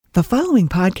The following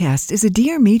podcast is a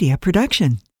Dear Media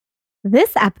production.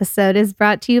 This episode is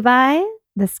brought to you by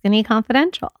The Skinny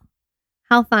Confidential.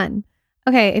 How fun.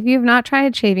 Okay, if you've not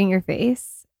tried shaving your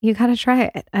face, you got to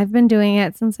try it. I've been doing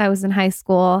it since I was in high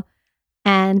school,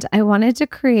 and I wanted to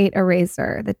create a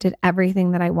razor that did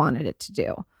everything that I wanted it to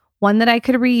do. One that I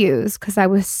could reuse because I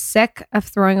was sick of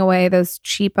throwing away those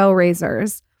cheapo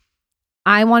razors.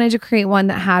 I wanted to create one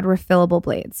that had refillable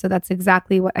blades. So that's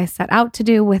exactly what I set out to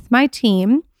do with my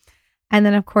team. And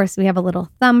then, of course, we have a little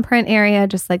thumbprint area,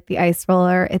 just like the ice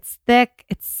roller. It's thick,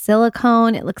 it's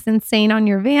silicone, it looks insane on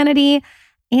your vanity,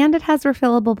 and it has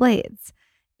refillable blades.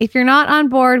 If you're not on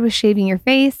board with shaving your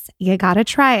face, you gotta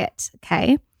try it,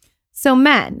 okay? So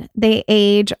men, they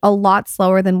age a lot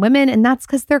slower than women, and that's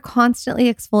because they're constantly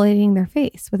exfoliating their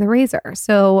face with a razor.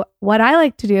 So what I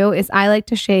like to do is I like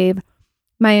to shave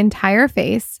my entire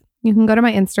face. You can go to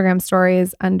my Instagram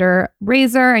stories under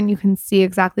razor, and you can see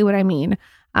exactly what I mean.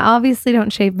 I obviously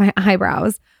don't shave my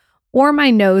eyebrows or my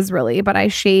nose really, but I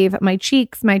shave my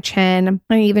cheeks, my chin.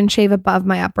 I even shave above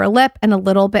my upper lip and a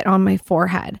little bit on my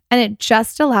forehead. And it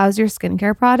just allows your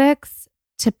skincare products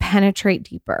to penetrate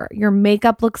deeper. Your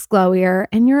makeup looks glowier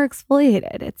and you're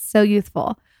exfoliated. It's so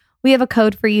youthful. We have a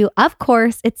code for you. Of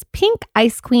course, it's Pink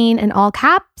Ice Queen in all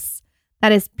caps.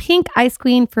 That is Pink Ice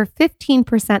Queen for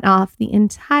 15% off the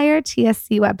entire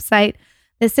TSC website.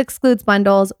 This excludes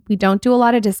bundles. We don't do a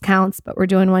lot of discounts, but we're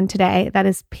doing one today. That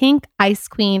is Pink Ice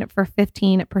Queen for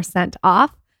 15%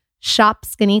 off.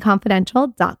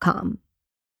 ShopSkinnyConfidential.com.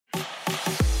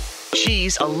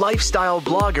 She's a lifestyle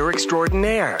blogger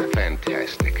extraordinaire.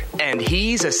 Fantastic. And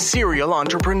he's a serial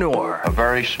entrepreneur. A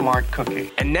very smart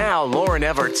cookie. And now Lauren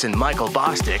Everts and Michael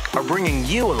Bostic are bringing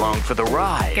you along for the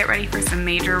ride. Get ready for some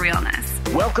major realness.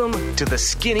 Welcome to the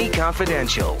Skinny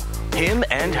Confidential. Him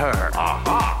and her.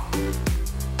 Aha!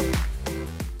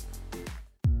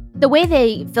 The way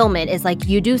they film it is like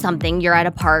you do something, you're at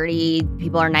a party,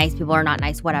 people are nice, people are not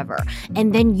nice, whatever.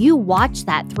 And then you watch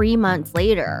that 3 months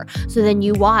later. So then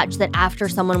you watch that after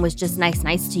someone was just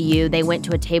nice to you, they went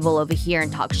to a table over here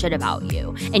and talked shit about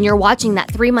you. And you're watching that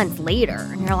 3 months later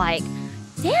and you're like,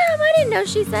 damn, I didn't know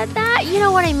she said that. You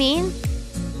know what I mean?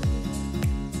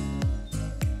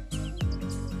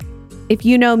 If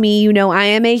you know me, you know I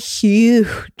am a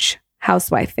huge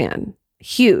Housewife fan.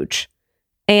 Huge.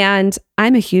 And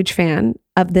I'm a huge fan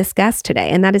of this guest today,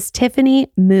 and that is Tiffany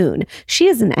Moon. She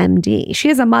is an MD. She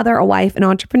is a mother, a wife, an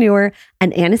entrepreneur,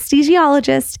 an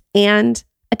anesthesiologist, and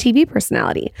a TV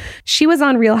personality. She was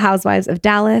on Real Housewives of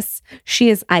Dallas. She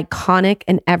is iconic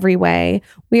in every way.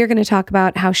 We are going to talk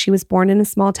about how she was born in a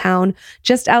small town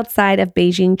just outside of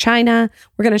Beijing, China.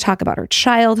 We're going to talk about her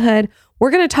childhood.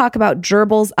 We're going to talk about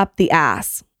gerbils up the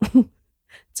ass.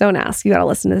 Don't ask. You got to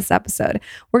listen to this episode.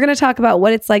 We're going to talk about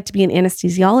what it's like to be an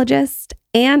anesthesiologist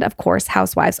and, of course,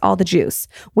 Housewives, all the juice.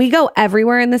 We go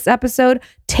everywhere in this episode.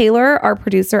 Taylor, our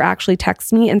producer, actually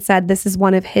texted me and said this is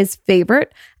one of his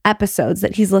favorite episodes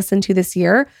that he's listened to this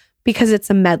year because it's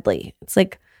a medley. It's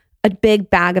like a big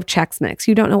bag of Chex Mix.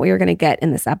 You don't know what you're going to get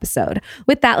in this episode.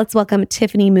 With that, let's welcome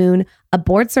Tiffany Moon, a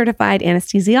board-certified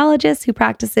anesthesiologist who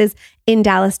practices in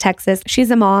Dallas, Texas.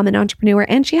 She's a mom, an entrepreneur,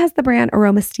 and she has the brand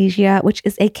Aromasthesia, which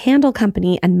is a candle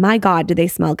company. And my God, do they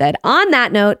smell good. On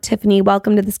that note, Tiffany,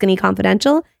 welcome to the Skinny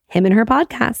Confidential, him and her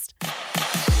podcast.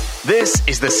 This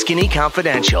is the Skinny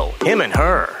Confidential. Him and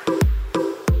her.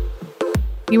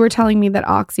 You were telling me that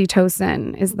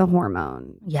oxytocin is the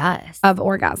hormone Yes. of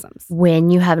orgasms. When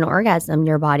you have an orgasm,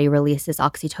 your body releases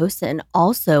oxytocin.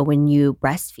 Also, when you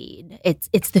breastfeed,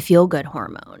 it's the feel-good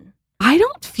hormone. I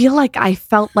don't feel like I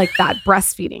felt like that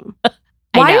breastfeeding.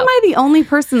 I Why know. am I the only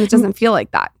person that doesn't feel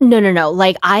like that? No.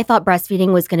 Like, I thought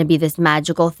breastfeeding was going to be this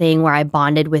magical thing where I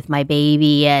bonded with my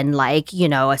baby and, like, you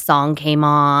know, a song came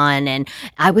on and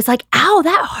I was like, ow,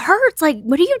 that hurts. Like,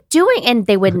 what are you doing? And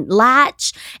they wouldn't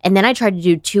latch. And then I tried to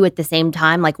do two at the same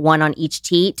time, like one on each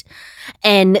teat.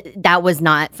 And that was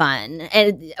not fun.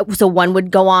 And so one would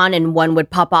go on and one would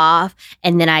pop off.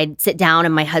 And then I'd sit down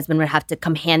and my husband would have to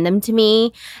come hand them to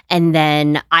me. And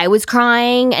then I was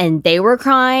crying and they were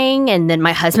crying. And then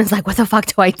my husband's like, what the fuck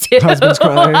do I do? Husband's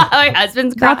crying. My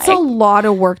husband's crying. That's a lot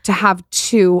of work to have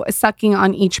two sucking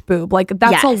on each boob. Like,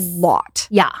 that's Yes. a lot.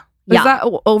 Yeah. Is Yeah. that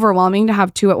overwhelming to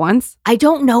have two at once? I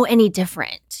don't know any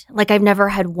different. Like, I've never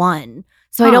had one.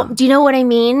 So I don't, do you know what I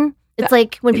mean? It's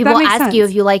like when people makes ask you sense.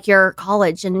 if you like your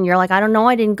college and you're like, I don't know,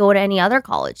 I didn't go to any other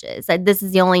colleges. This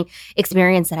is the only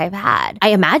experience that I've had. I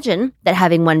imagine that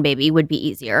having one baby would be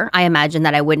easier. I imagine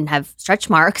that I wouldn't have stretch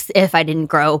marks if I didn't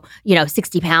grow,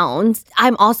 60 pounds.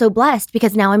 I'm also blessed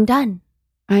because now I'm done.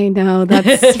 I know.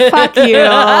 That's fuck you.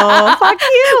 Fuck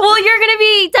you. Well, you're going to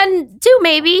be done too,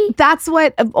 maybe. That's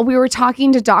what we were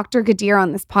talking to Dr. Gadir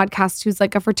on this podcast, who's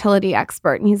like a fertility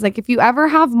expert. And he's like, if you ever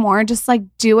have more, just like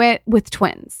do it with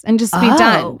twins and just be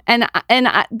done. And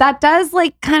that does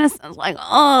like kind of sound like,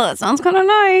 oh, that sounds kind of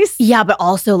nice. Yeah, but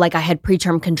also like I had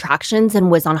preterm contractions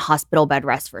and was on hospital bed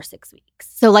rest for 6 weeks.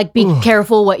 So like be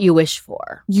careful what you wish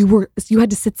for. You had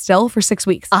to sit still for 6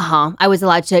 weeks. I was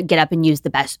allowed to get up and use the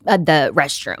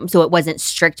restroom. So it wasn't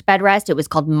strict bed rest. It was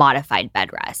called modified bed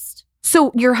rest.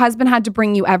 So your husband had to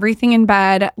bring you everything in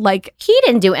bed. Like he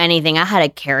didn't do anything. I had a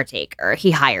caretaker. He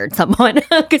hired someone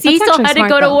because he still had to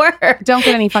go to work. Don't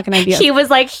get any fucking ideas. He was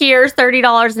like, here's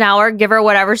 $30 an hour. Give her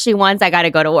whatever she wants. I got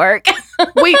to go to work.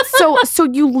 Wait, so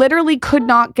you literally could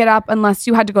not get up unless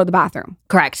you had to go to the bathroom?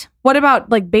 Correct. What about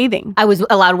like bathing? I was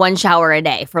allowed one shower a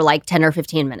day for like 10 or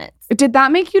 15 minutes. Did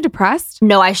that make you depressed?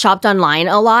 No, I shopped online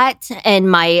a lot and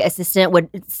my assistant would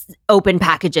open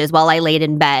packages while I laid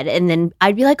in bed. And then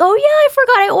I'd be like, oh yeah, I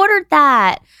forgot I ordered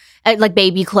that. Like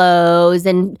baby clothes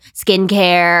and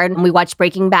skincare. And we watched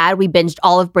Breaking Bad. We binged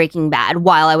all of Breaking Bad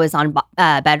while I was on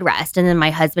bed rest. And then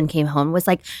my husband came home and was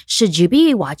like, should you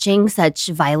be watching such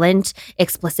violent,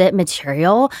 explicit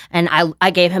material? And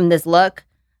I gave him this look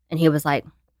and he was like,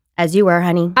 as you were,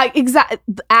 honey.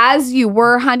 As you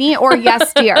were, honey, or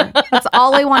yes, dear. That's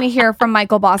all I want to hear from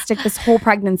Michael Bosstick this whole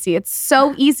pregnancy. It's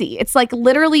so easy. It's like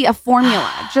literally a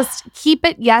formula. Just keep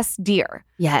it yes, dear.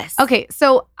 Yes. Okay,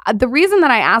 so the reason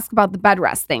that I ask about the bed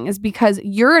rest thing is because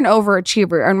you're an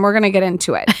overachiever and we're going to get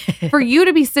into it. For you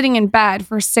to be sitting in bed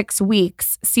for 6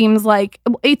 weeks seems like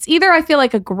it's either I feel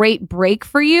like a great break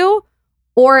for you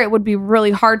or it would be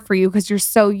really hard for you because you're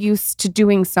so used to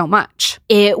doing so much.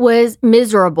 It was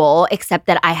miserable, except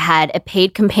that I had a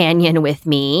paid companion with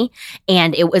me,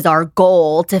 and it was our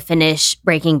goal to finish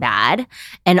Breaking Bad.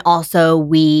 And also,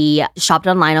 we shopped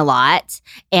online a lot,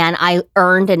 and I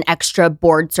earned an extra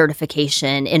board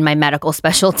certification in my medical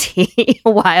specialty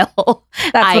while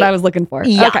That's what I was looking for.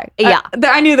 Yeah, okay. Yeah.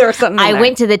 I knew there was something I there.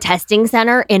 went to the testing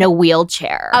center in a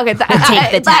wheelchair. Okay, to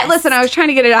take the test. Listen, I was trying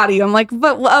to get it out of you. I'm like,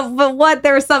 but what?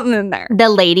 There was something in there. The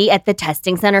lady at the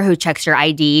testing center who checks your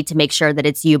ID to make sure that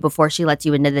it's you before she lets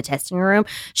you into the testing room,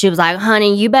 she was like,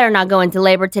 honey, you better not go into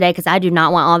labor today because I do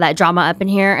not want all that drama up in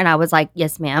here. And I was like,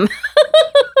 yes, ma'am.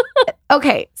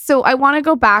 Okay, so I want to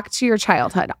go back to your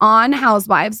childhood. On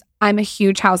Housewives, I'm a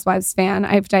huge Housewives fan.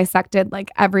 I've dissected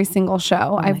like every single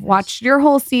show. I've watched your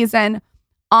whole season.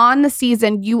 On the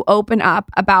season, you open up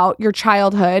about your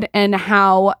childhood and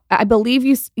how I believe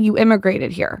you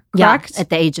immigrated here, correct? Yeah, at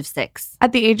the age of 6.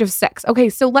 At the age of 6. Okay,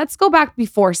 so let's go back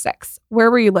before 6.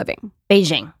 Where were you living?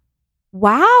 Beijing.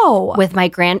 Wow. With my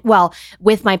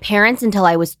with my parents until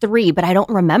I was 3, but I don't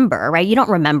remember, right? You don't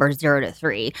remember 0 to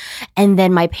 3. And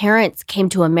then my parents came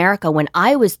to America when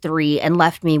I was 3 and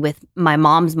left me with my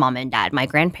mom's mom and dad, my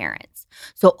grandparents.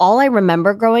 So all I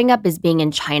remember growing up is being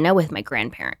in China with my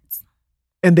grandparents.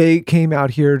 And they came out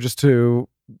here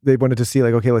they wanted to see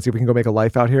like, okay, let's see if we can go make a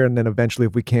life out here. And then eventually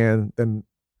if we can, then.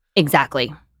 Exactly.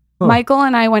 Huh. Michael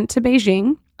and I went to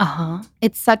Beijing. Uh-huh.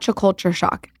 It's such a culture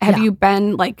shock. Have you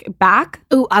been like back?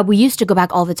 Oh, we used to go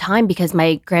back all the time because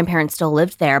my grandparents still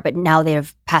lived there, but now they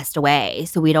have passed away.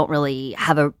 So we don't really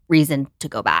have a reason to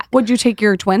go back. Would you take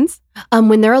your twins?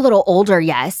 When they're a little older,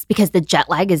 yes, because the jet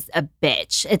lag is a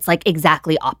bitch. It's like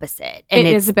exactly opposite. And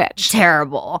it is a bitch.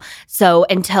 Terrible. So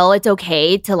until it's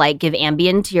okay to like give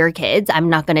Ambien to your kids, I'm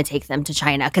not going to take them to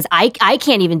China because I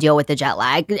can't even deal with the jet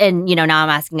lag. And, now I'm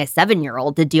asking a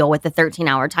 7-year-old to deal with the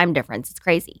 13-hour time difference. It's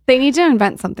crazy. They need to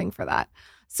invent something for that.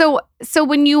 So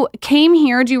when you came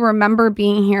here, do you remember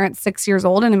being here at 6 years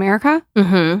old in America?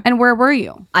 Mm-hmm. And where were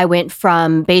you? I went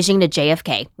from Beijing to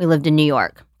JFK. We lived in New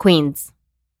York, Queens.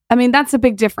 I mean, that's a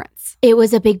big difference. It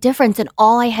was a big difference. And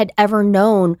all I had ever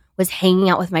known was hanging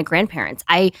out with my grandparents.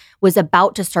 I was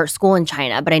about to start school in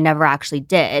China, but I never actually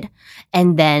did.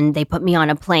 And then they put me on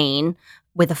a plane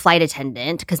with a flight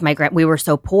attendant because we were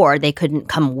so poor, they couldn't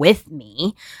come with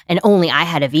me. And only I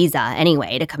had a visa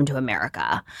anyway to come to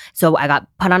America. So I got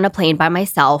put on a plane by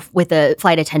myself with a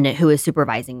flight attendant who was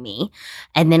supervising me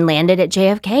and then landed at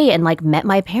JFK and like met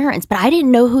my parents. But I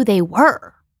didn't know who they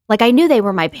were. Like I knew they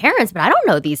were my parents, but I don't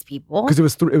know these people. Because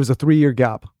it was a 3-year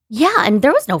gap. Yeah, and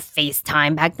there was no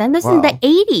FaceTime back then. This is in the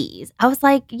 80s. I was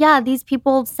like, yeah, these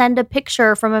people send a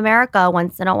picture from America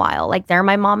once in a while. Like they're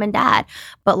my mom and dad.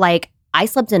 But like I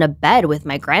slept in a bed with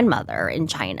my grandmother in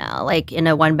China, like in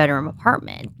a 1-bedroom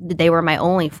apartment. They were my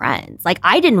only friends. Like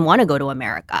I didn't want to go to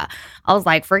America. I was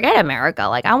like, forget America.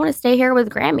 Like I want to stay here with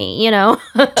Grammy,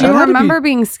 Do you remember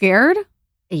being scared?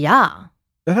 Yeah.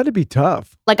 That had to be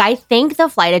tough. Like I think the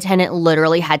flight attendant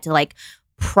literally had to like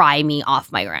pry me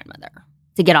off my grandmother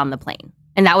to get on the plane.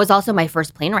 And that was also my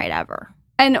first plane ride ever.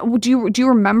 And do you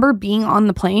remember being on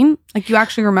the plane? Like, you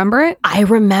actually remember it? I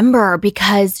remember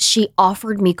because she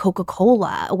offered me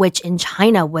Coca-Cola, which in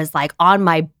China was like on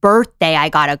my birthday, I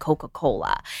got a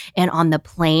Coca-Cola. And on the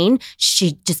plane,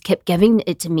 she just kept giving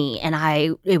it to me and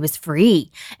it was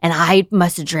free. And I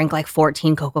must have drank like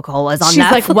 14 Coca-Colas on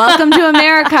that. She's like, welcome to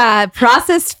America,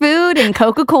 processed food and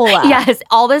Coca-Cola. Yes,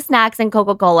 all the snacks and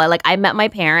Coca-Cola. Like, I met my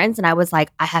parents and I was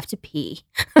like, I have to pee.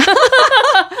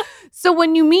 So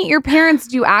when you meet your parents,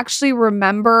 do you actually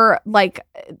remember like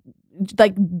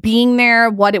being there,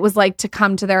 what it was like to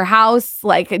come to their house?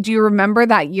 Like, do you remember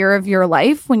that year of your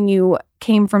life when you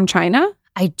came from China?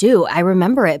 I do. I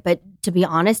remember it. But to be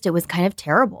honest, it was kind of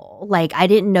terrible. Like, I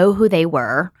didn't know who they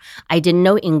were. I didn't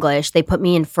know English. They put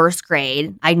me in first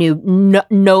grade. I knew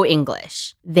no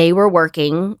English. They were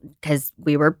working because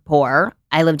we were poor.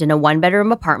 I lived in a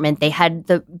 1-bedroom apartment. They had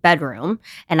the bedroom,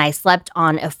 and I slept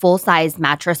on a full-size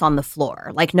mattress on the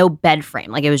floor, like no bed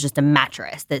frame. Like, it was just a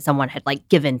mattress that someone had like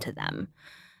given to them.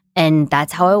 And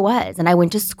that's how it was. And I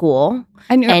went to school.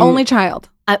 And you're only child?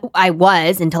 I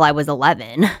was until I was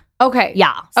 11. Okay.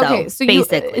 Yeah. So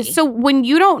basically. So when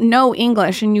you don't know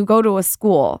English and you go to a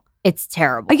school, it's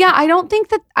terrible. Yeah, I don't think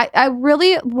that I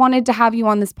really wanted to have you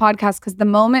on this podcast because the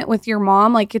moment with your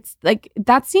mom, like, it's like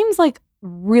that seems like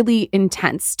really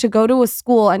intense to go to a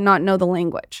school and not know the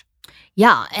language.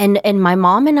 Yeah. And my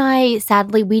mom and I,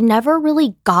 sadly, we never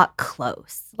really got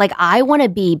close. Like, I want to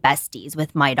be besties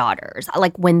with my daughters.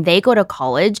 Like, when they go to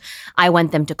college, I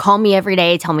want them to call me every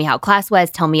day, tell me how class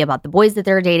was, tell me about the boys that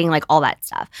they're dating, like all that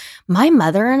stuff. My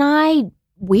mother and I,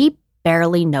 we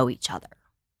barely know each other.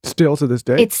 Still to this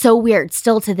day? It's so weird.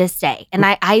 Still to this day. And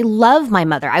I love my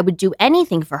mother. I would do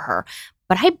anything for her,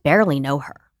 but I barely know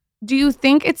her. Do you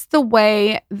think it's the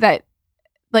way that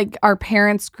like our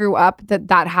parents grew up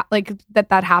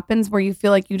that happens where you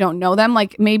feel like you don't know them?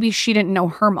 Like, maybe she didn't know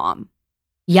her mom.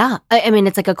 Yeah. I mean,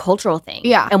 it's like a cultural thing.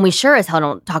 Yeah. And we sure as hell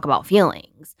don't talk about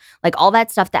feelings. Like, all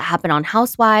that stuff that happened on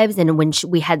Housewives, and when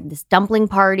we had this dumpling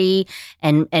party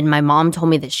and my mom told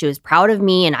me that she was proud of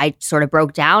me, and I sort of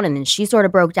broke down, and then she sort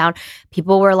of broke down.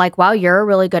 People were like, wow, you're a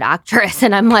really good actress.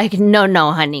 And I'm like,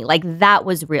 no, honey. Like, that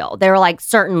was real. They were like,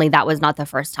 certainly that was not the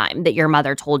first time that your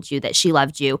mother told you that she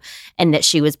loved you and that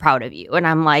she was proud of you. And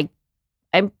I'm like,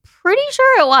 I'm pretty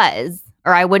sure it was.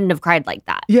 Or I wouldn't have cried like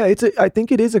that. Yeah, I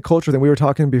think it is a culture thing. We were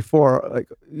talking before, like,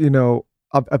 you know,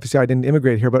 obviously I didn't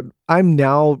immigrate here, but I'm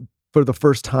now for the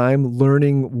first time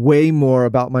learning way more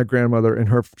about my grandmother and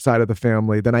her side of the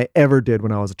family than I ever did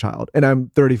when I was a child. And I'm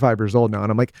 35 years old now.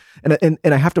 And I'm like, and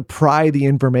I have to pry the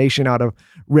information out of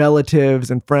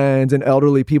relatives and friends and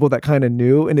elderly people that kind of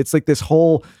knew. And it's like this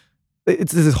whole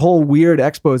weird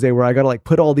expose where I got to like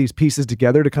put all these pieces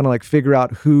together to kind of like figure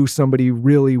out who somebody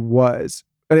really was.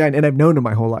 And I've known him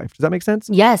my whole life. Does that make sense?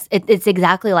 Yes, it's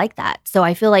exactly like that. So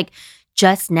I feel like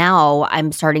just now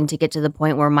I'm starting to get to the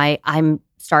point where I'm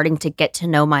starting to get to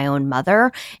know my own mother,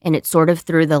 and it's sort of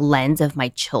through the lens of my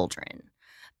children.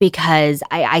 Because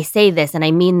I say this, and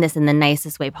I mean this in the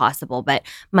nicest way possible, but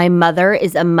my mother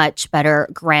is a much better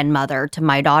grandmother to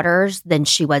my daughters than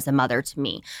she was a mother to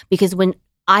me. Because when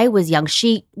I was young,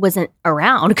 she wasn't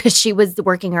around because she was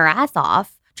working her ass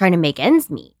off trying to make ends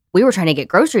meet. We were trying to get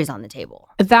groceries on the table.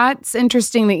 That's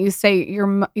interesting that you say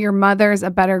your mother's a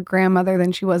better grandmother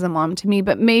than she was a mom to me.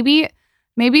 But maybe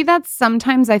that's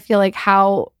sometimes I feel like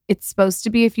how it's supposed to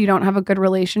be if you don't have a good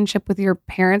relationship with your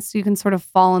parents. So you can sort of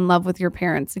fall in love with your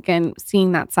parents again,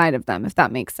 seeing that side of them, if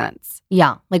that makes sense.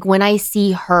 Yeah. Like, when I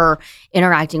see her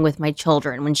interacting with my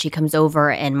children, when she comes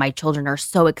over and my children are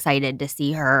so excited to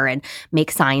see her and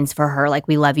make signs for her, like,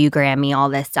 we love you, Grammy, all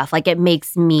this stuff. Like, it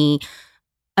makes me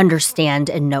understand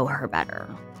and know her better.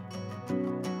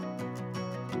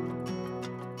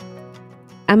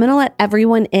 I'm going to let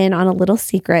everyone in on a little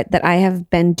secret that I have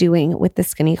been doing with the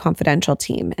Skinny Confidential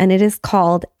team, and it is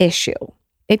called Issue.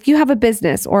 If you have a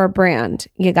business or a brand,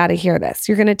 you got to hear this.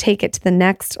 You're going to take it to the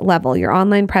next level. Your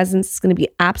online presence is going to be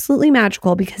absolutely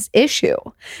magical because Issue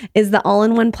is the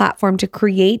all-in-one platform to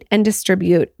create and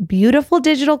distribute beautiful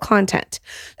digital content.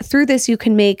 Through this, you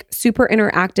can make super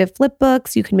interactive flip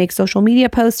books, you can make social media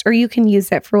posts, or you can use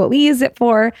it for what we use it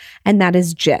for, and that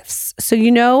is GIFs. So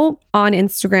you know, on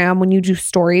Instagram, when you do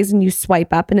stories and you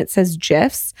swipe up and it says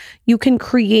GIFs, you can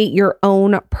create your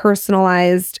own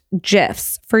personalized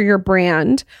GIFs for your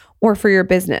brand or for your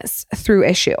business through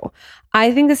Issue.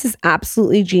 I think this is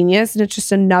absolutely genius, and it's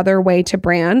just another way to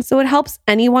brand. So it helps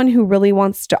anyone who really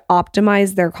wants to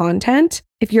optimize their content.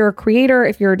 If you're a creator,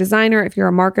 if you're a designer, if you're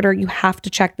a marketer, you have to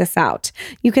check this out.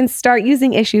 You can start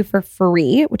using Issue for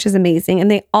free, which is amazing. And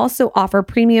they also offer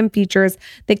premium features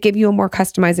that give you a more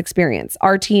customized experience.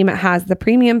 Our team has the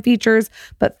premium features,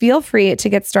 but feel free to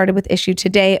get started with Issue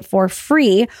today for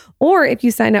free. Or if you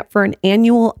sign up for an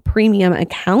annual premium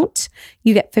account,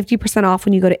 you get 50% off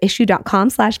when you go to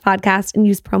issue.com/podcast and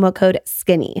use promo code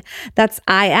SKINNY. That's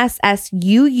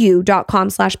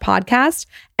ISSUU.com/podcast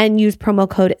and use promo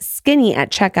code SKINNY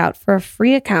at checkout for a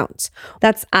free account.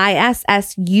 That's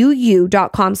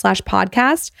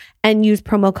ISSUU.com/podcast and use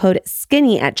promo code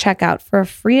SKINNY at checkout for a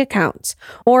free account.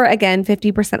 Or again,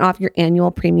 50% off your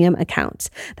annual premium account.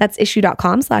 That's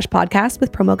issue.com/podcast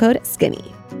with promo code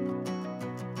SKINNY.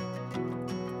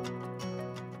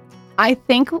 I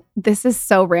think this is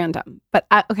so random, but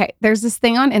okay, there's this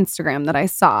thing on Instagram that I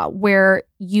saw where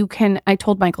I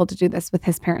told Michael to do this with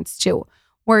his parents too,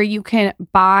 where you can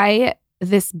buy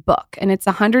this book and it's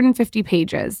 150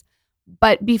 pages.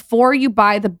 But before you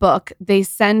buy the book, they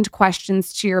send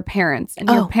questions to your parents and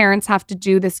your parents have to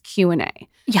do this Q&A.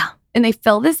 Yeah. And they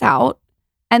fill this out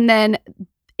and then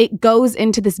it goes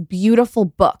into this beautiful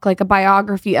book, like a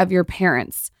biography of your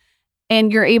parents.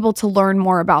 And you're able to learn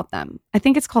more about them. I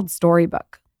think it's called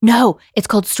Storybook. No, it's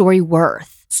called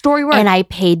Storyworth. Storyworth. And I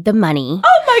paid the money.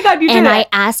 Oh my God, you did and it. I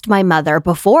asked my mother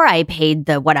before I paid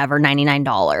the whatever,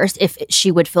 $99, if she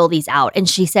would fill these out. And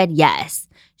she said yes.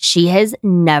 She has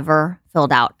never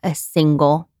filled out a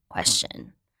single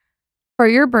question. For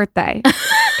your birthday,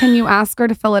 can you ask her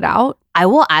to fill it out? I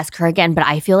will ask her again, but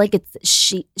I feel like it's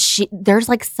she there's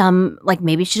like some, like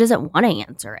maybe she doesn't want to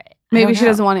answer it. Maybe she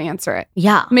doesn't want to answer it.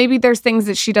 Yeah. Maybe there's things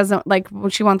that she doesn't like,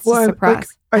 she wants to suppress.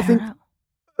 I think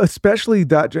especially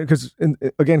that, because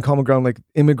again, common ground, like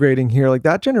immigrating here, like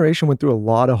that generation went through a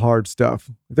lot of hard stuff.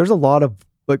 There's a lot of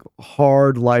like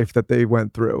hard life that they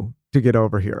went through to get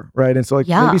over here. Right. And so like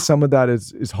maybe some of that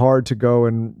is hard to go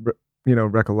and,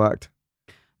 recollect.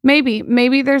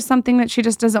 Maybe there's something that she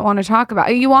just doesn't want to talk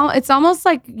about. It's almost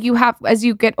like you have, as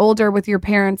you get older with your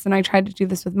parents, and I tried to do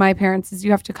this with my parents, is you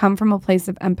have to come from a place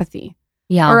of empathy.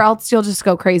 Yeah. Or else you'll just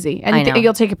go crazy and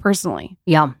you'll take it personally.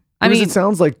 Yeah. It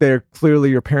sounds like they're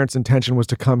clearly your parents' intention was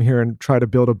to come here and try to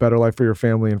build a better life for your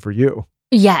family and for you.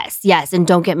 Yes. And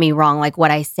don't get me wrong. Like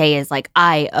what I say is like,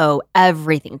 I owe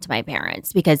everything to my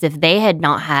parents, because if they had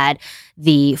not had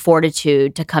the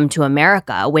fortitude to come to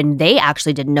America when they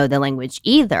actually didn't know the language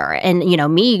either. And,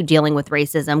 me dealing with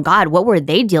racism, God, what were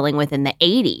they dealing with in the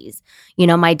 80s?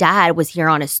 My dad was here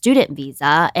on a student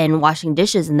visa and washing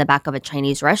dishes in the back of a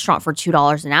Chinese restaurant for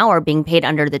 $2 an hour, being paid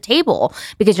under the table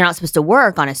because you're not supposed to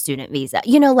work on a student visa.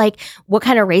 Like what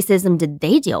kind of racism did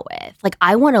they deal with? Like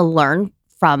I want to learn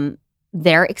from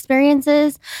their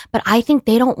experiences, but I think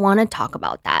they don't want to talk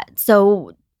about that.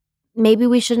 So maybe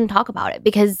we shouldn't talk about it,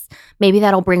 because maybe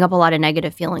that'll bring up a lot of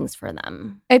negative feelings for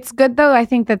them. It's good though. I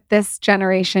think that this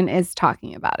generation is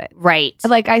talking about it. Right.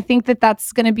 Like I think that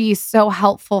that's going to be so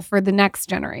helpful for the next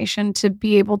generation to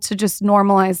be able to just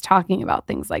normalize talking about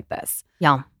things like this.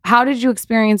 Yeah. How did you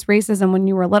experience racism when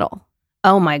you were little?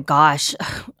 Oh my gosh.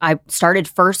 I started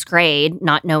first grade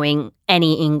not knowing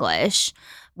any English.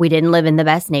 We didn't live in the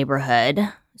best neighborhood.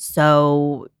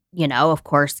 So, of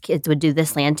course, kids would do the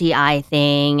slanty eye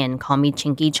thing and call me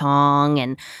Chinky Chong.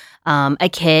 And a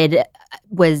kid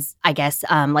was, I guess,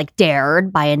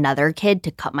 dared by another kid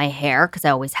to cut my hair, because I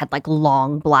always had like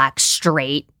long, black,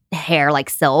 straight hair like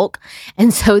silk.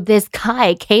 And so this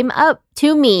guy came up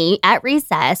to me at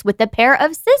recess with a pair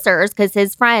of scissors because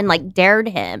his friend like dared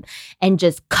him, and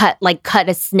just cut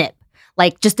a snip,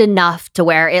 like just enough to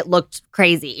where it looked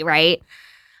crazy, right?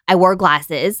 I wore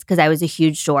glasses because I was a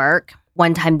huge dork.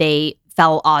 One time they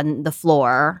fell on the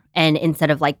floor, and instead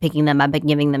of like picking them up and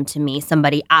giving them to me,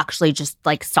 somebody actually just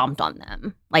like stomped on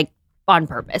them, like on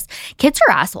purpose. Kids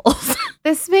are assholes.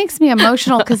 This makes me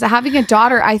emotional because having a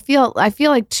daughter, I feel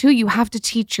like too, you have to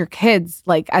teach your kids,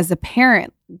 like as a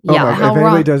parent. Yeah, if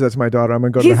anybody does that to my daughter, I'm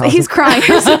gonna go to the house. He's crying.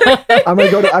 I'm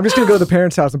just gonna go to the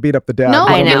parent's house and beat up the dad. No,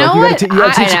 I know. you know what? You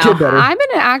gotta teach your kid better. I'm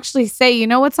gonna actually say,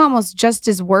 what's almost just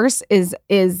as worse is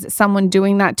someone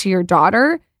doing that to your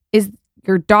daughter, is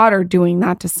your daughter doing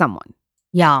that to someone.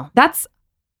 Yeah. That's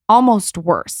almost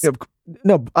worse. Yeah,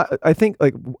 no, I think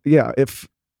if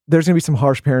there's gonna be some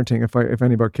harsh parenting if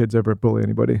any of our kids ever bully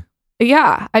anybody.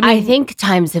 Yeah. I think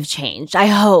times have changed. I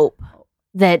hope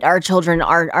that our children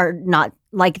are not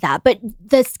like that. But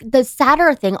the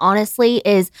sadder thing, honestly,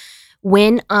 is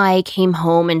when I came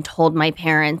home and told my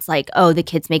parents, like, oh, the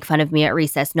kids make fun of me at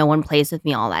recess, no one plays with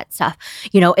me, all that stuff.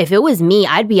 If it was me,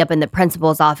 I'd be up in the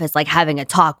principal's office, like having a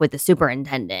talk with the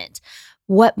superintendent.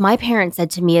 What my parents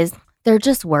said to me is, They're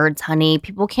just words, honey.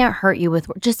 People can't hurt you with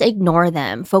words. Just ignore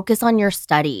them. Focus on your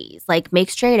studies. Like, make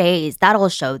straight A's. That'll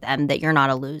show them that you're not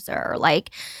a loser.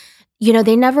 Like,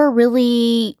 they never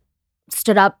really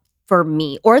stood up for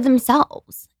me or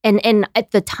themselves. And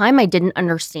at the time, I didn't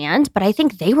understand, but I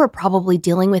think they were probably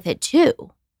dealing with it too.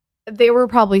 They were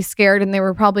probably scared and they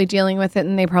were probably dealing with it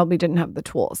and they probably didn't have the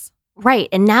tools. Right.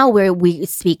 And now we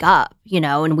speak up,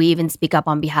 and we even speak up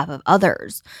on behalf of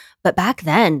others. But back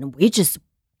then, we just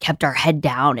kept our head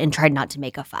down and tried not to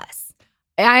make a fuss.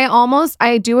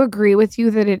 I do agree with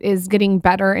you that it is getting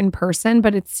better in person,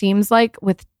 but it seems like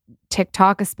with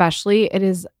TikTok especially, it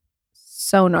is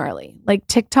so gnarly. Like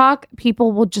TikTok,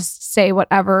 people will just say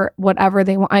whatever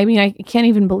they want. I mean, I can't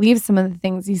even believe some of the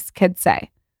things these kids say.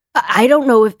 I don't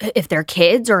know if they're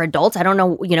kids or adults. I don't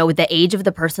know, the age of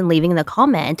the person leaving the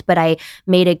comment, but I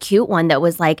made a cute one that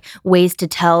was like ways to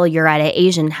tell you're at an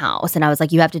Asian house. And I was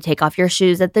like, you have to take off your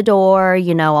shoes at the door,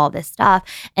 all this stuff.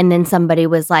 And then somebody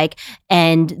was like,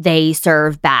 and they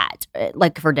serve bat,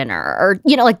 like for dinner or,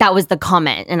 like that was the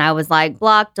comment. And I was like,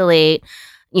 block, delete.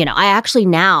 I actually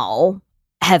now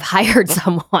have hired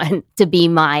someone to be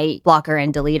my blocker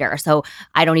and deleter. So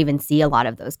I don't even see a lot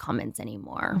of those comments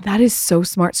anymore. That is so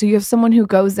smart. So you have someone who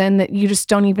goes in that you just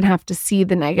don't even have to see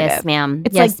the negative. Yes, ma'am.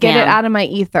 It's like, get it out of my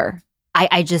ether.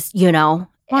 I just,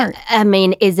 I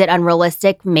mean, is it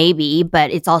unrealistic? Maybe, but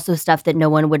it's also stuff that no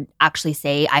one would actually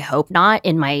say, I hope not,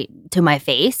 to my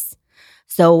face.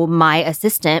 So my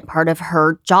assistant, part of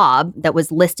her job that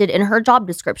was listed in her job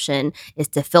description is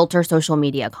to filter social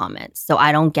media comments. So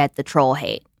I don't get the troll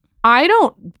hate. I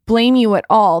don't blame you at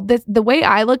all. The way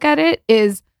I look at it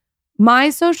is my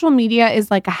social media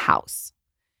is like a house.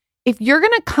 If you're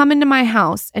going to come into my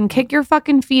house and kick your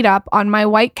fucking feet up on my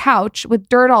white couch with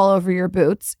dirt all over your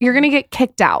boots, you're going to get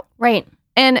kicked out. Right.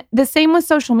 And the same with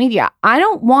social media. I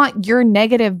don't want your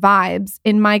negative vibes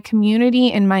in my community,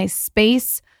 in my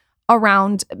space,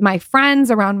 around my friends,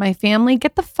 around my family.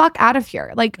 Get the fuck out of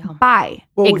here. Like, bye.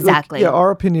 Well, exactly.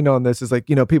 Our opinion on this is like,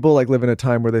 people like live in a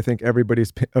time where they think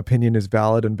everybody's opinion is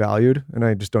valid and valued. And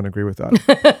I just don't agree with that.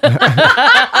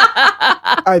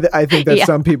 I think that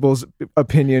some people's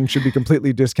opinion should be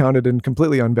completely discounted and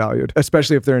completely unvalued,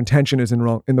 especially if their intention is in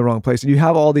the wrong place. And you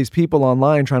have all these people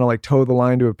online trying to like toe the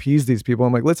line to appease these people.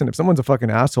 I'm like, listen, if someone's a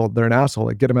fucking asshole, they're an asshole.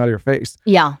 Like, get them out of your face.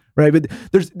 Yeah. Right. But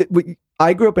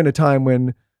I grew up in a time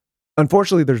when,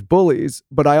 unfortunately, there's bullies,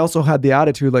 but I also had the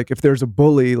attitude, like, if there's a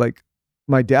bully, like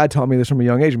my dad taught me this from a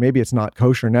young age, maybe it's not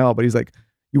kosher now, but he's like,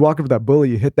 you walk up to that bully,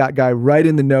 you hit that guy right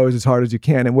in the nose as hard as you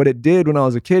can. And what it did when I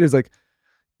was a kid is like,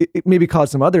 it maybe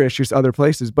caused some other issues other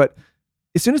places. But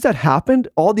as soon as that happened,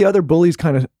 all the other bullies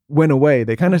kind of went away.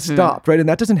 They kind of stopped, right? And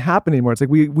that doesn't happen anymore. It's like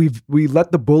we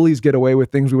let the bullies get away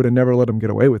with things we would have never let them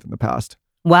get away with in the past.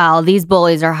 Wow, these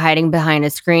bullies are hiding behind a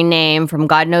screen name from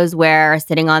God knows where,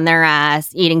 sitting on their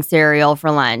ass, eating cereal for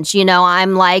lunch.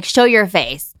 I'm like, show your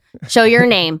face. Show your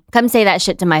name. Come say that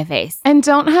shit to my face. And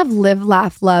don't have live,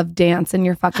 laugh, love, dance in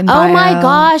your fucking bio. Oh my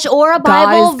gosh, or a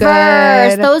Bible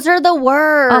verse. Those are the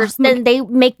worst. And they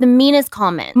make the meanest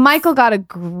comment. Michael got a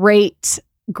great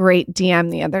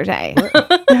DM the other day.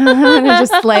 I'm going to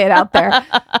just lay it out there.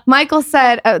 Michael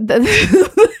said,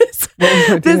 this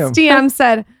DM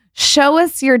said, show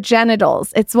us your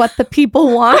genitals. It's what the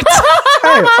people want.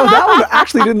 That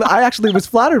one I actually was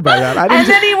flattered by that.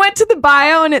 Then he went to the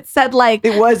bio and it said like,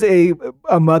 it was a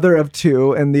mother of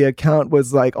two and the account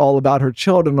was like all about her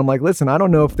children. I'm like, listen, I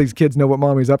don't know if these kids know what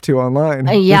mommy's up to online.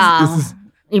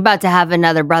 You about to have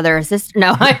another brother or sister?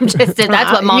 No, I'm just,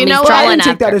 that's what mommy's trolling I didn't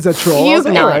take that as a troll.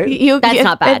 That's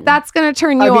not bad. That's going to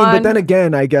turn you on. But then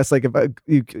again, I guess like if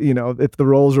if the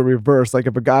roles are reversed, like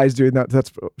if a guy's doing that,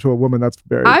 that's to a woman, that's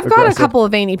very I've aggressive. got a couple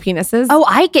of veiny penises. Oh,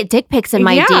 I get dick pics in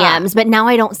my DMs, but now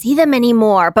I don't see them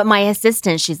anymore. But my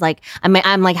assistant, she's like,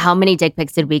 I'm like, how many dick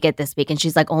pics did we get this week? And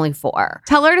she's like, only 4.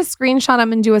 Tell her to screenshot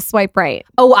them and do a swipe right.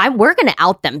 Oh, we're going to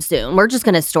out them soon. We're just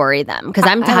going to story them because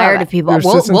I'm tired of people.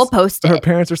 We'll post it. Her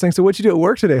parents are saying, so what'd you do at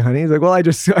work today, honey? He's like, well, I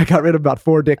got rid of about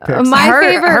 4 dick pics.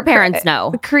 Her parents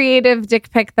know. Creative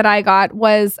dick pic that I got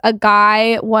was a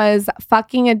guy was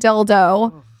fucking a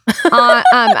dildo.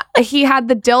 He had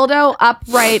the dildo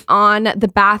upright on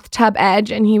the bathtub edge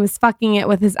and he was fucking it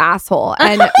with his asshole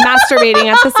and masturbating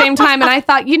at the same time. And I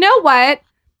thought, you know what?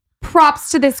 Props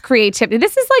to this creativity.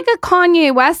 This is like a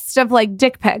Kanye West of like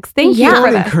dick pics. Thank you for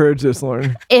this. Encourage this,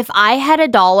 Lauren. If I had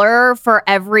 $1 for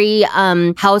every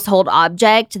household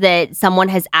object that someone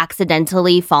has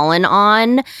accidentally fallen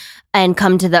on and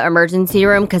come to the emergency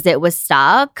room because it was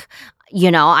stuck,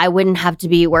 I wouldn't have to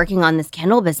be working on this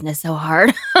candle business so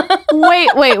hard. Wait.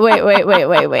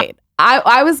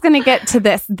 I was going to get to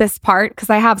this part because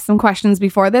I have some questions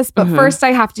before this, but first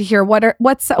I have to hear what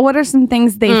are some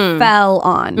things they fell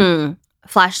on.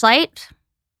 Flashlight.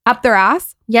 Up their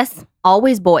ass? Yes.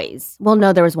 Always boys. Well,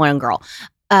 no, there was one girl.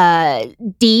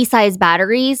 D-size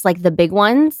batteries, like the big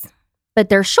ones, but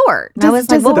they're short. I was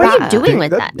like, what were you doing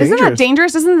with that? Isn't that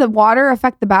dangerous? Doesn't the water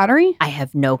affect the battery? I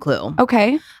have no clue.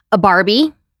 Okay. A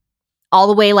Barbie, all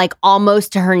the way like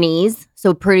almost to her knees,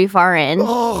 so pretty far in.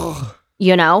 Oh.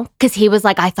 You know? Because he was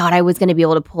like, I thought I was going to be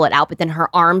able to pull it out, but then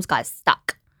her arms got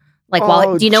stuck.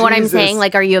 Like, do you know what I'm saying?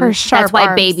 Like, are you? That's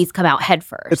why babies come out head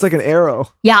first. It's like an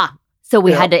arrow. Yeah. So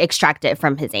we had to extract it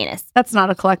from his anus. That's not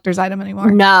a collector's item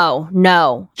anymore. No.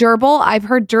 Gerbil? I've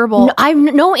heard gerbil.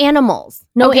 No animals.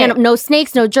 No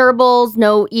snakes, no gerbils,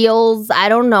 no eels. I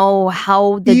don't know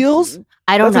how the eels?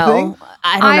 I don't know.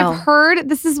 I've heard,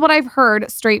 this is what I've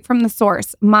heard straight from the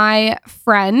source. My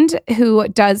friend who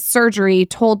does surgery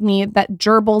told me that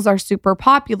gerbils are super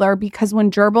popular because when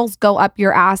gerbils go up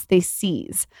your ass, they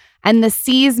seize. And the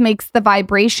seize makes the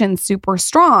vibration super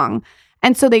strong.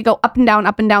 And so they go up and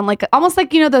down, like almost like,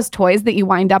 those toys that you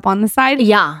wind up on the side.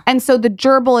 Yeah. And so the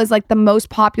gerbil is like the most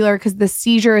popular because the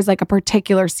seizure is like a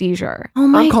particular seizure. Oh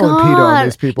my God. I'm calling PETA on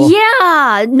these people.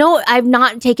 Yeah. No, I've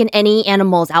not taken any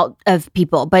animals out of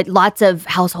people, but lots of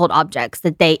household objects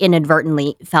that they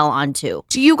inadvertently fell onto.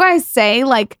 Do you guys say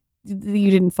like you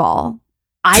didn't fall?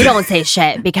 I don't say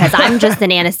shit because I'm just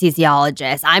an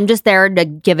anesthesiologist. I'm just there to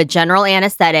give a general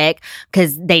anesthetic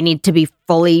because they need to be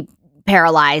fully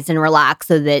paralyzed and relaxed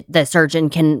so that the surgeon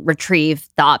can retrieve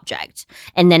the object.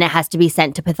 And then it has to be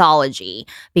sent to pathology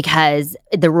because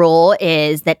the rule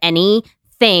is that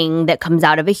anything that comes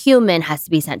out of a human has to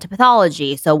be sent to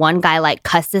pathology. So one guy like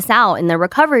cussed us out in the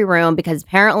recovery room because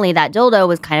apparently that dildo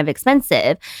was kind of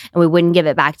expensive and we wouldn't give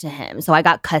it back to him. So I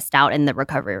got cussed out in the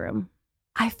recovery room.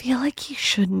 I feel like he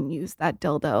shouldn't use that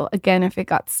dildo again if it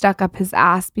got stuck up his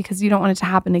ass because you don't want it to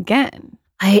happen again.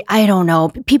 I don't know.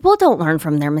 People don't learn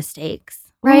from their mistakes,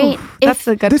 right? That's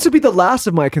a good. This would be the last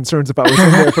of my concerns if I was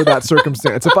in there for that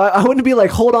circumstance. If I wouldn't be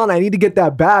like, hold on, I need to get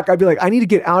that back. I'd be like, I need to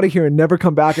get out of here and never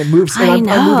come back and move. And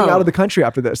I'm moving out of the country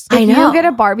after this. If you get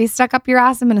a Barbie stuck up your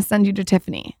ass, I'm going to send you to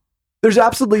Tiffany. There's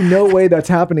absolutely no way that's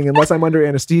happening unless I'm under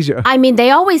anesthesia. I mean, they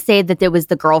always say that it was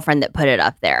the girlfriend that put it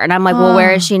up there. And I'm like, well,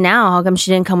 where is she now? How come she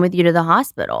didn't come with you to the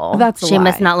hospital? That's a she lie.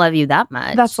 must not love you that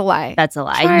much. That's a lie. That's a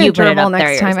lie. Try you a put it gerbil up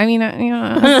next there time. I mean,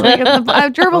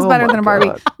 a gerbil's better than a Barbie.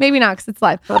 God. Maybe not because it's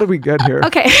live. How did we get here?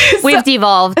 Okay. We've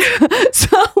devolved.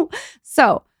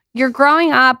 So you're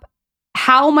growing up.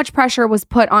 How much pressure was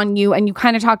put on you? And you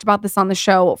kind of talked about this on the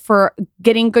show for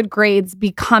getting good grades,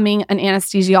 becoming an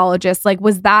anesthesiologist. Like,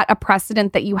 was that a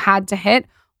precedent that you had to hit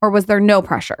or was there no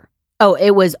pressure? Oh,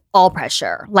 it was all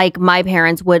pressure. Like my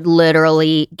parents would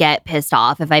literally get pissed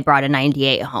off if I brought a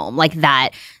 98 home. Like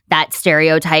that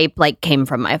stereotype like came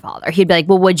from my father. He'd be like,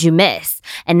 well, what'd you miss?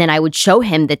 And then I would show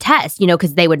him the test,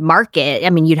 because they would mark it. I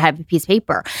mean, you'd have a piece of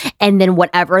paper. And then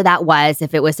whatever that was,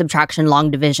 if it was subtraction, long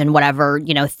division, whatever,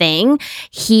 thing,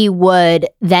 he would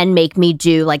then make me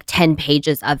do like 10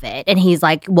 pages of it. And he's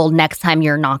like, well, next time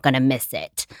you're not going to miss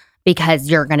it, because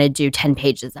you're going to do 10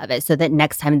 pages of it so that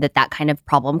next time that kind of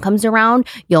problem comes around,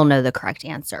 you'll know the correct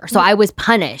answer. So I was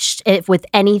punished with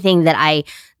anything that I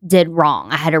did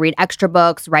wrong. I had to read extra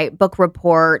books, write book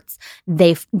reports.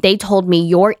 They told me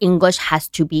your English has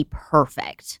to be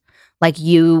perfect. Like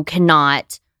you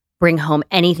cannot bring home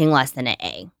anything less than an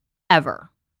A, ever.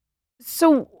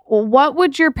 So what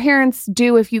would your parents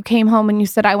do if you came home and you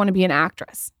said, I want to be an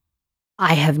actress?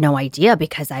 I have no idea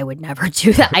because I would never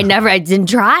do that. I didn't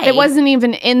try. It wasn't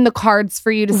even in the cards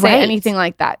for you to say anything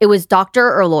like that. It was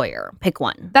doctor or lawyer. Pick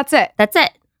one. That's it.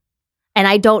 And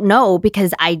I don't know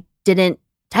because I didn't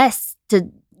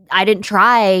I didn't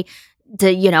try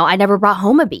to, I never brought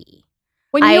home a B.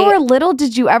 When you were little,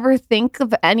 did you ever think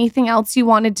of anything else you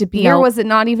wanted to be? No. Or was it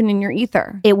not even in your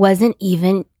ether? It wasn't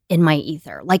even in my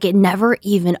ether. Like it never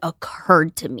even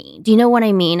occurred to me. Do you know what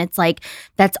I mean? It's like,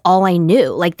 that's all I knew.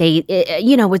 Like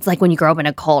it's like when you grow up in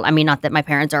a cult. I mean, not that my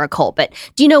parents are a cult, but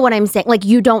do you know what I'm saying? Like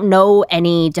you don't know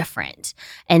any different.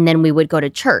 And then we would go to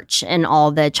church and all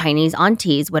the Chinese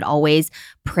aunties would always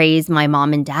praise my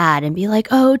mom and dad and be like,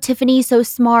 oh, Tiffany's so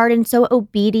smart and so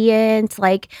obedient.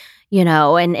 Like,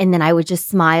 and then I would just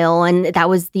smile. And that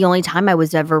was the only time I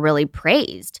was ever really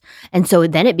praised. And so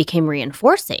then it became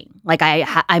reinforcing. Like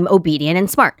I'm obedient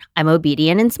and smart. I'm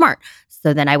obedient and smart.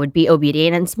 So then I would be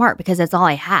obedient and smart because that's all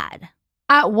I had.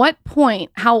 At what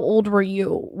point, how old were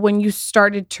you when you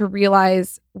started to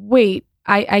realize, wait,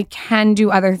 I can do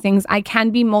other things. I can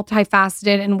be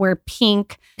multifaceted and wear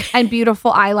pink and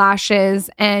beautiful eyelashes.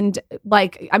 And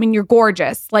you're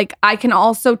gorgeous. Like I can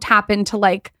also tap into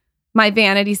like my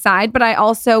vanity side, but I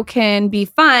also can be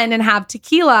fun and have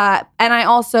tequila, and I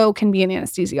also can be an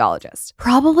anesthesiologist.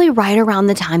 Probably right around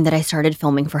the time that I started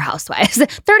filming for Housewives,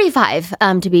 35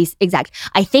 to be exact.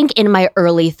 I think in my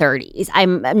early 30s,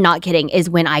 I'm not kidding, is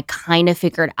when I kind of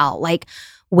figured out like,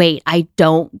 wait, I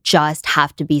don't just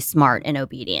have to be smart and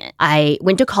obedient. I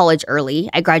went to college early.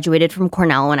 I graduated from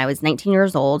Cornell when I was 19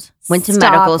 years old. Went to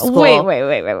medical school.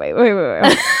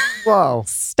 Wait. Wow.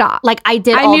 Stop. Like I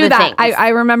did I all knew the that. things. I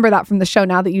remember that from the show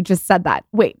now that you just said that.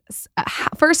 Wait,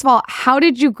 first of all, how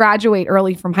did you graduate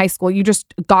early from high school? You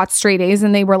just got straight A's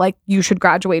and they were like, you should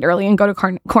graduate early and go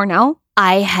to Cornell?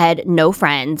 I had no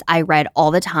friends. I read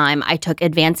all the time. I took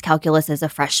advanced calculus as a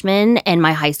freshman, and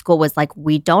my high school was like,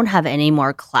 we don't have any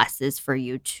more classes for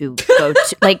you to go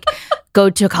to, like, go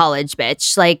to college,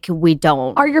 bitch. Like, we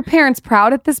don't. Are your parents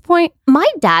proud at this point? My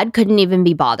dad couldn't even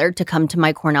be bothered to come to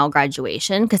my Cornell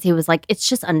graduation because he was like, it's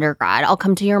just undergrad. I'll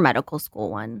come to your medical school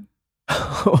one.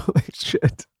 Holy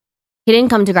shit. He didn't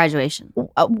come to graduation.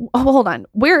 Hold on.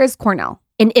 Where is Cornell?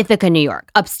 In Ithaca, New York,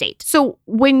 upstate. So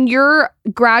when you're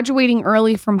graduating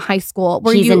early from high school,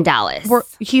 He's in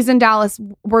Dallas. He's in Dallas.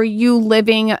 Were you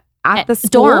living at the school?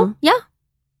 Dorm. Yeah.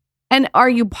 And are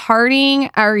you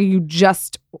partying? Or are you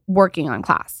just working on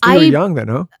class? You were young then,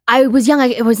 huh? I was young.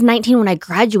 I was 19 when I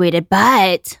graduated,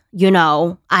 but, you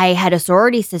know, I had a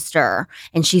sorority sister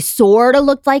and she sort of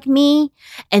looked like me.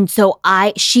 And so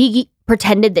she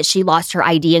pretended that she lost her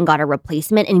ID and got a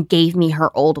replacement and gave me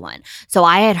her old one. So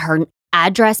I had her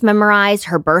address memorized,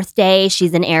 her birthday.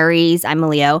 She's an Aries. I'm a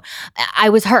Leo. I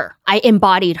was her. I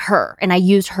embodied her and I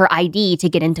used her ID to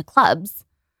get into clubs.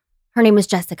 Her name was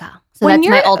Jessica. So that's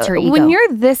my alter ego. When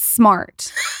you're this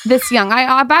smart, this young,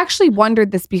 I've actually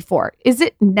wondered this before. Is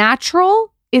it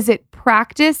natural? Is it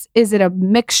practice? Is it a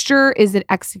mixture? Is it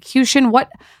execution? What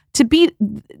to be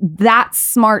that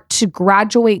smart to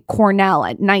graduate Cornell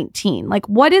at 19? Like,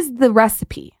 what is the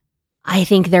recipe? I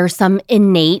think there's some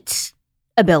innate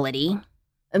ability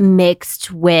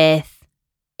mixed with,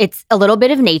 it's a little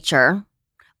bit of nature,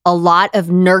 a lot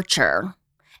of nurture,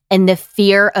 and the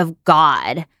fear of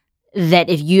God that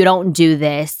if you don't do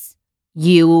this,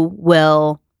 you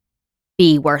will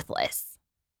be worthless.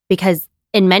 Because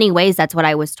in many ways, that's what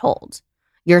I was told.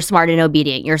 You're smart and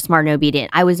obedient. You're smart and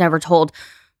obedient. I was never told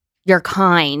you're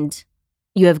kind,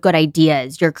 you have good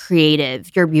ideas, you're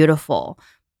creative, you're beautiful.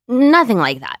 Nothing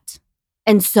like that.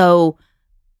 And so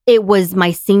it was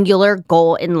my singular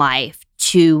goal in life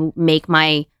to make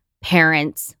my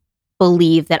parents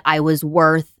believe that I was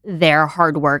worth their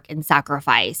hard work and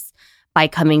sacrifice by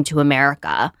coming to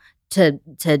America to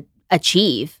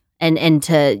achieve and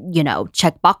to, you know,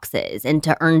 check boxes and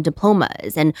to earn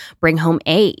diplomas and bring home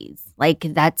A's. Like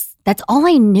that's all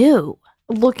I knew.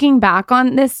 Looking back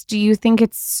on this, do you think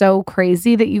it's so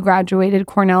crazy that you graduated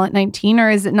Cornell at 19, or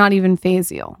is it not even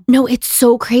faze you? No, it's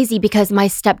so crazy because my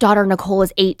stepdaughter Nicole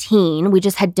is 18. We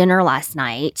just had dinner last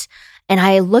night. And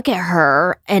I look at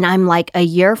her and I'm like, a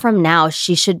year from now,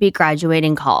 she should be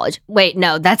graduating college. Wait,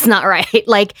 no, that's not right.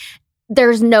 Like,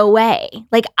 there's no way.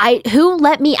 Like, who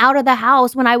let me out of the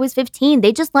house when I was 15?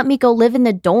 They just let me go live in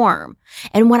the dorm.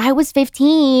 And when I was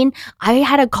 15, I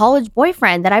had a college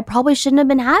boyfriend that I probably shouldn't have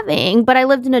been having, but I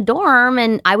lived in a dorm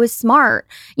and I was smart.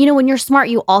 You know, when you're smart,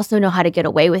 you also know how to get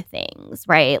away with things,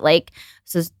 right? Like,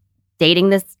 so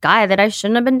dating this guy that I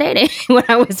shouldn't have been dating when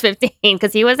I was 15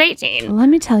 because he was 18. Well, let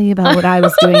me tell you about what I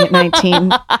was doing at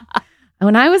 19.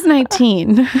 When I was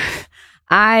 19,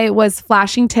 I was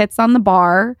flashing tits on the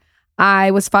bar.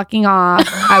 I was fucking off.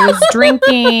 I was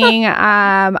drinking.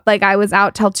 Like I was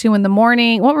out till 2 a.m.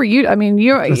 What were you? I mean,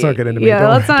 let's not get into me. Yeah,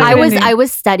 let's not. I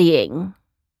was studying.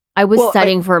 I was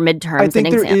studying for midterms. I think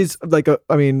and there exams. is like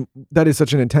that is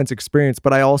such an intense experience,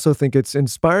 but I also think it's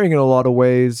inspiring in a lot of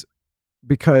ways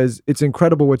because it's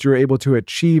incredible what you're able to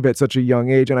achieve at such a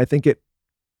young age, and I think it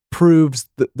proves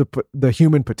the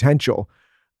human potential.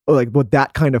 Like what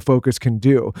that kind of focus can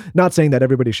do. Not saying that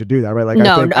everybody should do that, right? Like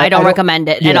I don't recommend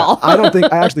it at all. I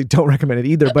actually don't recommend it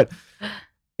either, but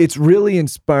it's really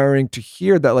inspiring to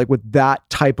hear that like with that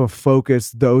type of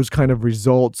focus, those kind of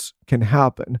results can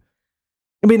happen.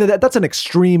 I mean, that's an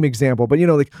extreme example, but you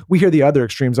know, like we hear the other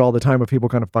extremes all the time of people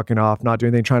kind of fucking off, not doing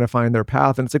anything, trying to find their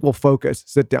path. And it's like, well, focus,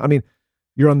 sit down. I mean,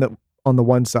 you're on the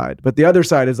one side, but the other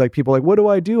side is like people like, what do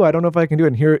I do? I don't know if I can do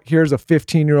it. And here's a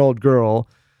 15-year-old girl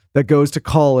that goes to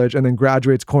college and then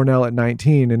graduates Cornell at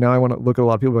 19. And now I want to look at a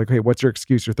lot of people like, hey, what's your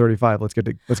excuse? You're 35. Let's get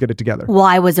it together. Well,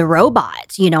 I was a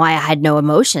robot. You know, I had no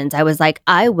emotions. I was like,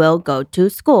 I will go to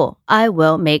school. I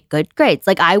will make good grades.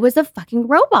 Like I was a fucking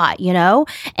robot, you know?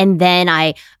 And then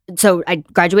I So I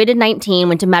graduated 19,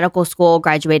 went to medical school,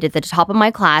 graduated at the top of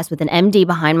my class with an MD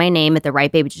behind my name at the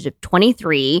ripe age of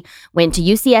 23, went to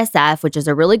UCSF, which is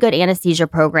a really good anesthesia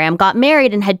program, got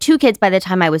married and had 2 kids by the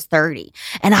time I was 30.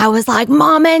 And I was like,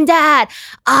 Mom and Dad,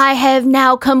 I have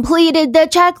now completed the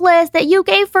checklist that you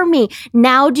gave for me.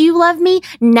 Now do you love me?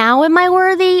 Now am I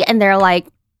worthy? And they're like,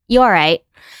 you all right?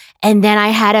 And then I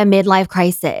had a midlife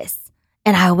crisis.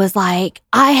 And I was like,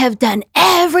 I have done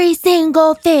every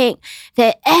single thing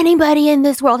that anybody in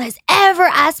this world has ever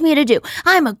asked me to do.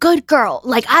 I'm a good girl.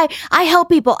 Like I help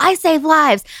people. I save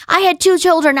lives. I had 2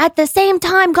 children at the same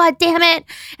time, God damn it.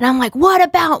 And I'm like, what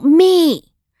about me?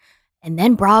 And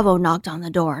then Bravo knocked on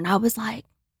the door and I was like,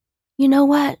 you know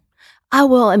what? I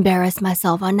will embarrass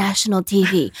myself on national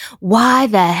TV. Why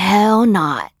the hell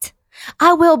not?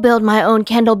 I will build my own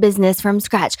candle business from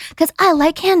scratch because I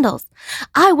like candles.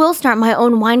 I will start my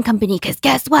own wine company because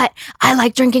guess what? I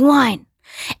like drinking wine.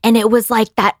 And it was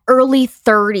like that early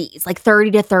 30s, like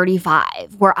 30 to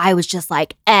 35, where I was just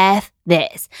like, F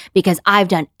this, because I've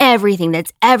done everything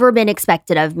that's ever been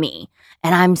expected of me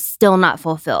and I'm still not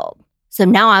fulfilled. So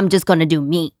now I'm just going to do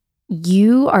me.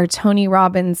 You are Tony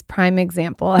Robbins' prime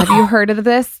example. Have you heard of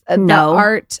this? No. The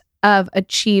art of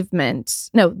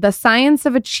achievement. No, the science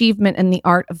of achievement and the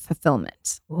art of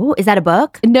fulfillment. Ooh, is that a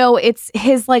book? No, it's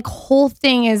his like whole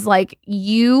thing is like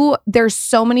there's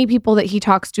so many people that he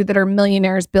talks to that are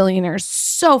millionaires, billionaires,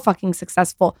 so fucking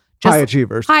successful. High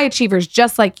achievers,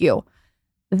 just like you,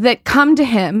 that come to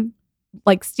him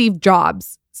like Steve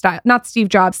Jobs style, not Steve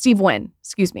Jobs, Steve Wynn,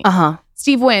 excuse me.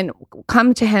 Steve Wynn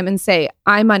come to him and say,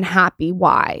 I'm unhappy.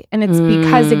 Why? And it's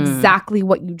because exactly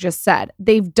what you just said.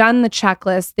 They've done the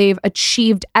checklist. They've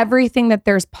achieved everything that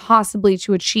there's possibly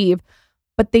to achieve,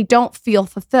 but they don't feel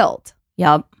fulfilled.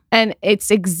 Yep. And it's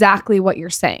exactly what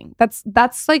you're saying.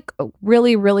 That's like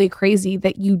really, really crazy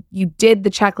that you did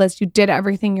the checklist. You did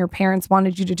everything your parents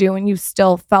wanted you to do and you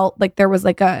still felt like there was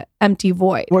like a empty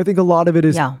void. Well, I think a lot of it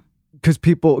is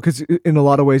because in a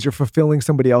lot of ways you're fulfilling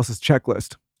somebody else's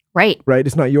checklist. Right.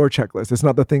 It's not your checklist. It's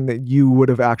not the thing that you would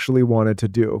have actually wanted to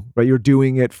do, right? You're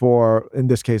doing it for, in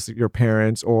this case, your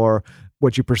parents, or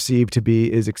what you perceive to be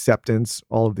is acceptance,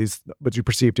 all of these, what you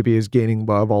perceive to be is gaining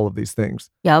love, all of these things.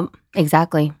 Yep,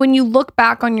 exactly. When you look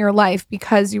back on your life,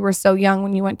 because you were so young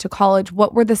when you went to college,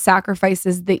 what were the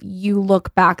sacrifices that you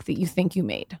look back that you think you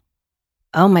made?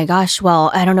 Oh my gosh. Well,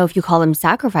 I don't know if you call them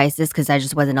sacrifices because I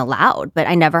just wasn't allowed, but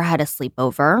I never had a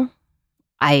sleepover.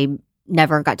 I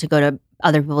never got to go to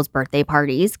other people's birthday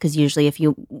parties because usually if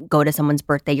you go to someone's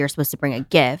birthday, you're supposed to bring a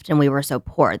gift. And we were so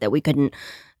poor that we couldn't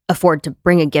afford to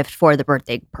bring a gift for the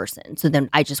birthday person. So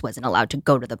then I just wasn't allowed to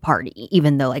go to the party,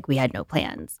 even though like we had no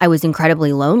plans. I was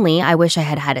incredibly lonely. I wish I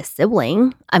had had a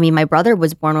sibling. I mean, my brother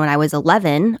was born when I was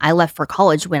 11. I left for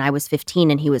college when I was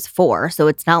 15 and he was 4. So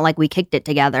it's not like we kicked it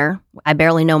together. I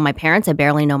barely know my parents. I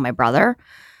barely know my brother.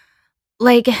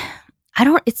 Like,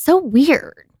 it's so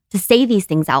weird to say these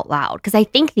things out loud because I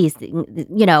think these things,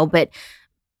 but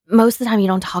most of the time you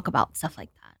don't talk about stuff like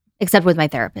that, except with my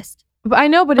therapist. But I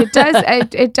know, but it does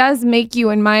it does make you,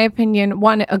 in my opinion,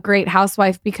 one, a great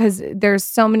housewife because there's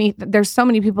so many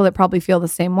people that probably feel the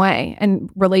same way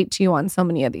and relate to you on so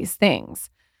many of these things.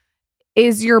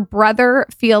 Is your brother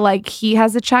feel like he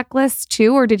has a checklist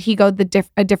too, or did he go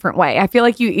a different way? I feel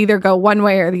like you either go one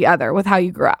way or the other with how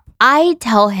you grew up. I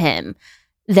tell him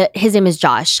that his name is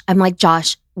Josh. I'm like,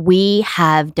 Josh, we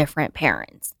have different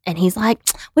parents. And he's like,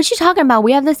 what you talking about?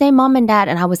 We have the same mom and dad.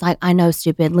 And I was like, I know,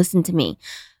 stupid. Listen to me.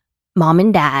 Mom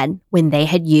and dad, when they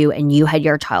had you and you had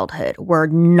your childhood, were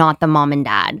not the mom and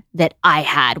dad that I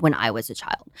had when I was a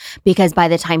child. Because by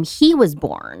the time he was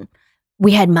born,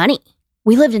 we had money.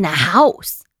 We lived in a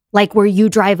house, like where you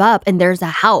drive up and there's a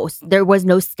house. There was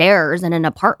no stairs and an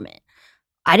apartment.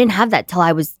 I didn't have that till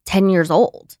I was 10 years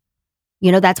old.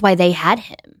 That's why they had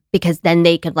him, because then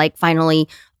they could like finally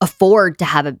afford to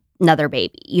have another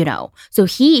baby, So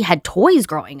he had toys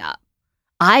growing up.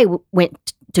 I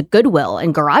went to Goodwill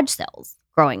and garage sales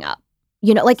growing up.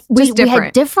 We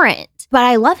had different. But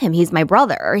I love him. He's my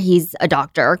brother. He's a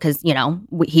doctor because,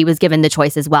 he was given the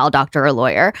choice as well, doctor or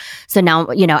lawyer. So now,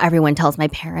 everyone tells my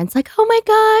parents like, oh my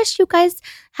gosh, you guys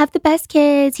have the best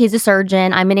kids. He's a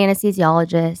surgeon. I'm an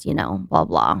anesthesiologist, blah,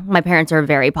 blah. My parents are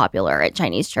very popular at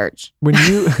Chinese church.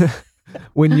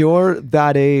 When you're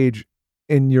that age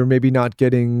and you're maybe not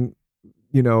getting,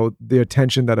 the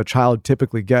attention that a child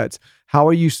typically gets, how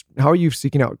are you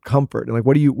seeking out comfort? And like,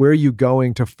 where are you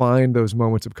going to find those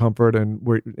moments of comfort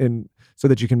and so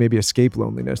that you can maybe escape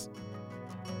loneliness?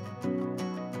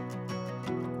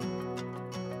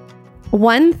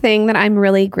 One thing that I'm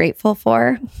really grateful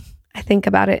for, I think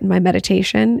about it in my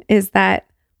meditation, is that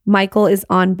Michael is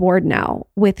on board now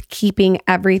with keeping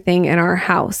everything in our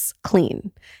house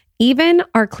clean, even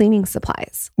our cleaning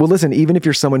supplies. Well, listen, even if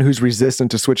you're someone who's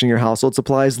resistant to switching your household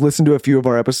supplies, listen to a few of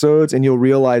our episodes and you'll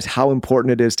realize how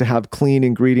important it is to have clean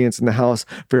ingredients in the house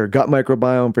for your gut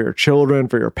microbiome, for your children,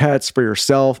 for your pets, for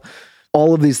yourself.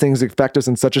 All of these things affect us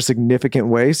in such a significant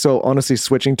way. So honestly,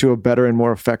 switching to a better and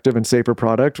more effective and safer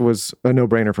product was a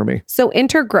no-brainer for me. So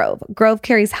enter Grove. Grove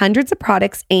carries hundreds of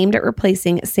products aimed at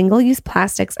replacing single-use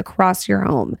plastics across your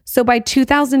home. So by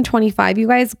 2025, you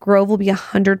guys, Grove will be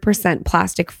 100%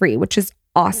 plastic-free, which is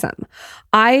awesome.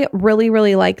 I really,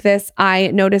 really like this. I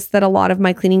noticed that a lot of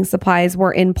my cleaning supplies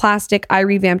were in plastic. I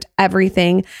revamped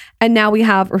everything. And now we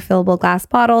have refillable glass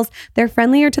bottles. They're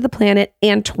friendlier to the planet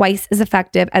and twice as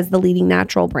effective as the leading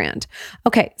natural brand.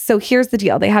 Okay, so here's the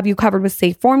deal. They have you covered with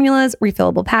safe formulas,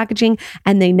 refillable packaging,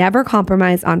 and they never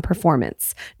compromise on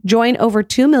performance. Join over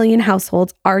 2 million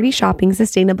households already shopping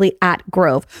sustainably at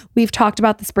Grove. We've talked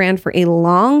about this brand for a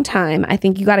long time. I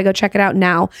think you got to go check it out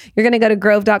now. You're going to go to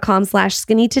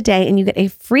grove.com/skinny today and you get a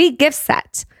free gift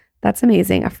set. That's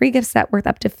amazing. A free gift set worth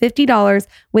up to $50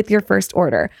 with your first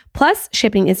order. Plus,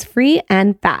 shipping is free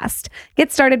and fast.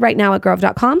 Get started right now at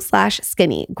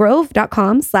grove.com/skinny.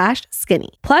 Grove.com/skinny.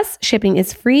 Plus, shipping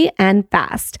is free and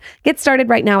fast. Get started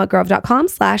right now at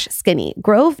grove.com/skinny.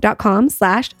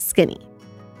 Grove.com/skinny.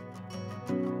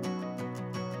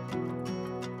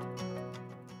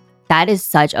 That is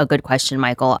such a good question,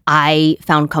 Michael. I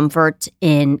found comfort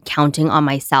in counting on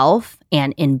myself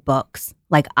and in books.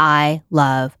 Like, I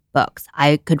love books.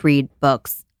 I could read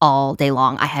books all day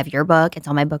long. I have your book. It's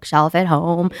on my bookshelf at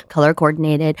home, color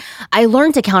coordinated. I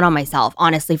learned to count on myself,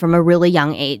 honestly, from a really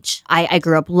young age. I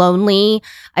grew up lonely.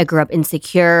 I grew up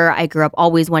insecure. I grew up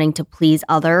always wanting to please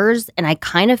others. And I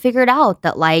kind of figured out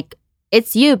that, like,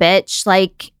 it's you, bitch.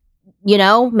 Like, you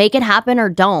know, make it happen or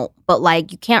don't. But,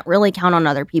 like, you can't really count on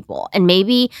other people. And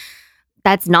maybe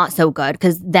that's not so good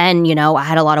because then, you know, I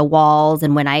had a lot of walls.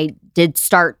 And when I did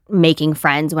start making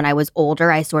friends when I was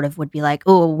older, I sort of would be like,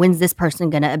 oh, when's this person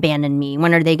going to abandon me?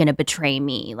 When are they going to betray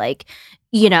me? Like,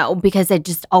 you know, because I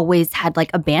just always had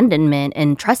like abandonment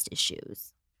and trust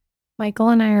issues. Michael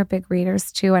and I are big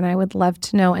readers too, and I would love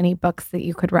to know any books that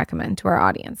you could recommend to our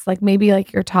audience. Like maybe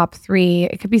like your top 3.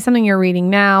 It could be something you're reading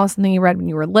now, something you read when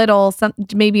you were little,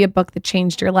 maybe a book that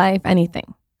changed your life,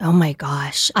 anything. Oh my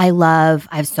gosh. I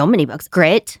have so many books.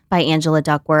 Grit by Angela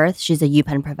Duckworth. She's a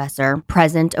UPenn professor.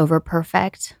 Present Over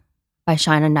Perfect by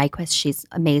Shaina Nyquist. She's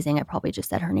amazing. I probably just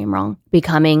said her name wrong.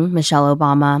 Becoming, Michelle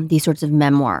Obama. These sorts of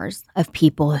memoirs of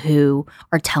people who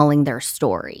are telling their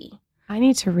story. I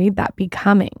need to read that.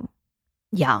 Becoming.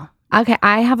 Yeah. Okay,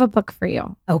 I have a book for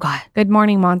you. Oh God. Good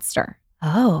Morning Monster.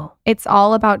 Oh. It's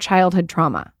all about childhood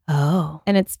trauma. Oh.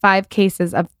 And it's 5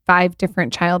 cases of 5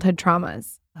 different childhood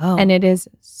traumas. Oh. And it is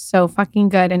so fucking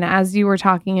good. And as you were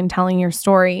talking and telling your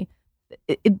story,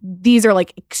 these are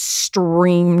like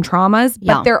extreme traumas,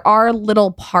 but there are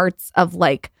little parts of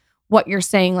like what you're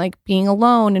saying, like being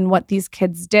alone and what these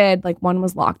kids did. Like one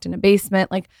was locked in a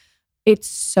basement. Like it's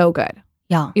so good.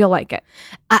 Yeah. You'll like it.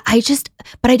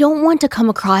 But I don't want to come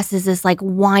across as this like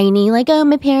whiny, like, oh,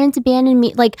 my parents abandoned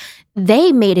me. Like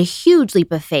they made a huge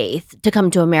leap of faith to come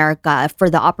to America for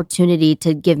the opportunity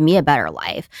to give me a better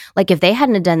life. Like if they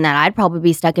hadn't have done that, I'd probably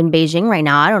be stuck in Beijing right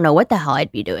now. I don't know what the hell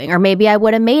I'd be doing. Or maybe I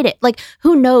would have made it. Like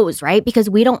who knows, right? Because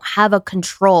we don't have a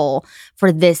control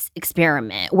for this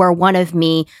experiment where one of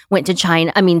me went to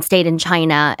China, stayed in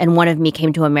China and one of me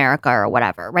came to America or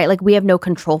whatever, right? Like we have no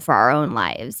control for our own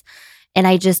lives. And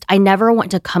I never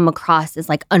want to come across as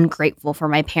like ungrateful for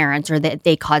my parents or that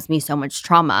they caused me so much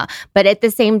trauma. But at the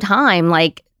same time,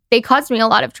 like they caused me a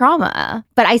lot of trauma,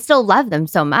 but I still love them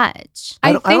so much.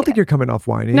 I don't think you're coming off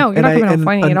whiny. No, you're not coming off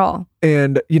whiny at all.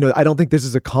 And, you know, I don't think this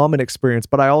is a common experience,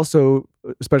 but I also,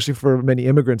 especially for many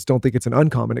immigrants, don't think it's an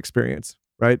uncommon experience,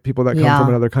 right? People that come from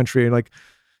another country and like,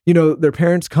 you know, their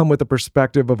parents come with a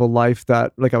perspective of a life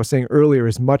that, like I was saying earlier,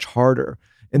 is much harder.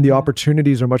 And the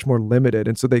opportunities are much more limited.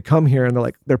 And so they come here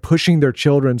and they're pushing their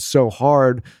children so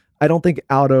hard. I don't think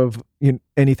out of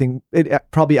anything,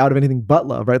 probably out of anything but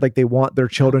love, right? Like they want their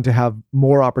children to have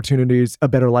more opportunities, a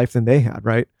better life than they had,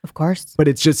 right? Of course. But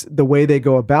it's just the way they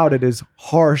go about it is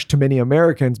harsh to many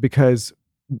Americans because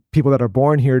people that are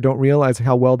born here don't realize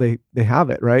how well they have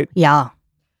it, right? Yeah.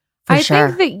 I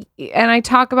think that, and I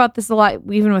talk about this a lot,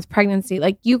 even with pregnancy,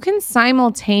 like you can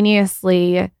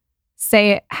simultaneously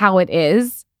say it how it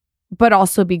is, but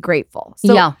also be grateful.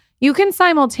 So you can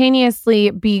simultaneously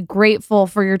be grateful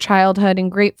for your childhood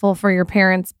and grateful for your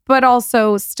parents, but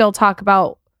also still talk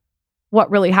about what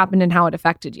really happened and how it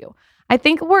affected you. I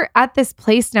think we're at this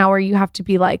place now where you have to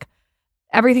be like,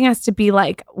 everything has to be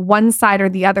like one side or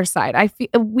the other side. I feel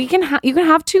you can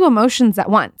have two emotions at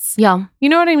once. Yeah. You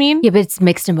know what I mean? Yeah, but it's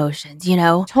mixed emotions, you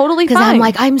know? Totally fine. Because I'm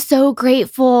like, I'm so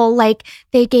grateful. Like,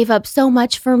 they gave up so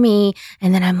much for me.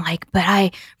 And then I'm like, but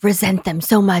I resent them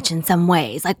so much in some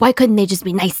ways. Like, why couldn't they just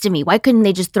be nice to me? Why couldn't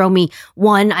they just throw me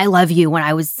one I love you when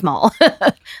I was small?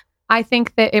 I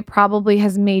think that it probably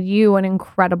has made you an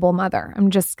incredible mother. I'm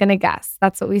just going to guess.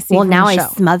 That's what we see. Well, from now the I show.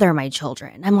 smother my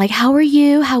children. I'm like, how are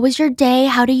you? How was your day?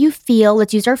 How do you feel?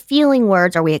 Let's use our feeling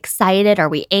words. Are we excited? Are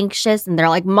we anxious? And they're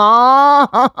like, Mom.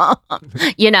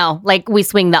 You know, like we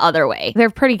swing the other way. They're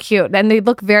pretty cute and they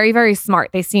look very, very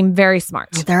smart. They seem very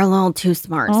smart. They're a little too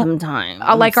smart sometimes.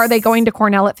 Like, are they going to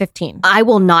Cornell at 15? I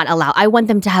will not allow. I want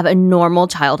them to have a normal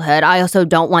childhood. I also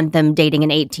don't want them dating an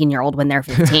 18-year-old when they're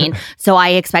 15. So I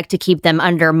expect to keep them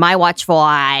under my watchful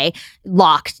eye,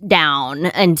 locked down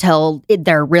until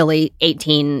they're really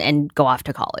 18 and go off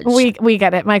to college. We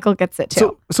get it. Michael gets it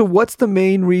too. So what's the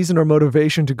main reason or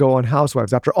motivation to go on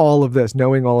Housewives? After all of this,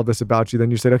 knowing all of this about you,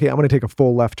 then you said, okay, I'm going to take a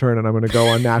full left turn and I'm going to go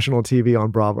on national TV on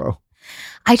Bravo.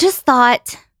 I just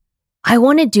thought I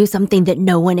want to do something that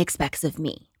no one expects of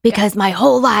me because my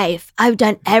whole life I've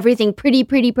done everything pretty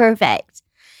perfect.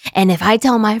 And if I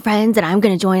tell my friends that I'm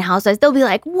going to join Housewives, they'll be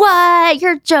like, what?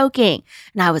 You're joking.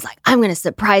 And I was like, I'm going to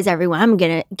surprise everyone. I'm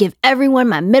going to give everyone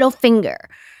my middle finger,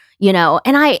 you know?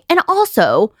 And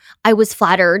also I was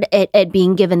flattered at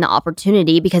being given the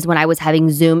opportunity because when I was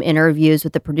having Zoom interviews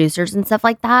with the producers and stuff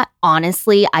like that,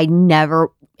 honestly, I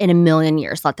never in a million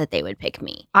years thought that they would pick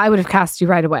me. I would have cast you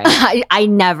right away. I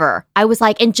never. I was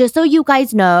like, and just so you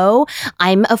guys know,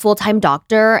 I'm a full-time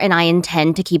doctor and I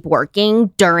intend to keep working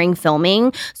during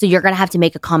filming. So you're going to have to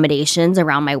make accommodations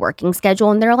around my working schedule.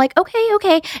 And they're like,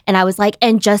 okay. And I was like,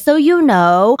 and just so you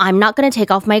know, I'm not going to take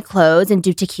off my clothes and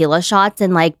do tequila shots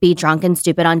and like be drunk and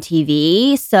stupid on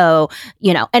TV. So,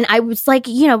 you know, and I was like,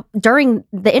 you know, during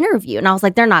the interview and I was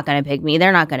like, they're not going to pick me.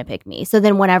 They're not going to pick me. So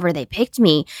then whenever they picked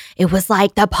me, it was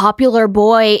like the popular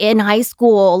boy in high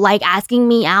school, like asking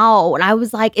me out. And I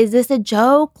was like, is this a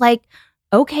joke? Like,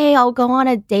 okay, I'll go on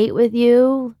a date with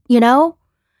you, you know?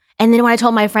 And then when I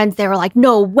told my friends, they were like,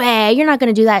 no way, you're not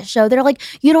going to do that show. They're like,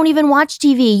 you don't even watch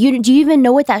TV. Do you even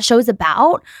know what that show's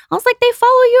about? I was like, they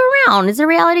follow you around. It's a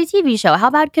reality TV show. How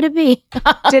bad could it be?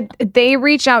 Did they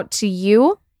reach out to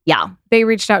you? Yeah. They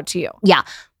reached out to you? Yeah.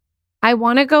 I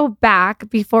want to go back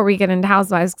before we get into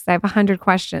Housewives because I have 100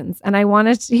 questions. And I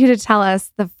wanted you to tell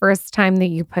us the first time that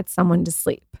you put someone to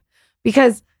sleep.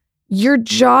 Because your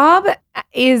job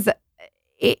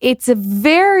it's a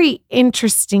very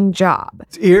interesting job.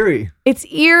 It's eerie. It's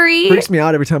eerie. Freaks me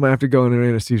out every time I have to go under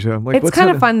anesthesia. I'm like, It's kind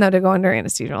of fun though to go under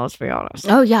anesthesia, let's be honest.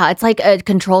 Oh yeah, it's like a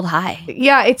controlled high.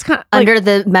 Yeah, it's kind of under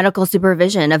the medical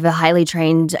supervision of a highly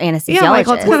trained anesthesiologist. Yeah,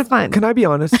 Michael, it's kind of fun. Can I be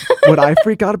honest? What I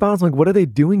freak out about is like, what are they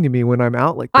doing to me when I'm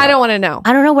out like that? I don't want to know.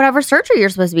 I don't know whatever surgery you're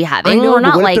supposed to be having. I know, We're but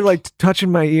not what like if they're like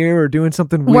touching my ear or doing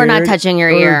something weird? We're not touching your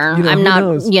ear. You know, I'm who not,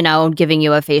 knows? you know, giving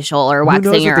you a facial or Who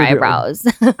waxing knows your what they're doing? eyebrows.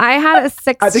 I had a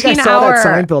 16-hour. I think I saw that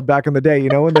Seinfeld back in the day, you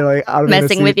know, when they're like out of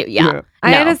Messing with anesthesia. you. Yeah.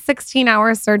 I had a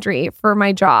 16-hour surgery for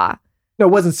my jaw. No,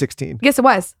 it wasn't 16. Yes, it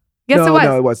was. Yes, no, it was.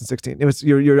 No, it wasn't 16. It was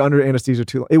you're under anesthesia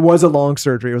too long. It was a long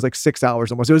surgery. It was like 6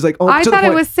 hours almost. It was like I thought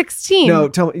it was 16. No,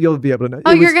 tell me, you'll be able to know.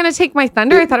 Oh, you're gonna take my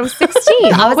thunder? I thought it was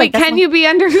 16. I was Wait, like, can you be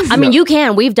under? I mean, you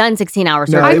can. We've done 16 hours.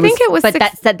 No, I think it was. But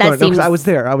that No, seems. I was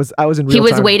there. I was in real He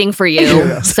was time. waiting for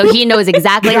you, so he knows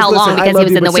exactly how long I because he love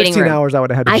was you, in the but waiting 16 room. hours I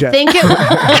would have had to I jet. think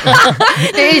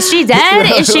it. Is she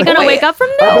dead? Is she gonna wake up from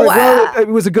this? Well, it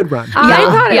was a good run. I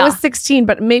thought it Yeah. was 16,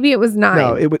 but maybe it was 9.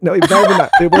 No, it was not even 9.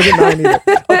 It wasn't 9 either.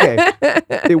 Okay,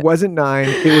 it wasn't 9.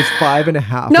 It was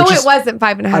 5.5. No, which it is- wasn't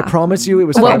 5.5. I promise you, it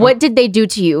was. What did they do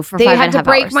to you for They 5.5 had to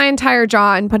break hours? my entire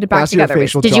jaw and put it back together.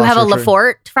 Maxillofacial Did you jaw have a surgery.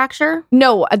 Lafort fracture?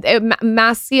 No,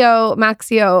 maxio.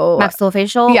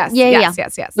 Maxillofacial? Yes, Yeah. yes.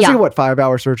 That's Yeah. like what,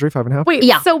 5-hour surgery, 5.5? Wait,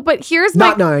 Yeah. so but here's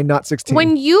Not my 9, not 16.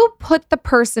 when you put the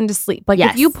person to sleep, like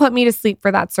Yes. if you put me to sleep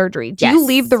for that surgery, do Yes. you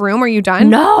leave the room? Are you done?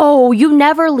 No, you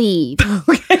never leave.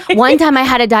 One time I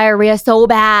had a diarrhea so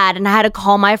bad and I had to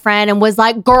call my friend and was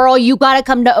like, girl, you got to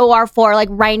come to OR4. Like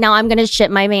right now I'm going to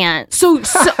shit my pants. So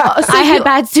I had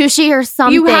bad sushi or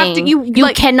something. You have to- you,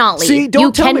 like- cannot leave. See, don't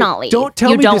you tell cannot me. leave. Don't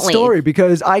tell you me don't the story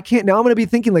because I can't. Now I'm going to be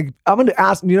thinking like I'm going to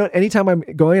ask. You know, anytime I'm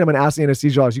going, I'm going to ask the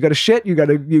anesthesiologist. You got a shit? You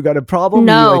got a problem?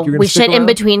 No, you're gonna we stick shit in around?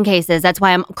 between cases. That's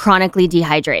why I'm chronically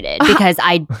dehydrated because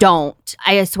I don't.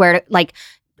 I swear to like,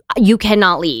 you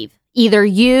cannot leave. Either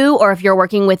you or if you're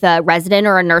working with a resident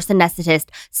or a nurse anesthetist,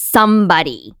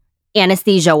 somebody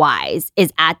anesthesia-wise,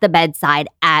 is at the bedside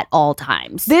at all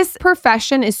times. This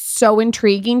profession is so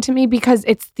intriguing to me because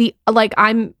it's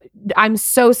I'm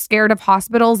so scared of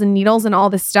hospitals and needles and all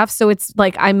this stuff. So it's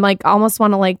like I'm like almost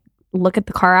want to like look at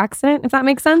the car accident, if that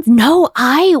makes sense. No,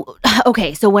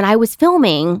 okay, so when I was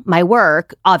filming, my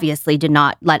work obviously did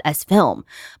not let us film.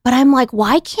 But I'm like,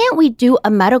 why can't we do a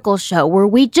medical show where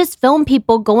we just film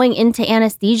people going into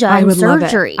anesthesia and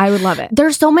surgery? I would love it.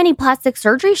 There's so many plastic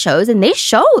surgery shows and they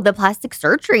show the plastic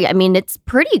surgery. I mean, it's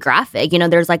pretty graphic. You know,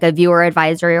 there's like a viewer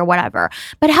advisory or whatever.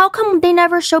 But how come they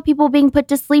never show people being put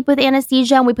to sleep with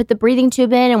anesthesia and we put the breathing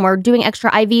tube in and we're doing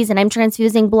extra IVs and I'm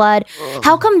transfusing blood?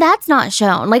 How come that's not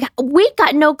shown? Like, we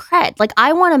got no cred. Like,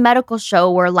 I want a medical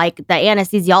show where like the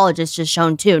anesthesiologist is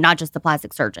shown too, not just the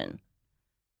plastic surgeon.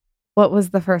 What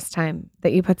was the first time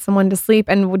that you put someone to sleep?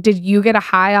 And did you get a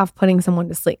high off putting someone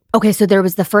to sleep? Okay, so there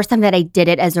was the first time that I did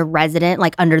it as a resident,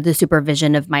 like under the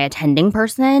supervision of my attending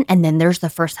person. And then there's the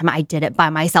first time I did it by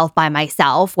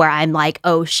myself, where I'm like,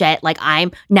 oh shit, like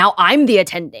I'm the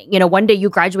attending. You know, one day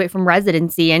you graduate from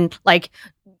residency and like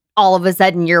all of a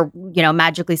sudden you're, you know,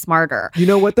 magically smarter. You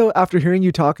know what though? After hearing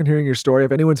you talk and hearing your story,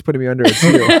 if anyone's putting me under, it's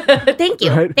you. Thank you.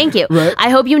 Right? Thank you. Right? I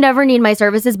hope you never need my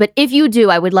services, but if you do,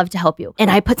 I would love to help you. And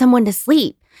I put someone to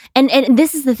sleep. And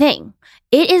this is the thing.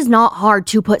 It is not hard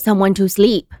to put someone to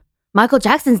sleep. Michael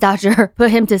Jackson's doctor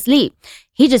put him to sleep.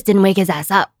 He just didn't wake his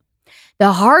ass up.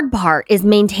 The hard part is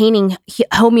maintaining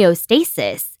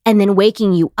homeostasis and then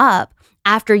waking you up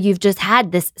after you've just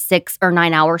had this 6 or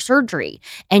 9 hour surgery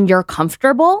and you're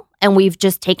comfortable and we've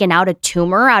just taken out a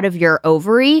tumor out of your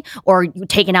ovary or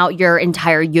taken out your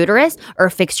entire uterus or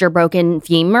fixed your broken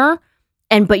femur.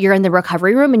 But you're in the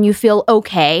recovery room and you feel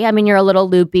okay. I mean, you're a little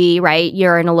loopy, right?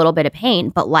 You're in a little bit of pain,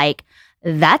 but like,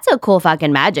 that's a cool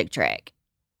fucking magic trick,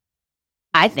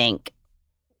 I think.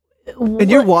 And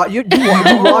you watch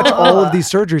all of these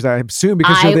surgeries, I assume,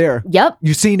 because you're there. Yep.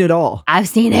 You've seen it all. I've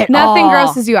seen it Nothing all.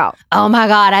 grosses you out. Oh my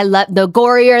God. I love the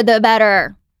gorier, the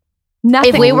better.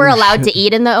 Nothing. If we were allowed to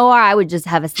eat in the OR, I would just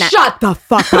have a snack. Shut the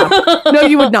fuck up. No,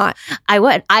 you would not. I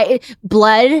would.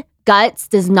 Blood, guts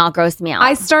does not gross me out.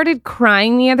 I started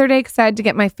crying the other day because I had to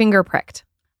get my finger pricked.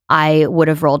 I would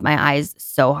have rolled my eyes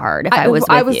so hard if I was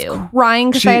with you. I was crying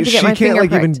because I had to get my finger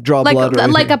pricked. She can't even draw blood or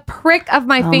anything. Like a prick of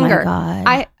my finger.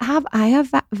 My God. I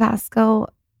have vasco.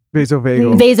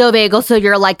 Vasovagal. Vasovagal, so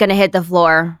you're like gonna hit the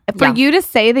floor. For you to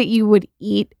say that you would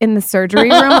eat in the surgery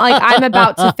room, like I'm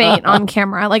about to faint on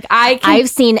camera. Like I've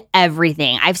seen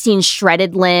everything. I've seen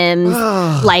shredded limbs,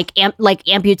 like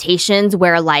amputations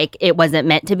where like it wasn't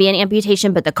meant to be an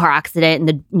amputation, but the car accident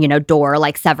and the door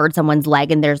like severed someone's leg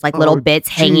and there's like little bits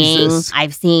hanging.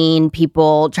 I've seen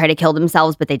people try to kill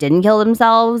themselves, but they didn't kill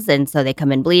themselves, and so they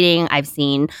come in bleeding. I've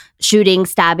seen shootings,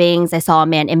 stabbings. I saw a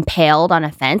man impaled on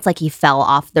a fence, like he fell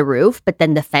off the roof, but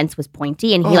then the fence was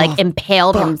pointy and he like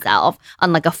impaled himself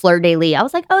on like a fleur-de-lis. I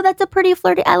was like, oh, that's a pretty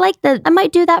fleur-de-lis. I like that. I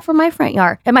might do that for my front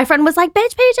yard. And my friend was like,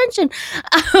 bitch, pay attention.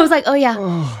 I was like, oh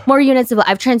yeah, more units of blood.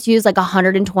 I've transfused like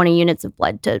 120 units of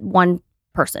blood to one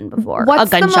person before. What's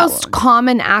the most wound.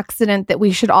 common accident that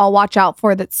we should all watch out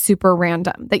for that's super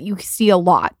random, that you see a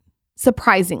lot,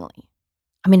 surprisingly?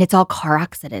 I mean, it's all car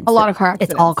accidents. A lot of car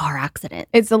accidents. It's all car accidents.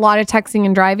 It's a lot of texting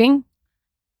and driving.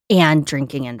 And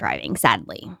drinking and driving,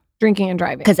 sadly. Drinking and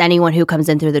driving. Because anyone who comes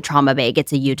in through the trauma bay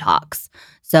gets a U-Tox.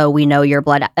 So we know your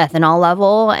blood ethanol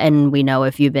level and we know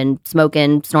if you've been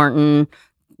smoking, snorting,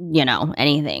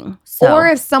 anything. So. Or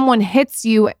if someone hits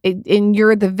you and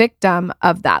you're the victim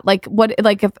of that. Like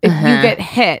if you get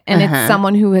hit and it's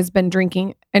someone who has been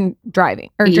drinking and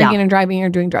driving or drinking and driving or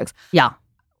doing drugs. Yeah.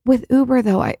 With Uber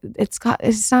though, it's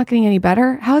not getting any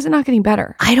better. How is it not getting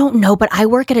better? I don't know, but I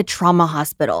work at a trauma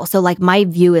hospital. So like my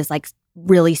view is like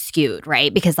really skewed,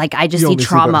 right? Because like I just see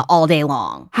trauma all day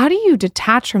long. How do you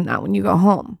detach from that when you go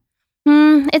home?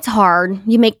 It's hard.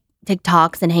 You make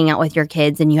TikToks and hang out with your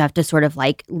kids and you have to sort of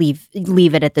like leave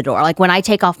it at the door. Like when I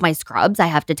take off my scrubs, I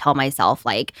have to tell myself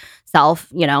like,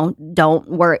 don't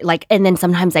worry. Like, and then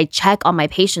sometimes I check on my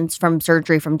patients from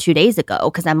surgery from 2 days ago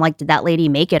because I'm like, did that lady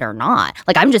make it or not?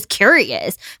 Like, I'm just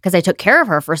curious because I took care of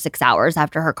her for 6 hours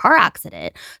after her car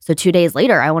accident. So 2 days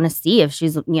later, I want to see if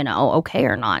she's, okay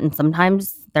or not. And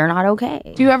sometimes they're not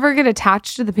okay. Do you ever get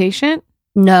attached to the patient?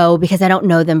 No, because I don't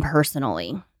know them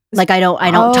personally. Like I don't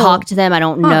talk to them. I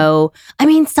don't know. I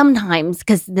mean, sometimes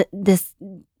because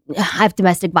I have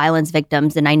domestic violence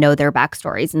victims and I know their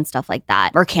backstories and stuff like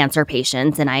that, or cancer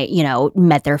patients, and I,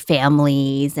 met their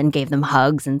families and gave them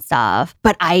hugs and stuff.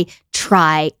 But I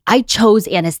chose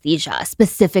anesthesia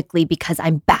specifically because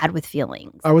I'm bad with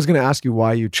feelings. I was going to ask you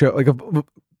why you chose, like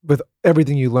with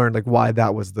everything you learned, like why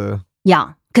that was the...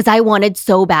 Yeah. because I wanted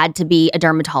so bad to be a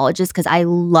dermatologist because I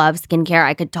love skincare.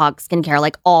 I could talk skincare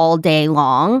like all day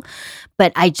long.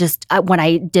 But when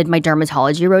I did my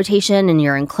dermatology rotation and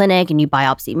you're in clinic and you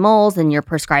biopsy moles and you're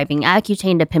prescribing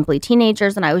Accutane to pimply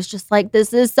teenagers, and I was just like,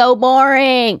 this is so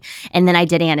boring. And then I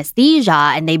did anesthesia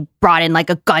and they brought in like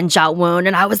a gunshot wound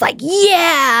and I was like,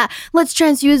 yeah, let's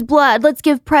transfuse blood. Let's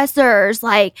give pressors.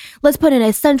 Like, let's put in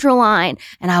a central line.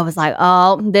 And I was like,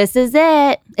 oh, this is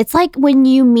it. It's like when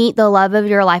you meet the love of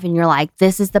your life and you're like,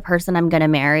 this is the person I'm going to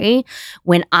marry.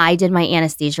 When I did my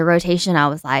anesthesia rotation, I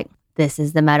was like, this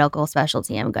is the medical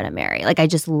specialty I'm going to marry. Like, I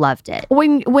just loved it.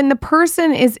 When the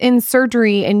person is in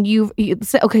surgery and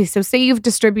so say you've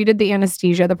distributed the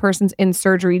anesthesia, the person's in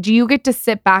surgery, do you get to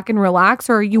sit back and relax,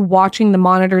 or are you watching the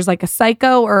monitors like a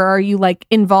psycho, or are you like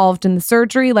involved in the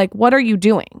surgery? Like, what are you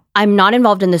doing? I'm not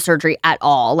involved in the surgery at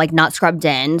all, like not scrubbed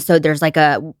in. So there's like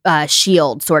a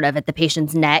shield sort of at the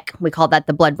patient's neck. We call that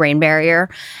the blood-brain barrier.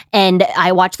 And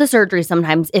I watch the surgery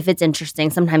sometimes if it's interesting.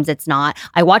 Sometimes it's not.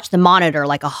 I watch the monitor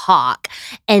like a hawk.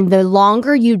 And the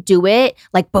longer you do it,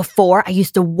 like before, I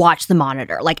used to watch the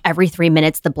monitor. Like every 3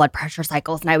 minutes, the blood pressure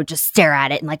cycles, and I would just stare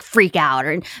at it and like freak out.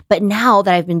 But now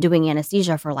that I've been doing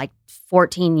anesthesia for like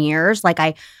 14 years, like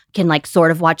I can like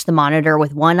sort of watch the monitor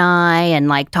with one eye and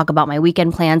like talk about my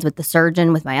weekend plans with the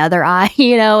surgeon with my other eye,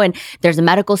 and there's a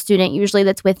medical student usually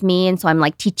that's with me. And so I'm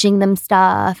like teaching them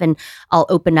stuff, and I'll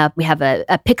open up, we have a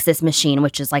Pyxis machine,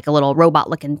 which is like a little robot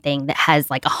looking thing that has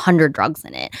like 100 drugs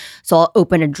in it. So I'll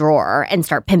open a drawer and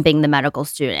start pimping the medical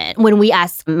student. When we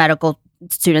ask medical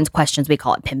students questions, we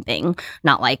call it pimping,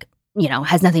 not like,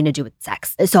 has nothing to do with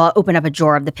sex. So I'll open up a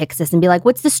drawer of the Pyxis and be like,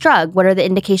 what's this drug? What are the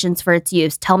indications for its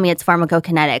use? Tell me its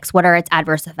pharmacokinetics. What are its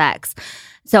adverse effects?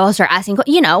 So I'll start asking,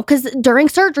 because during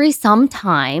surgery,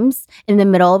 sometimes in the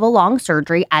middle of a long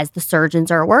surgery, as the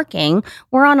surgeons are working,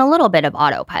 we're on a little bit of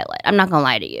autopilot. I'm not going to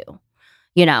lie to you.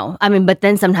 But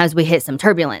then sometimes we hit some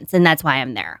turbulence, and that's why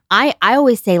I'm there. I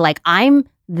always say, like, I'm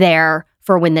there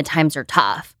for when the times are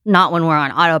tough, not when we're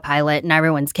on autopilot and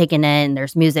everyone's kicking in,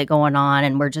 there's music going on,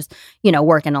 and we're just,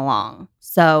 working along.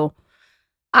 So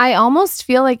I almost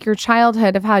feel like your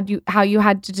childhood of how you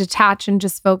had to detach and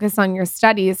just focus on your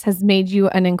studies has made you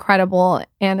an incredible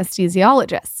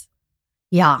anesthesiologist.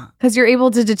 Yeah. Because you're able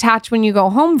to detach when you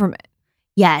go home from it.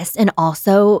 Yes. And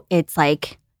also it's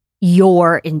like,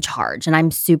 you're in charge, and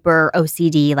I'm super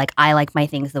OCD. Like, I like my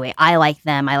things the way I like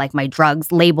them. I like my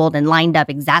drugs labeled and lined up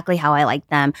exactly how I like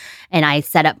them. And I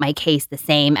set up my case the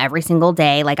same every single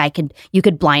day. Like you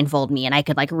could blindfold me and I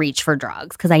could like reach for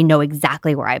drugs because I know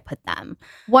exactly where I put them.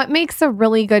 What makes a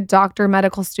really good doctor,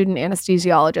 medical student,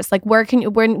 anesthesiologist? Like, where can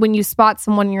you, when you spot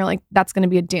someone, you're like, that's going to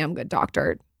be a damn good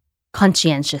doctor?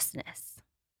 Conscientiousness.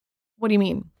 What do you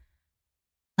mean?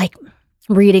 Like,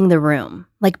 reading the room,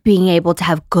 like being able to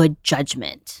have good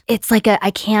judgment. It's like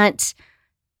I can't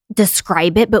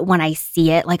describe it, but when I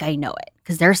see it, like I know it.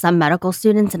 Because there are some medical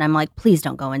students and I'm like, please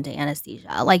don't go into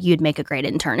anesthesia. Like, you'd make a great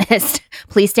internist.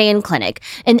 Please stay in clinic.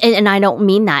 And I don't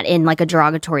mean that in like a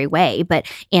derogatory way, but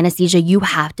anesthesia, you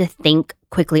have to think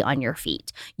quickly on your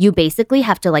feet. You basically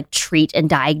have to like treat and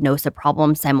diagnose a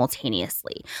problem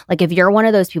simultaneously. Like, if you're one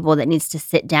of those people that needs to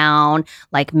sit down,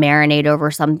 like marinate over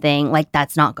something, like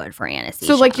that's not good for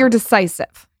anesthesia. So like, you're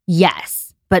decisive.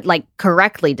 Yes, but like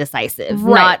correctly decisive,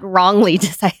 right. Not wrongly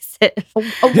decisive.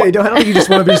 Yeah, I don't think you just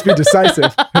want to just be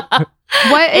decisive.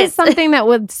 What is something that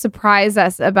would surprise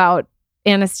us about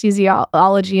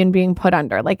anesthesiology and being put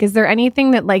under? Like, is there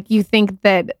anything that like you think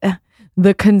that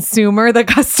the customer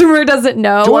doesn't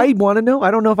know? Do I want to know? I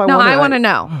don't know if I want to. No, I want to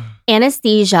know.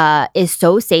 Anesthesia is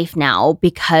so safe now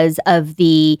because of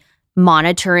the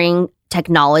monitoring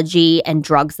technology and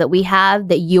drugs that we have,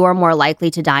 that you are more likely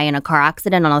to die in a car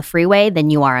accident on a freeway than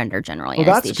you are under general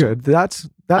anesthesia. That's good.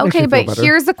 That makes me Okay, feel but better.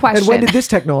 here's the question. And when did this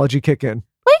technology kick in?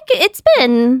 Like, it's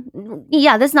been,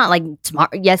 that's not like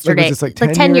yesterday. Like, was this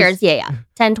like 10 years? Yeah.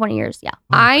 10, 20 years. Yeah.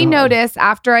 I notice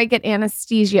after I get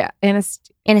anesthesia,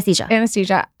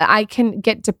 I can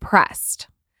get depressed.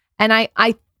 And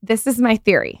I this is my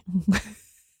theory.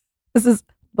 This is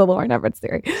the Lauren Everett's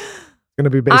theory. Going to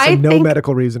be based on no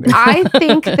medical reasoning. I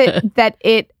think that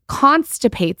it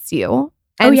constipates you.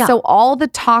 And so all the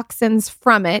toxins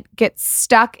from it get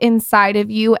stuck inside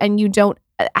of you and you don't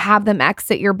have them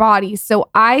exit your body. So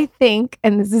I think,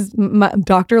 and this is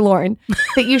Dr. Lauren,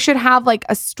 that you should have like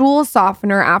a stool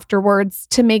softener afterwards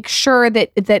to make sure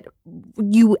that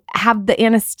you have the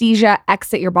anesthesia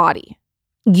exit your body.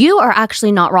 You are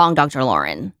actually not wrong, Dr.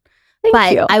 Lauren.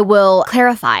 But you. I will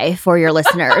clarify for your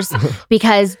listeners,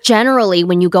 because generally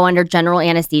when you go under general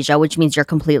anesthesia, which means you're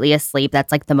completely asleep,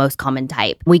 that's like the most common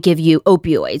type. We give you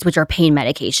opioids, which are pain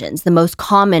medications. The most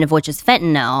common of which is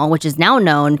fentanyl, which is now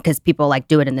known because people like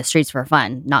do it in the streets for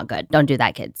fun. Not good. Don't do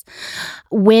that, kids.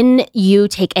 When you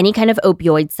take any kind of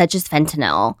opioid, such as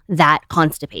fentanyl, that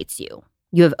constipates you.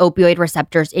 You have opioid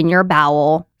receptors in your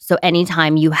bowel. So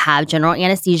anytime you have general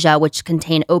anesthesia, which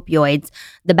contain opioids,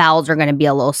 the bowels are going to be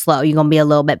a little slow. You're going to be a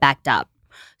little bit backed up.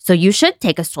 So you should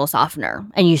take a stool softener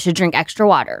and you should drink extra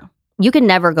water. You can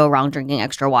never go wrong drinking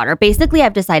extra water. Basically,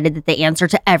 I've decided that the answer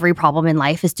to every problem in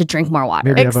life is to drink more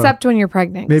water. Except when you're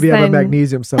pregnant. Maybe have a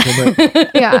magnesium supplement.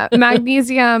 Yeah,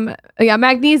 magnesium. Yeah,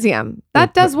 magnesium.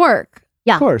 That does work.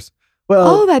 Yeah. Of course.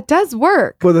 Well, that does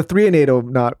work. well, the 3-in-8 will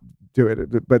not do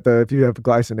it, but if you have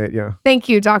glycinate, yeah. Thank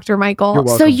you, Dr. Michael. You're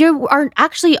welcome. So you are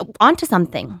actually onto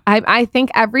something. I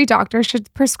think every doctor should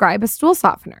prescribe a stool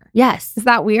softener. Yes. Is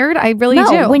that weird? I really No,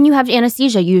 do. when you have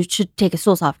anesthesia, you should take a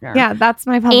stool softener. Yeah, that's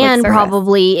my public And service.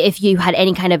 probably if you had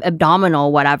any kind of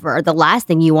abdominal whatever, the last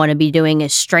thing you want to be doing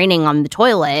is straining on the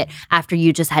toilet after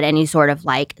you just had any sort of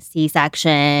like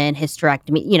C-section,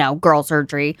 hysterectomy, girl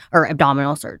surgery or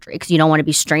abdominal surgery, because you don't want to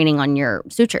be straining on your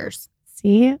sutures.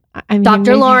 See, I mean,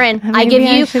 Dr. Lauren, I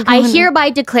should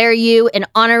hereby declare you an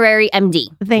honorary MD.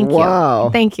 Thank you. Wow.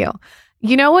 Thank you.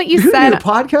 You know what you You said? did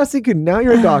podcasting, and now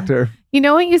you're a doctor. You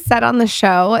know what you said on the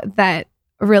show that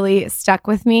really stuck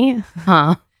with me?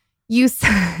 Huh? You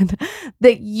said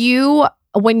that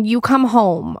when you come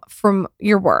home from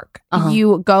your work,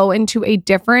 you go into a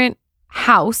different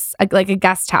house, like a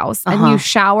guest house, and you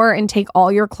shower and take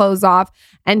all your clothes off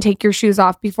and take your shoes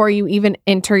off before you even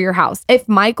enter your house. If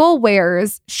Michael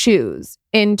wears shoes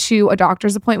into a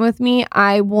doctor's appointment with me,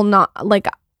 I will not,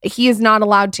 he is not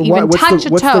allowed to even touch a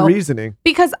toe. What's the reasoning?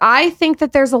 Because I think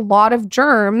that there's a lot of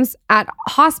germs at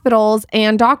hospitals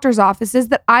and doctor's offices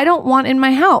that I don't want in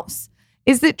my house.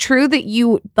 Is it true that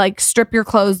you strip your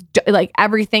clothes,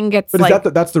 everything gets But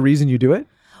is that's the reason you do it?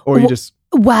 Or you just...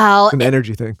 Well, it's an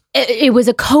energy thing. It was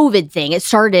a COVID thing. It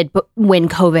started when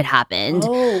COVID happened.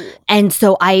 Oh. And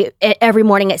so every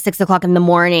morning at 6:00 in the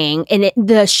morning, and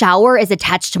the shower is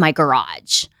attached to my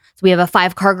garage. So we have a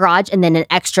 5-car garage and then an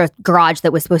extra garage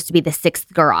that was supposed to be the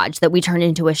 6th garage that we turned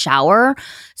into a shower,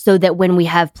 so that when we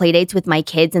have play dates with my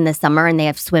kids in the summer and they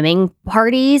have swimming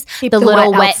parties, the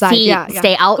little wet feet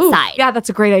stay outside. Ooh, yeah, that's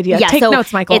a great idea. Yeah, Take so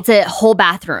notes, Michael. It's a whole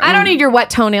bathroom. I don't need your wet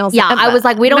toenails. Yeah, I was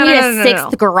like, we don't need a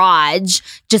 6th garage.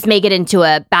 Just make it into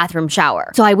a bathroom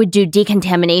shower. So I would do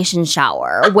decontamination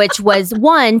shower, which was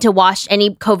one, to wash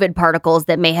any COVID particles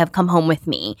that may have come home with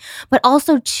me. But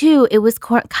also two, it was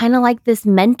kind of like this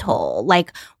mental,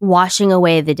 like washing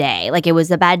away the day. Like it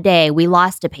was a bad day. We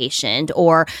lost a patient,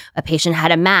 or a patient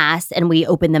had a mass and we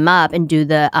open them up and do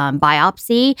the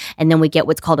biopsy. And then we get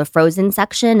what's called a frozen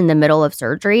section in the middle of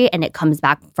surgery. And it comes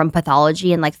back from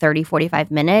pathology in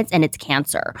 45 minutes and it's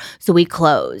cancer. So we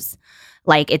close.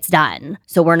 It's done.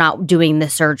 So we're not doing the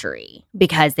surgery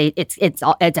because they're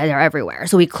everywhere.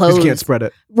 So we close. You can't spread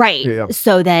it. Right. Yeah.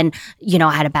 So then,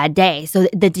 I had a bad day. So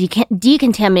the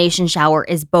decontamination shower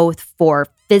is both for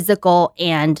physical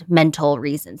and mental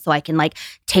reasons. So I can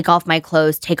take off my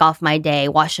clothes, take off my day,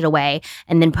 wash it away,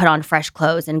 and then put on fresh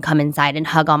clothes and come inside and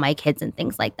hug all my kids and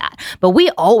things like that. But we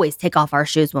always take off our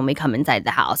shoes when we come inside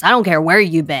the house. I don't care where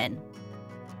you've been.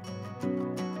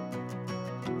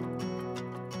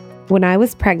 When I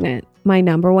was pregnant, my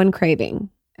number one craving,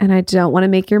 and I don't want to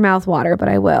make your mouth water, but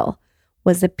I will,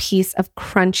 was a piece of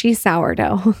crunchy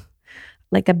sourdough,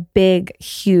 like a big,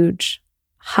 huge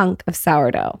hunk of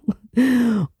sourdough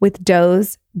with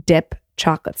Dough's dip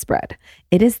chocolate spread.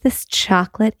 It is this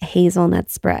chocolate hazelnut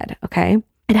spread, okay?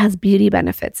 It has beauty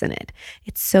benefits in it.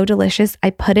 It's so delicious.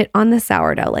 I put it on the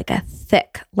sourdough, like a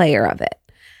thick layer of it.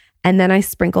 And then I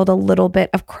sprinkled a little bit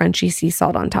of crunchy sea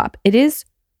salt on top. It is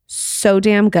so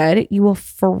damn good. You will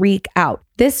freak out.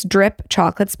 This drip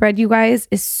chocolate spread, you guys,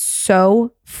 is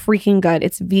so freaking good.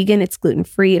 It's vegan. It's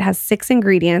gluten-free. It has 6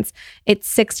 ingredients.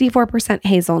 It's 64%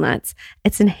 hazelnuts.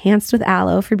 It's enhanced with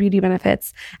aloe for beauty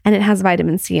benefits, and it has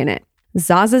vitamin C in it.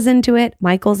 Zaza's into it.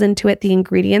 Michael's into it. The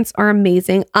ingredients are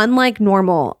amazing. Unlike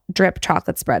normal drip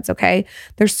chocolate spreads, okay?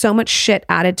 There's so much shit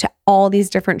added to all these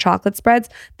different chocolate spreads.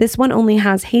 This one only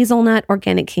has hazelnut,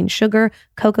 organic cane sugar,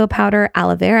 cocoa powder,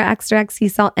 aloe vera extract, sea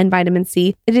salt, and vitamin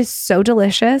C. It is so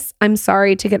delicious. I'm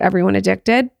sorry to get everyone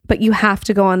addicted, but you have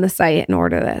to go on the site and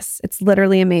order this. It's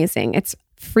literally amazing. It's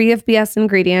free of BS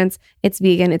ingredients. It's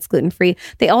vegan. It's gluten-free.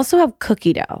 They also have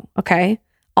cookie dough, okay?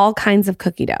 All kinds of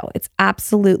cookie dough. It's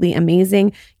absolutely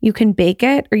amazing. You can bake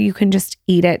it or you can just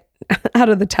eat it out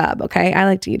of the tub. Okay. I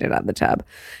like to eat it out of the tub.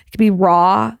 It could be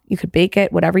raw. You could bake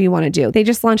it, whatever you want to do. They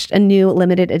just launched a new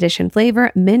limited edition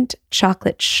flavor, mint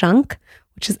chocolate chunk,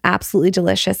 which is absolutely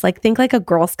delicious. Like think like a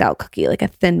Girl Scout cookie, like a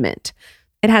thin mint.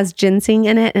 It has ginseng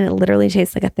in it and it literally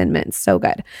tastes like a thin mint. It's so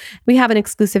good. We have an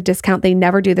exclusive discount. They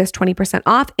never do this, 20%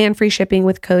 off and free shipping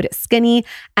with code SKINNY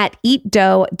at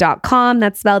eatdou.com.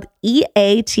 That's spelled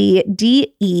EATDEUX.com.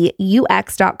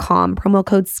 Promo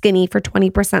code SKINNY for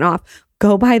 20% off.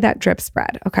 Go buy that drip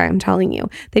spread. Okay, I'm telling you.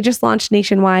 They just launched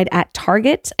nationwide at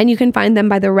Target and you can find them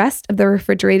by the rest of the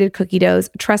refrigerated cookie doughs.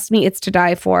 Trust me, it's to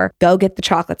die for. Go get the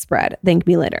chocolate spread. Thank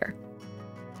me later.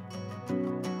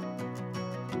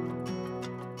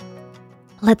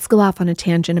 Let's go off on a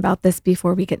tangent about this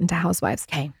before we get into Housewives.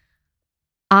 Okay.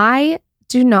 I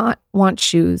do not want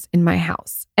shoes in my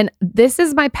house. And this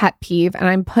is my pet peeve and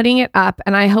I'm putting it up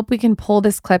and I hope we can pull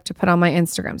this clip to put on my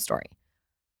Instagram story.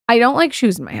 I don't like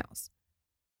shoes in my house.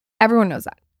 Everyone knows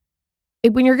that.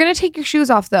 When you're going to take your shoes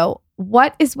off though,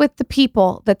 what is with the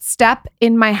people that step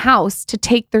in my house to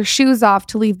take their shoes off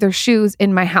to leave their shoes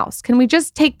in my house? Can we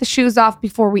just take the shoes off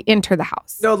before we enter the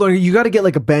house? No, Lauren, you got to get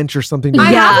like a bench or something.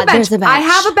 I Yeah, have a bench. there's a bench. I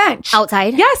have a bench.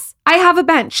 Outside? Yes, I have a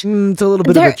bench. It's a little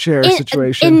bit of a chair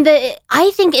situation.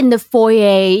 I think in the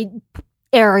foyer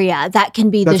area, that can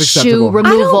be That's the acceptable. shoe I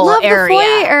don't removal love area. the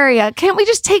foyer area. Can't we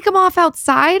just take them off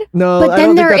outside? No, But I then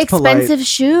don't think they're that's polite. expensive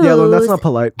shoes. Yeah, Lauren, that's not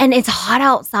polite. And it's hot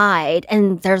outside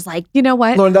and there's like, You know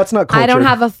what? Lauren, that's not culture. I don't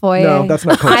have a foyer. No, that's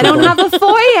not culture. I don't have a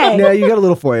foyer. Yeah, you got a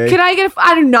little foyer. Can I get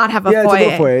I do not have a yeah, foyer. it's a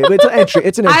little foyer. It's an entry.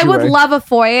 It's an I entryway. would love a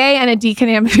foyer and a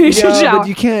decontamination Yeah, shower. but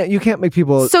you can't make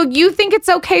people. So you think it's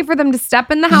okay for them to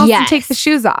step in the house and Yes. take the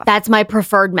shoes off? that's my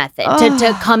preferred method.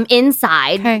 To come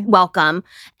inside, Okay. welcome,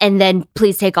 and then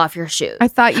please take off your shoes. I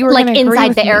thought you were like gonna agree inside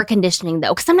with the me. air conditioning though,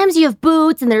 because sometimes you have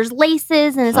boots and there's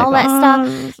laces and it's all that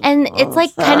stuff, and it's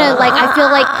like kind of like I feel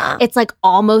like it's like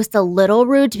almost a little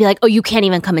rude to be like, oh, you can't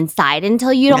even come inside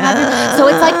until you don't have your. So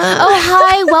it's like, oh,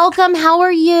 hi, welcome, how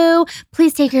are you?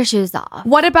 Please take your shoes off.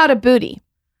 What about a booty?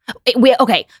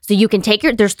 Okay, so you can take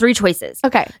there's 3 choices.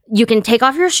 Okay. You can take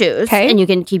off your shoes Okay. and you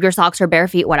can keep your socks or bare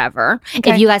feet, whatever.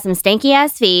 Okay. If you got some stanky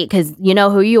ass feet, because you know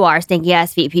who you are, stanky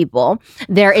ass feet people,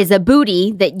 there is a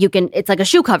booty that you can, it's like a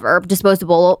shoe cover,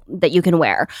 disposable, that you can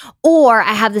wear. Or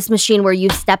I have this machine where you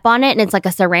step on it and it's like a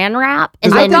saran wrap.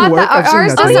 And Does I that thought thing work? that I've seen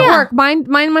ours that doesn't thing. work.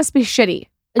 Mine must be shitty.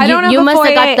 I don't have you a must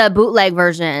foyer. have got the bootleg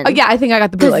version. Yeah, I think I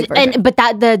got the bootleg version. But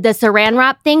that the saran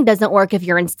wrap thing doesn't work if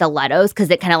you're in stilettos because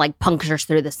it kind of like punctures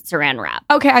through the saran wrap.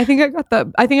 Okay, I think I got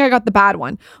the bad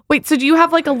one. Wait, so do you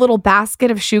have like a little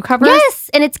basket of shoe covers? Yes,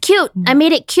 and it's cute. I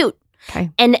made it cute. Okay.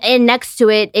 And next to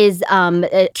it is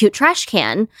a cute trash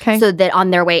can, Okay. so that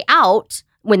on their way out,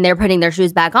 when they're putting their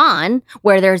shoes back on,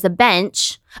 where there's a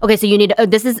bench. Okay, so you need I'm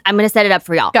going to set it up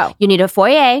for y'all. Go. You need a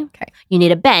foyer. Okay. You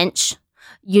need a bench.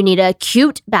 You need a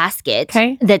cute basket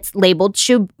Okay. that's labeled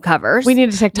shoe covers. We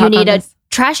need to TikTok You need on a this.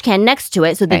 trash can next to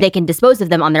it so that Okay. they can dispose of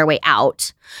them on their way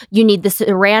out. You need the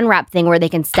saran wrap thing where they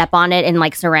can step on it and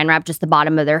like saran wrap just the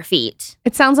bottom of their feet.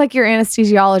 It sounds like your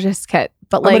anesthesiologist kit,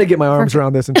 but like I'm gonna get my arms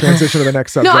around this and transition to the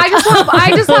next subject. No,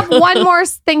 I just have one more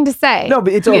thing to say. No,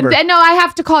 but it's over. No, I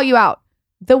have to call you out.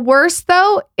 The worst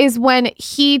though is when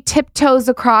he tiptoes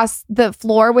across the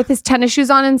floor with his tennis shoes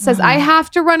on and says, "I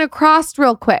have to run across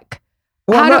real quick."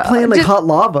 Well, I'm How not do- playing like just- hot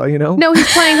lava, you know? No,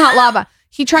 he's playing hot lava.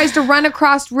 He tries to run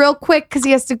across real quick because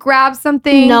he has to grab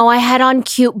something. No, I had on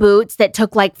cute boots that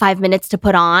took like 5 minutes to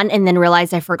put on and then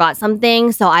realized I forgot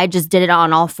something. So I just did it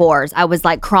on all fours. I was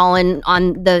like crawling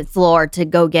on the floor to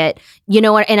go get, you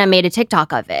know what? And I made a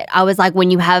TikTok of it. I was like,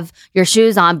 when you have your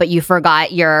shoes on, but you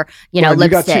forgot your, Well,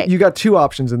 lipstick. You got two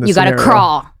options in this You got to scenario.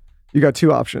 crawl. You got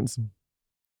 2 options.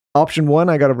 Option 1,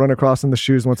 I got to run across in the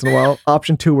shoes once in a while.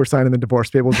 Option 2, we're signing the divorce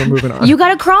papers. We're moving on. You got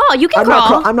to crawl. You can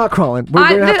crawl. I'm not crawling. We're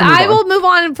gonna have to move I on. will move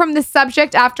on from this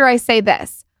subject after I say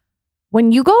this.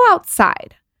 When you go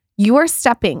outside, you are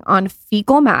stepping on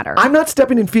fecal matter. I'm not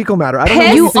stepping in fecal matter. I don't know Piss.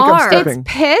 what you You think are. I'm stepping.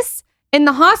 It's piss. In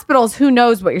the hospitals, who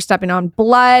knows what you're stepping on?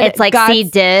 Blood. It's like guts. C.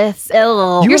 diff. Ew.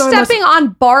 You're and I must- stepping on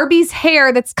Barbie's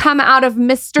hair that's come out of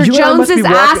Mr. You and I must be Jones's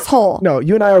walking- asshole. No,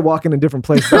 you and I are walking in different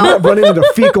places. I'm not running into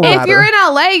fecal If matter. you're in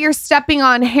LA, you're stepping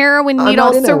on heroin I'm needle,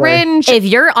 not in LA. syringe. If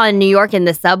you're on New York in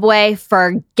the subway,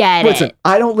 forget Listen, it.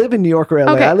 I don't live in New York or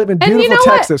LA. Okay. I live in And beautiful you know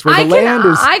what? Texas where I the can- land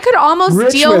is. I could almost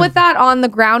rich deal with- with that on the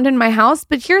ground in my house,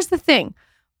 but here's the thing.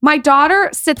 My daughter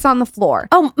sits on the floor.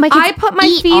 Oh, my kids I put my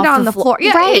eat feet off on the floor.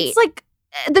 Yeah, Right. it's like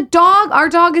our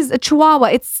dog is a Chihuahua.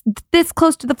 It's this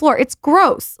close to the floor. It's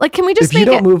gross. Like, can we just if you make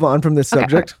don't it? move on from this Okay,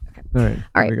 subject, all right,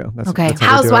 All right. there we go. That's, Okay. that's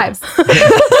how we do it. Housewives.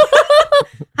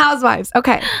 Housewives.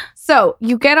 Okay. So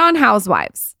you get on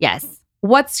Housewives. Yes.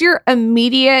 What's your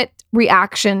immediate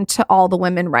reaction to all the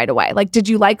women right away? Like, did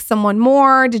you like someone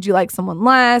more? Did you like someone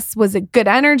less? Was it good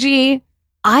energy?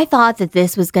 I thought that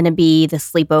this was going to be the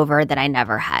sleepover that I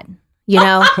never had. You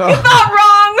know? You're not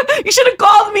wrong. You should have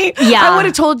called me. Yeah. I would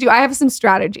have told you. I have some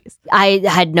strategies. I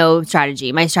had no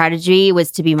strategy. My strategy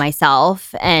was to be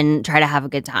myself and try to have a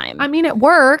good time. I mean, it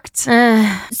worked.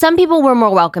 Some people were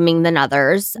more welcoming than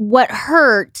others. What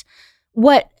hurt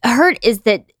is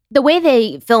that the way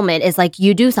they film it is like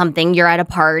you do something, you're at a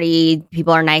party,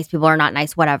 people are nice, people are not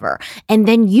nice, whatever. And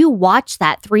then you watch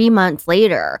that 3 months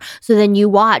later. So then you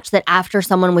watch that after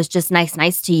someone was just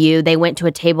nice to you, they went to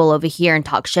a table over here and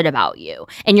talked shit about you.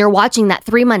 And you're watching that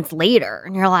 3 months later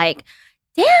and you're like,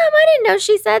 damn, I didn't know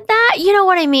she said that. You know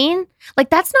what I mean? Like,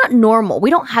 that's not normal.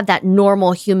 We don't have that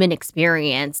normal human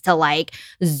experience to like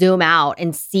zoom out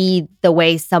and see the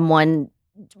way someone...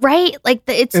 Right? Like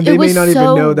it and they was may not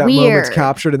so even know that weird. moment's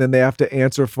captured, and then they have to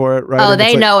answer for it, right? Oh, And they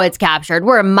it's like, know it's captured.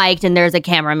 We're mic'd and there's a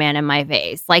cameraman in my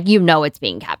face. Like, you know it's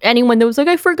being captured. Anyone that was like,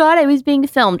 I forgot I was being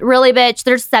filmed. Really, bitch?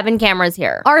 There's 7 cameras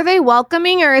here. Are they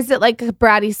welcoming or is it like a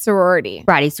bratty sorority?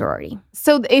 Bratty sorority.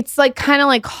 So it's like kind of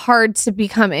like hard to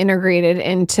become integrated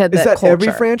into the Is that culture.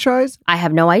 every franchise? I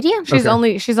have no idea. She's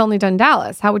only done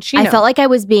Dallas. How would she know? I felt like I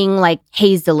was being like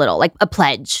hazed a little, like a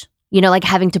pledge. You know, like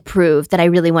having to prove that I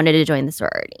really wanted to join the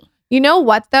sorority. You know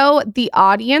what, though? The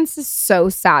audience is so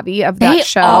savvy of that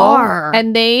show. Are.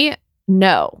 And they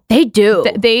know. They do.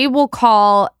 They will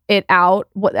call it out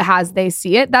as they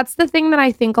see it. That's the thing that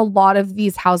I think a lot of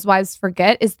these housewives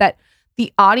forget is that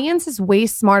the audience is way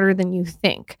smarter than you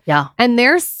think. Yeah. And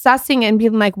they're sussing it and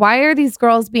being like, why are these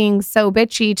girls being so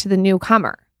bitchy to the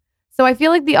newcomer? So I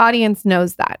feel like the audience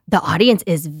knows that. The audience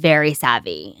is very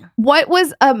savvy. What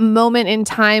was a moment in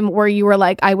time where you were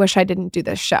like, I wish I didn't do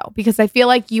this show? Because I feel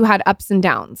like you had ups and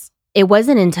downs. It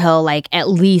wasn't until like at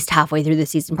least halfway through the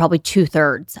season, probably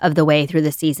 2/3 of the way through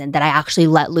the season, that I actually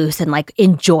let loose and like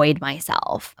enjoyed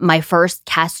myself. My first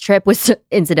cast trip was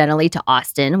incidentally to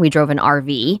Austin. We drove an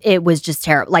RV. It was just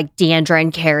terrible. Like Deandra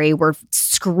and Carrie were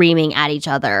screaming at each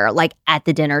other like at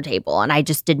the dinner table. And I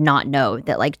just did not know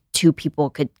that like 2 people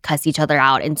could cuss each other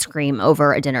out and scream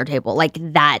over a dinner table like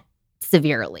that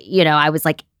severely. You know, I was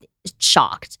like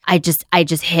shocked. I just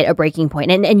hit a breaking point.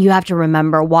 And you have to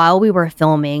remember, while we were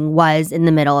filming was in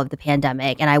the middle of the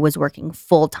pandemic and I was working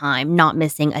full time, not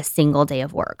missing a single day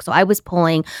of work. So I was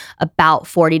pulling about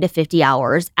 40 to 50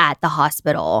 hours at the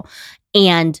hospital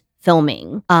and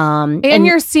filming. And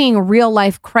you're seeing real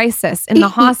life crisis in the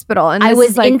hospital. And I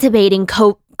was like, intubating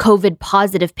COVID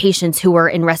positive patients who were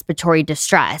in respiratory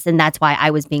distress. And that's why I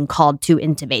was being called to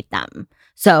intubate them.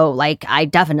 So like I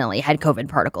definitely had COVID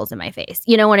particles in my face.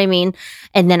 You know what I mean?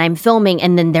 And then I'm filming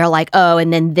and then they're like, oh,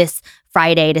 and then this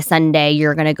Friday to Sunday,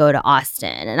 you're going to go to Austin.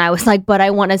 And I was like, but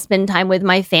I want to spend time with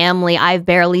my family. I've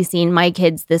barely seen my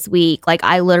kids this week. Like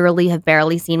I literally have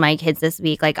barely seen my kids this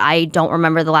week. Like I don't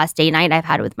remember the last date night I've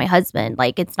had with my husband.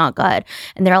 Like it's not good.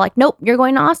 And they're like, nope, you're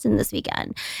going to Austin this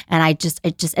weekend. And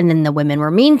and then the women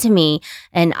were mean to me.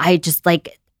 And I just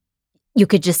like, you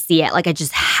could just see it. Like I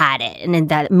just had it. And in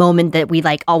that moment that we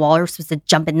like, oh, well, we're supposed to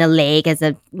jump in the lake as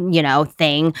a,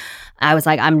 thing. I was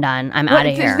like, I'm done. I'm out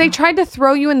of here. They tried to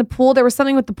throw you in the pool. There was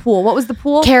something with the pool. What was the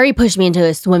pool? Carrie pushed me into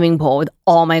a swimming pool with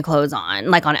all my clothes on,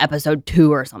 like on episode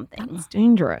 2 or something. That's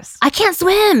dangerous. I can't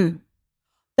swim.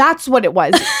 That's what it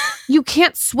was. You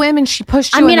can't swim and she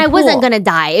pushed you in the I pool. wasn't going to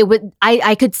die.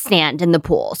 I could stand in the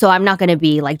pool. So I'm not going to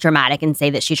be like dramatic and say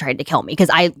that she tried to kill me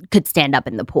because I could stand up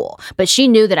in the pool. But she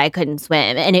knew that I couldn't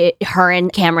swim. And her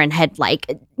and Cameron had like,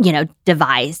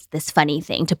 devised this funny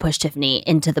thing to push Tiffany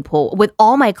into the pool with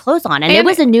all my clothes on. And it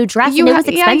was a new dress and it was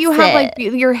expensive. Yeah, you have like,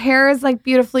 your hair is like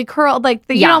beautifully curled. Like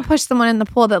you don't push someone in the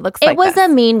pool that looks like it was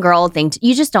this. A mean girl thing.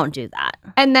 You just don't do that.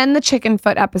 And then the chicken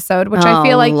foot episode, which I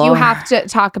feel like you have to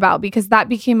talk about because that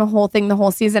became a whole thing the whole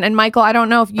season. And Michael, I don't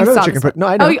know if you saw the chicken foot. No,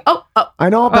 I know. I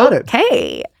know about it.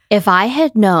 Okay. If I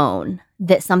had known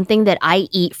that something that I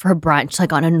eat for brunch,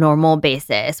 like on a normal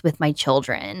basis with my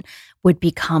children, would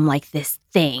become like this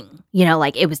thing,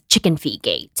 like it was chicken feet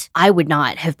gate, I would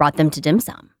not have brought them to dim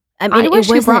sum. I mean, I wish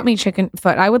you brought me chicken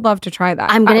foot. I would love to try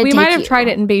that. We might have tried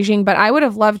it in Beijing, but I would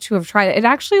have loved to have tried it. It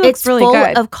actually looks really good.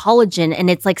 It's full of collagen and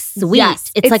it's like sweet.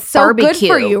 Yes, it's like so barbecue. Good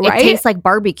for you, right? It tastes like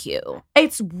barbecue.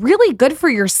 It's really good for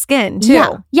your skin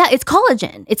too. Yeah, it's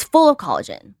collagen. It's full of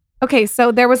collagen. Okay,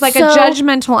 so there was like a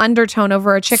judgmental undertone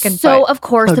over a chicken foot. So of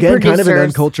course the producers, kind of an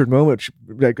uncultured moment,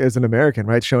 like as an American,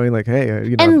 right? Showing like, hey,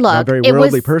 and look, I'm a very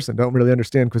worldly person, don't really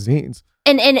understand cuisines.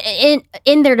 And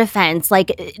in their defense,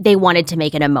 like they wanted to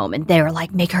make it a moment. They were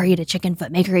like, make her eat a chicken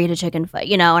foot, make her eat a chicken foot,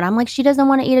 And I'm like, she doesn't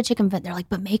want to eat a chicken foot. They're like,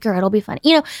 but make her, it'll be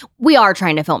funny. We are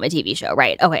trying to film a TV show,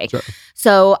 right? Okay. Sure.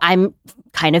 So I'm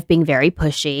kind of being very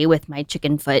pushy with my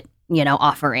chicken foot,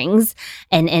 offerings.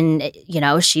 And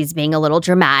she's being a little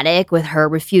dramatic with her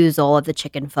refusal of the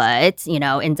chicken foot,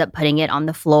 ends up putting it on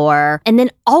the floor. And then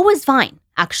all was fine,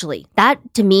 actually. That,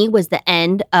 to me, was the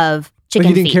end of chicken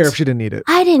feet. But you didn't care if she didn't eat it.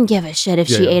 I didn't give a shit if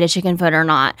she ate a chicken foot or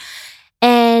not.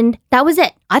 And that was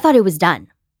it. I thought it was done.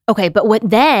 Okay, but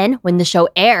when the show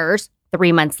airs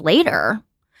 3 months later,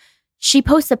 she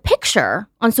posts a picture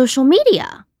on social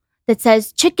media that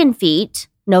says, chicken feet,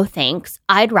 no thanks.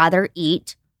 I'd rather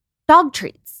eat dog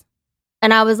treats.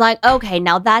 And I was like, okay,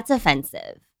 now that's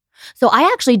offensive. So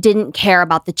I actually didn't care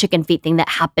about the chicken feet thing that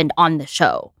happened on the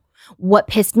show. What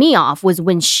pissed me off was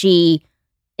when she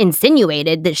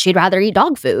insinuated that she'd rather eat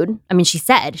dog food. I mean, she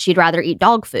said she'd rather eat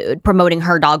dog food, promoting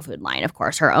her dog food line, of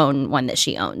course, her own one that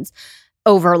she owns,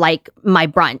 over like my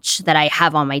brunch that I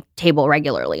have on my table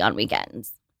regularly on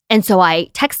weekends. And so I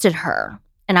texted her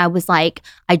and I was like,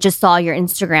 I just saw your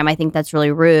Instagram. I think that's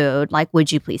really rude. Like,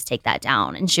 would you please take that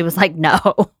down? And she was like,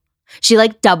 no. She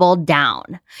like doubled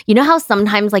down. You know how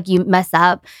sometimes like you mess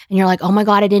up and you're like, oh my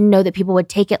God, I didn't know that people would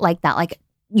take it like that. Like,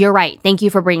 you're right. Thank you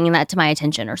for bringing that to my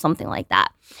attention or something like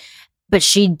that. But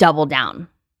she doubled down.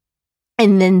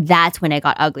 And then that's when it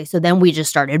got ugly. So then we just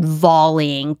started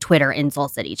volleying Twitter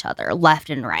insults at each other left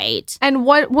and right. And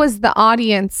what was the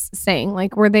audience saying?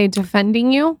 Like, were they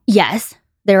defending you? Yes.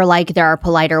 They're like, there are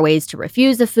politer ways to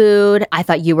refuse the food. I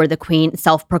thought you were the queen,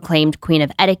 self-proclaimed queen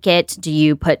of etiquette. Do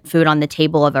you put food on the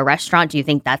table of a restaurant? Do you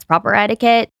think that's proper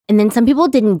etiquette? And then some people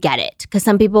didn't get it because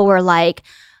some people were like,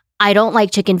 I don't like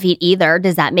chicken feet either.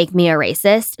 Does that make me a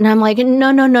racist? And I'm like,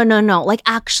 no. Like,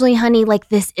 actually, honey, like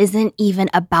this isn't even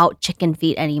about chicken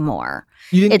feet anymore.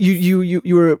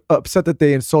 You were upset that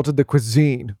they insulted the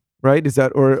cuisine, right? Is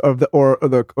that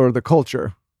or the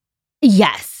culture?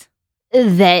 Yes,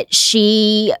 that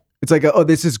she. It's like, oh,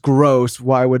 this is gross.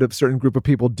 Why would a certain group of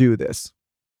people do this?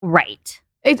 Right.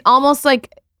 It's almost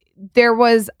like there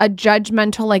was a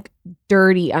judgmental, like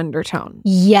dirty undertone.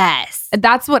 Yes.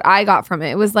 That's what I got from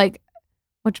it. It was like,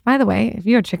 which by the way, if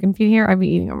you had chicken feet here, I'd be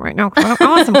eating them right now. I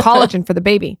want some collagen for the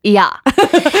baby. Yeah.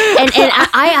 and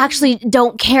I actually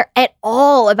don't care at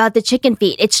all about the chicken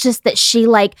feet. It's just that she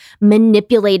like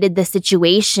manipulated the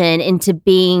situation into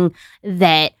being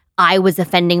that I was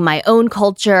offending my own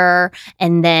culture.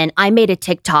 And then I made a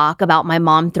TikTok about my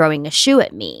mom throwing a shoe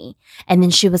at me. And then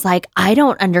she was like, I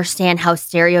don't understand how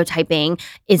stereotyping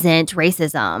isn't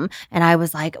racism. And I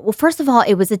was like, well, first of all,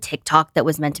 it was a TikTok that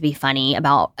was meant to be funny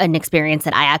about an experience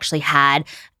that I actually had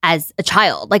as a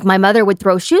child. Like my mother would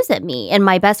throw shoes at me and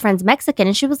my best friend's Mexican.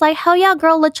 And she was like, hell yeah,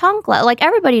 girl, la chancla. Like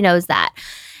everybody knows that.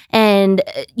 And,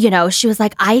 she was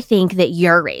like, I think that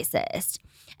you're racist.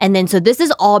 And then, so this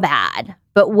is all bad,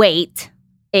 but wait,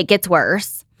 it gets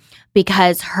worse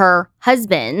because her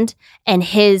husband and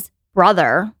his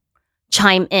brother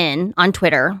chime in on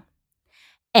Twitter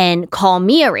and call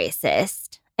me a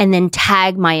racist and then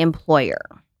tag my employer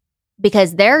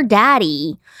because their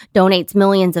daddy donates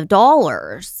millions of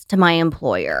dollars to my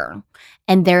employer.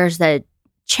 And there's a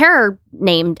chair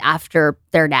named after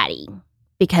their daddy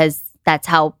because that's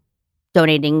how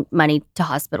donating money to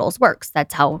hospitals works.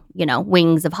 That's how,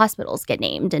 wings of hospitals get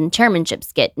named and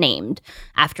chairmanships get named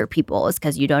after people is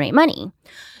because you donate money.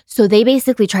 So they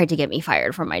basically tried to get me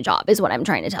fired from my job is what I'm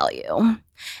trying to tell you.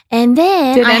 And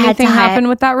then Did anything happen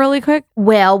with that really quick?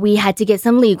 Well, we had to get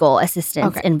some legal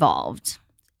assistance involved.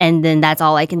 And then that's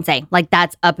all I can say. Like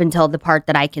that's up until the part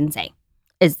that I can say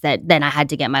is that then I had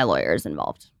to get my lawyers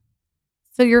involved.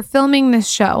 So you're filming this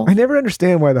show. I never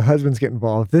understand why the husbands get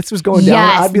involved. If this was going down,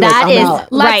 Yes, I'd be like, that I'm is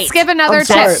out. Let's give another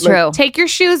tip. That's true. Take your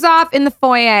shoes off in the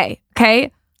foyer,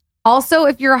 okay? Also,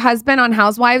 if you're a husband on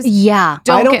Housewives, Yeah.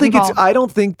 don't get involved. I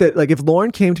don't think that like if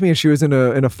Lauren came to me and she was in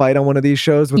a fight on one of these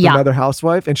shows with Yeah. another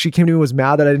housewife and she came to me and was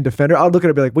mad that I didn't defend her, I'd look at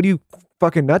her and be like, what are you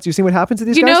fucking nuts? You see what happens to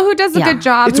these You guys? know who does a Yeah. good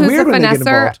job? It's Who's weird a when they get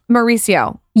finesser? involved.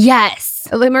 Mauricio. Yes.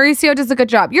 Mauricio does a good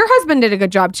job. Your husband did a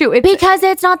good job too. Because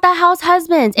it's not the house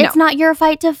husbands. It's not your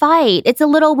fight to fight. It's a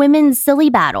little women's silly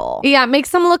battle. Yeah, it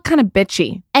makes them look kind of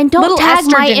bitchy. And don't Little tag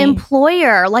my estrogeny.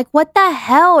 employer. Like, what the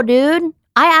hell, dude?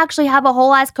 I actually have a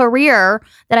whole ass career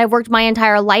that I've worked my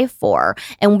entire life for.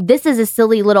 And this is a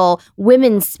silly little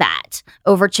women's spat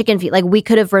over chicken feet. Like, we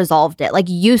could have resolved it. Like,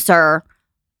 you, sir,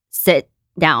 sit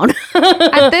down.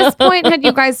 At this point, had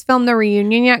you guys filmed the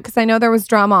reunion yet? Because I know there was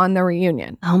drama on the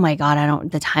reunion. Oh my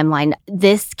God, the timeline.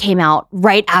 This came out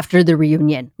right after the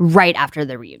reunion.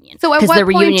 So at 'Cause what the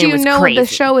point reunion do you was know crazy. the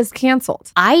show is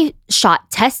canceled? I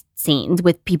shot test scenes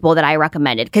with people that I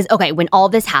recommended. Because, okay, when all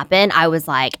this happened, I was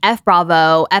like, F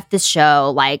Bravo, F this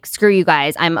show, like, screw you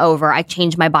guys, I'm over. I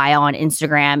changed my bio on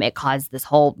Instagram. It caused this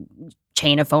whole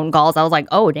chain of phone calls. I was like,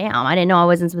 oh, damn, I didn't know I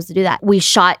wasn't supposed to do that. We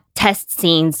shot test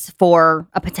scenes for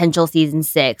a potential season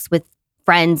 6 with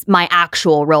friends, my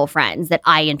actual real friends that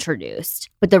I introduced.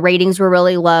 But the ratings were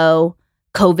really low.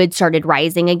 COVID started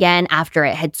rising again after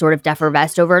it had sort of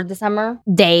effervesced over the summer.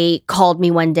 They called me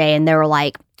one day and they were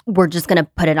like, we're just going to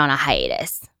put it on a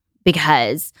hiatus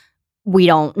because we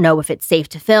don't know if it's safe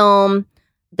to film.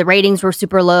 The ratings were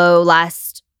super low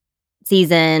last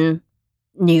season.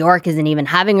 New York isn't even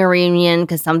having a reunion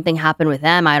because something happened with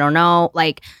them. I don't know.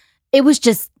 Like, it was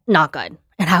just not good.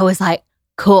 And I was like,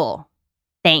 cool,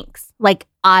 thanks. Like,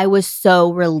 I was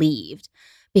so relieved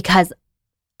because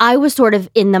I was sort of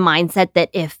in the mindset that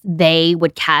if they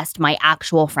would cast my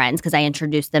actual friends, because I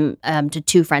introduced them to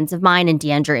 2 friends of mine and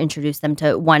Deandra introduced them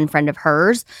to one friend of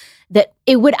hers, that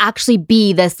it would actually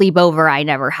be the sleepover I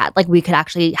never had. Like, we could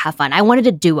actually have fun. I wanted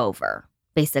a do-over,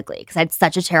 basically, because I had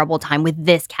such a terrible time with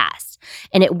this cast.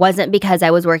 And it wasn't because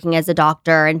I was working as a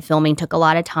doctor and filming took a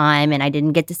lot of time and I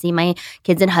didn't get to see my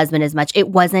kids and husband as much. It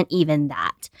wasn't even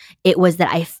that. It was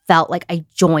that I felt like I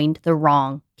joined the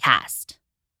wrong cast.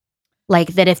 Like,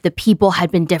 that if the people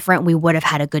had been different, we would have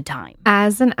had a good time.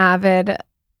 As an avid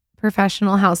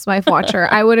professional housewife watcher,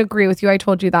 I would agree with you. I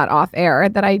told you that off air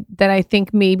that I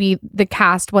think maybe the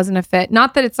cast wasn't a fit.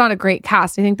 Not that it's not a great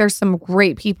cast. I think there's some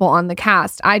great people on the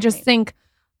cast. I just think,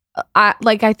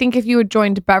 I think if you had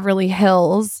joined Beverly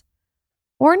Hills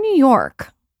or New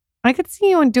York, I could see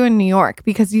you doing New York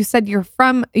because you said you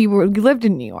lived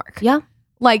in New York. Yeah.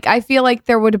 Like, I feel like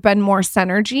there would have been more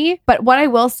synergy. But what I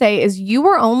will say is you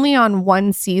were only on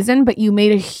 1 season, but you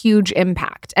made a huge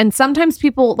impact. And sometimes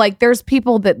people, like, there's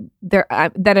people that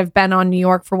have been on New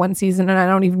York for 1 season and I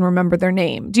don't even remember their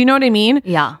name. Do you know what I mean?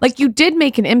 Yeah. Like, you did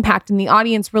make an impact and the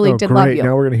audience really did great. love you.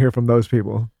 Now we're going to hear from those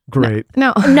people. Great.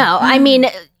 No. No, I mean,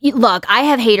 look, I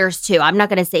have haters too. I'm not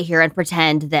going to sit here and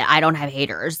pretend that I don't have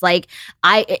haters. Like,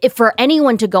 if for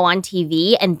anyone to go on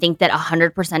TV and think that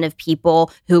 100% of people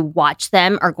who watch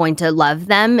them are going to love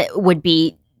them would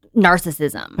be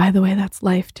narcissism. By the way, that's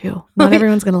life too. Not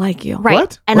everyone's going to like you. Right.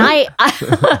 What? And What?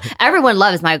 I everyone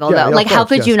loves Michael Yeah, though. yeah, like, of how course,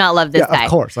 could yes. you not love this guy?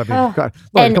 Of course. I mean, God,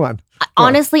 And- come on.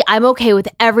 Honestly, I'm okay with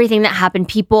everything that happened.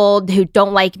 People who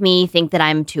don't like me think that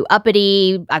I'm too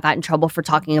uppity. I got in trouble for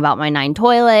talking about my 9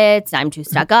 toilets. I'm too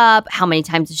stuck up. How many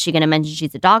times is she going to mention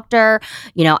she's a doctor?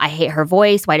 You know, I hate her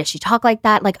voice. Why does she talk like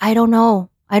that? Like, I don't know.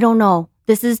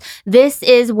 This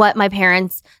is what my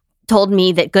parents told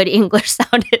me that good English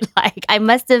sounded like. I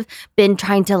must have been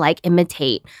trying to like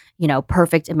imitate, you know,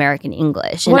 perfect American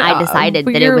English. And I decided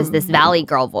that it was this Valley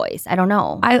girl voice. I don't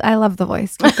know. I love the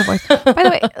voice. Keep the voice. By the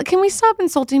way, can we stop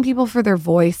insulting people for their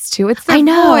voice too? It's their I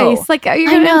know. voice. Like, you're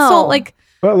going to insult like...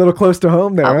 Well, a little close to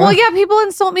home there. well, huh? yeah, people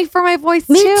insult me for my voice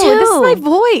Me too. too. This is my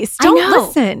voice. I Don't know.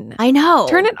 listen. I know.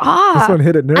 Turn it This off. one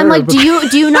hit a nerve. I'm like, do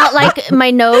you not like my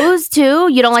nose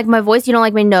too? You don't like my voice? You don't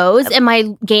like my nose? Am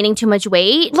I gaining too much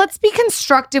weight? Let's be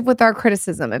constructive with our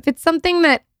criticism. If it's something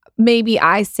that maybe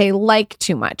I say like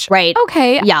too much, Right.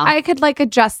 okay, Yeah. I could like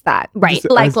adjust that. Right.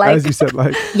 Just as you said,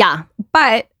 like, Yeah.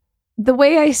 But the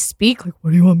way I speak, like, what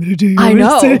do you want me to do? You I want me to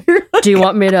know. sit here? Do you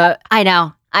want me to? I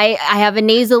know. I have a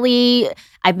nasally.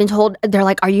 I've been told, they're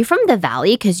like, are you from the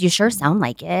Valley? Because you sure sound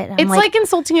like it. I'm It's like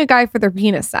insulting a guy for their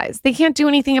penis size. They can't do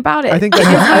anything about it. I think It is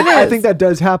what it I is. think that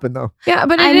does happen though. Yeah,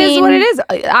 but I it is what mean- it is.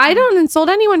 I don't insult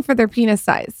anyone for their penis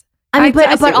size. I mean,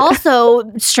 I but see-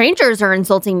 also strangers are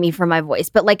insulting me for my voice.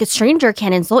 But like, a stranger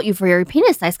can't insult you for your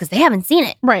penis size because they haven't seen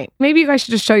it. Right. Maybe you guys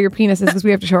should just show your penises because we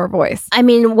have to show our voice. I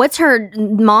mean, what's her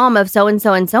mom of so and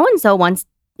so wants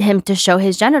him to show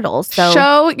his genitals? So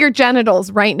Show your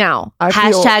genitals right now.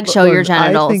 Hashtag show your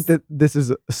genitals. I think that this is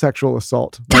a sexual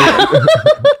assault.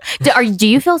 do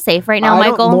you feel safe right now, I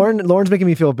don't- Michael? Lauren's making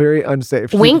me feel very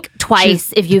unsafe. Wink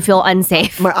twice if you feel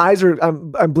unsafe. My eyes are.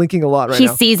 I'm blinking a lot right He's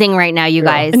now. seizing right now, you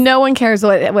guys. No one cares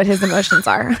what his emotions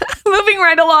are. Moving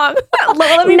right along.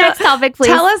 Let me Next topic, please.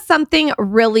 Tell us something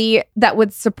really that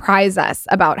would surprise us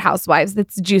about Housewives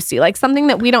that's juicy. Like something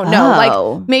that we don't know. Oh.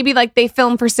 Like maybe like they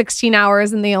film for 16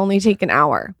 hours and they only take an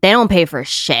hour. They don't pay for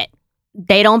shit.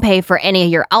 They don't pay for any of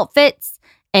your outfits,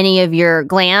 any of your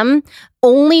glam.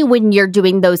 Only when you're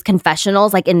doing those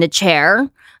confessionals, like in the chair,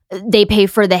 they pay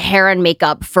for the hair and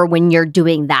makeup for when you're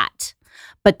doing that.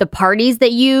 But the parties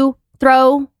that you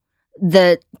throw,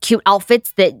 the cute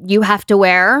outfits that you have to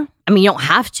wear, I mean, you don't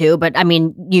have to, but I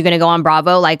mean, you're going to go on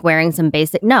Bravo like wearing some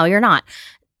basic, no, you're not.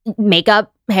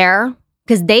 Makeup, hair,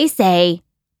 because they say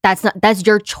that's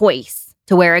your choice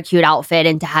to wear a cute outfit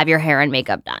and to have your hair and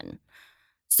makeup done.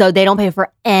 So they don't pay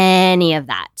for any of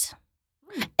that.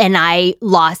 And I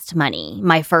lost money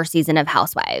my first season of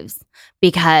Housewives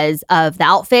because of the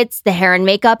outfits, the hair and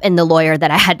makeup, and the lawyer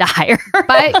that I had to hire.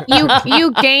 But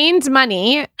you gained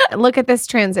money. Look at this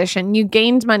transition. You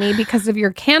gained money because of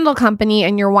your candle company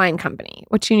and your wine company,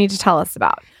 which you need to tell us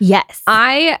about. Yes.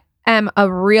 I am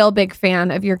a real big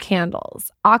fan of your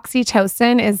candles.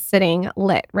 Oxytocin is sitting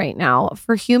lit right now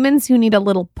for humans who need a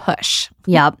little push.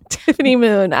 Yep. Tiffany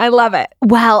Moon. I love it.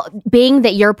 Well, being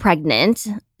that you're pregnant,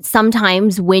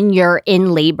 sometimes when you're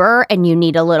in labor and you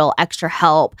need a little extra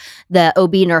help, the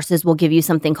OB nurses will give you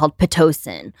something called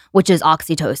Pitocin, which is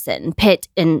oxytocin. Pit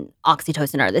and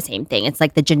oxytocin are the same thing. It's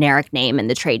like the generic name and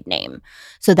the trade name.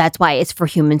 So that's why it's for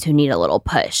humans who need a little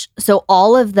push. So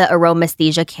all of the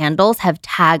aromasthesia candles have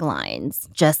taglines,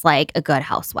 just like a good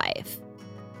housewife.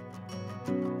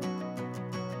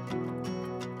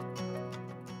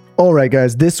 All right,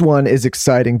 guys, this one is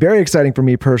exciting, very exciting for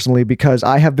me personally, because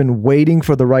I have been waiting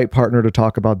for the right partner to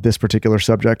talk about this particular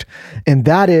subject. And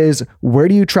that is, where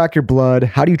do you track your blood?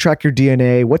 How do you track your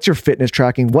DNA? What's your fitness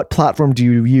tracking? What platform do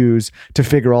you use to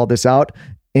figure all this out?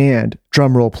 And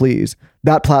drum roll, please.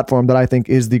 That platform that I think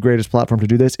is the greatest platform to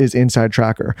do this is Inside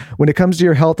Tracker. When it comes to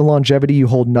your health and longevity, you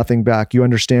hold nothing back. You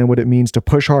understand what it means to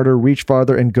push harder, reach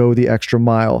farther, and go the extra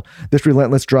mile. This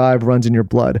relentless drive runs in your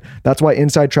blood. That's why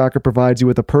Inside Tracker provides you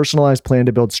with a personalized plan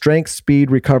to build strength,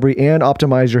 speed, recovery, and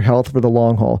optimize your health for the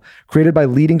long haul. Created by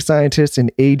leading scientists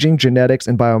in aging, genetics,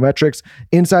 and biometrics,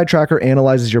 Inside Tracker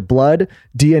analyzes your blood,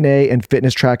 DNA, and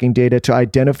fitness tracking data to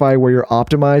identify where you're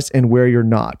optimized and where you're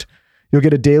not. You'll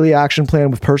get a daily action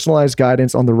plan with personalized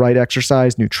guidance on the right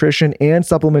exercise, nutrition, and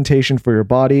supplementation for your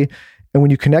body. And when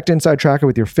you connect Inside Tracker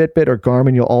with your Fitbit or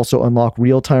Garmin, you'll also unlock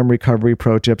real-time recovery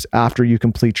pro tips after you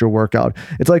complete your workout.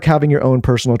 It's like having your own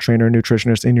personal trainer and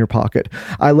nutritionist in your pocket.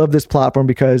 I love this platform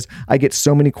because I get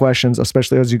so many questions,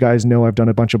 especially as you guys know, I've done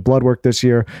a bunch of blood work this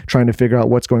year, trying to figure out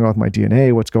what's going on with my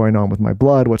DNA, what's going on with my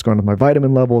blood, what's going on with my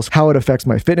vitamin levels, how it affects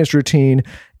my fitness routine.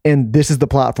 And this is the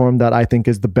platform that I think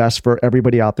is the best for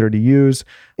everybody out there to use.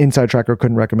 Inside Tracker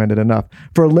couldn't recommend it enough.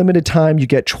 For a limited time, you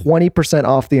get 20%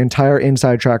 off the entire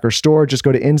Inside Tracker store. Just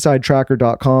go to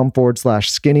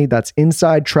insidetracker.com/skinny. That's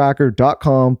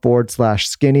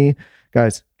insidetracker.com/skinny.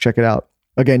 Guys, check it out.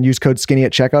 Again, use code skinny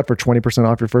at checkout for 20%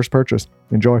 off your first purchase.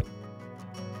 Enjoy.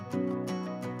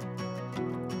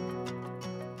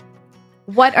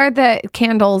 What are the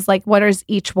candles like? What is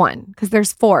each one? Because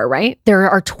there's 4, right? There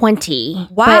are 20.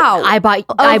 Wow. I brought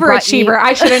Overachiever.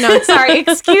 I should have known. Sorry.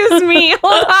 Excuse me.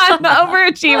 Hold on.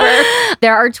 Overachiever.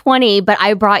 There are 20, but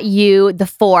I brought you the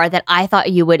 4 that I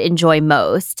thought you would enjoy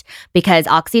most because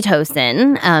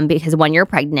oxytocin, because 1, you're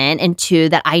pregnant, and 2,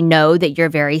 that I know that you're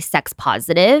very sex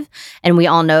positive. And we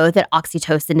all know that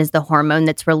oxytocin is the hormone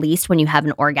that's released when you have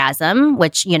an orgasm,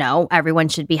 which, you know, everyone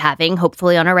should be having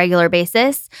hopefully on a regular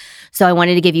basis. So I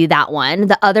wanted to give you that one.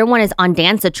 The other one is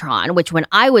ondansetron, which when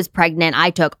I was pregnant, I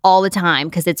took all the time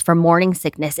because it's for morning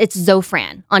sickness. It's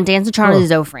Zofran. Ondansetron is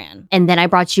Zofran. And then I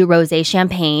brought you rosé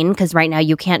champagne because right now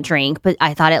you can't drink, but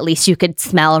I thought at least you could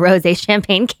smell a rosé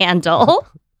champagne candle.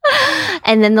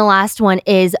 And then the last one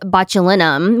is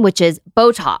botulinum, which is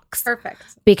Botox. Perfect.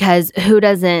 Because who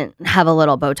doesn't have a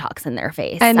little Botox in their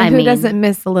face? And who doesn't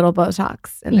miss a little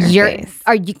Botox in their face?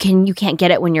 You can't get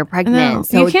it when you're pregnant. No,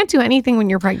 so you can't do anything when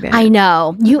you're pregnant. I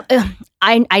know.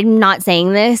 I'm not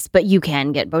saying this, but you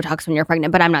can get Botox when you're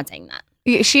pregnant, but I'm not saying that.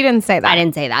 She didn't say that. I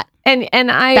didn't say that. And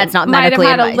I That's not might have medically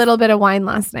had advice. a little bit of wine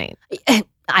last night.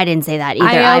 I didn't say that either.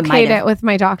 I might okayed have. it with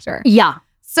my doctor. Yeah.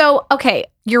 So, okay,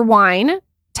 your wine.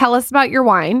 Tell us about your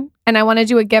wine. And I want to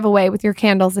do a giveaway with your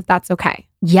candles if that's okay.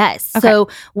 Yes. Okay. So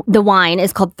the wine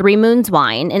is called 3 Moons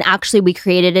Wine. And actually, we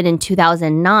created it in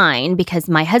 2009 because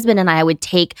my husband and I would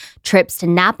take trips to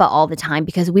Napa all the time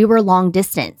because we were long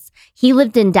distance. He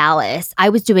lived in Dallas. I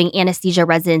was doing anesthesia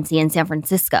residency in San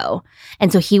Francisco.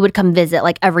 And so he would come visit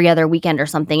like every other weekend or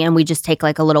something. And we just take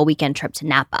like a little weekend trip to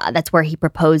Napa. That's where he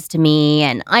proposed to me.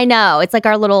 And I know it's like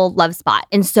our little love spot.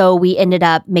 And so we ended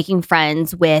up making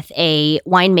friends with a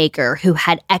winemaker who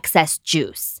had excess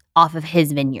juice off of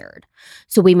his vineyard.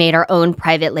 So we made our own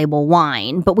private label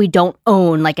wine, but we don't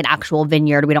own like an actual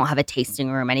vineyard. We don't have a tasting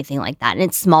room, anything like that. And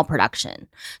it's small production.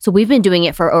 So we've been doing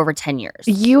it for over 10 years.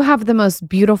 You have the most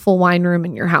beautiful wine room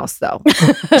in your house, though.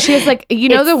 She has like,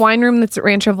 the wine room that's at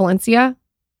Rancho Valencia?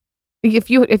 If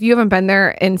you haven't been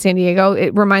there in San Diego,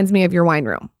 it reminds me of your wine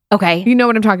room. Okay. You know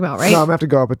what I'm talking about, right? No, I'm gonna have to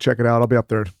go up and check it out. I'll be up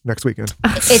there next weekend.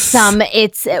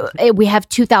 We have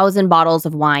 2,000 bottles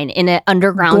of wine in an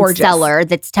underground Gorgeous. cellar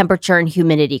that's temperature and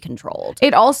humidity controlled.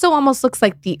 It also almost looks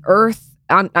like the earth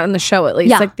on the show at least.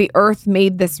 Yeah. Like the earth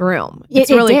made this room. It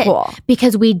Really did, cool.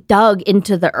 because we dug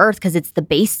into the earth because it's the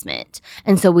basement.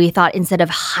 And so we thought, instead of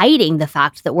hiding the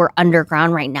fact that we're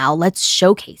underground right now, let's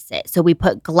showcase it. So we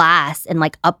put glass and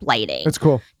like uplighting. That's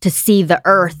cool. To see the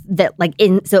earth that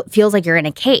so it feels like you're in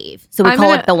a cave. So we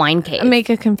call it the wine cave. Make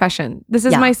a confession. This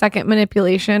is my second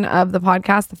manipulation of the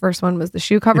podcast. The first one was the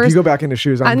shoe covers. If you go back into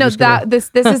shoes, I know that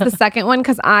this is the second one,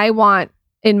 because I want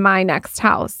in my next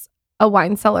house a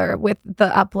wine cellar with the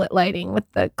uplit lighting, with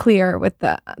the clear, with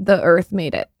the earth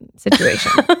made it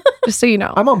situation. Just so you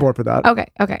know. I'm on board for that. Okay.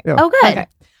 Yeah. Oh, good. Okay.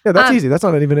 Yeah, that's easy. That's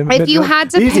not even if you had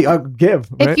to easy. pick,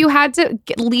 if you had to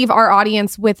leave our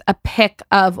audience with a pick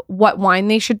of what wine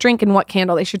they should drink and what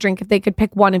candle they should drink, if they could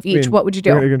pick one of each, what would you do?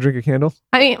 You're gonna drink a candle?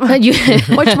 I mean,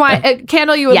 which wine, a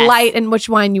candle you would light, and which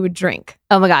wine you would drink?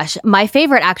 Oh my gosh. My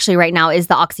favorite actually right now is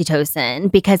the oxytocin,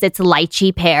 because it's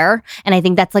lychee pear. And I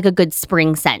think that's like a good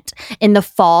spring scent. In the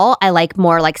fall, I like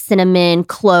more like cinnamon,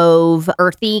 clove,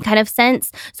 earthy kind of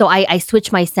scents. So I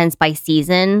switch my scents by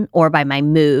season or by my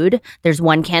mood. There's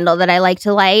one candle that I like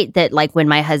to light that, like, when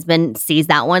my husband sees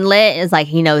that one lit, is like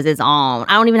he knows it's on.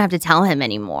 I don't even have to tell him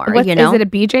anymore. You know? Is it a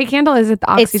BJ candle? Is it the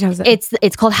oxytocin?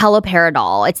 It's called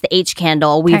haloperidol. It's the H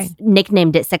candle. We've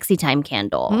nicknamed it Sexy Time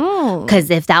Candle. Because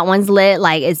if that one's lit,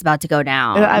 like, it's about to go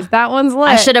down. If that one's lit.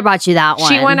 I should have brought you that one.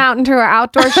 She went out into her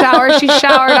outdoor shower. She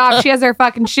showered off. She has her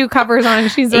fucking shoe covers on.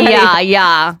 She's ready.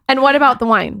 Yeah. And what about the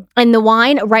wine? And the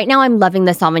wine, right now I'm loving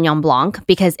the Sauvignon Blanc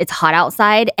because it's hot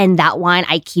outside, and that wine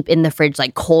I keep in the fridge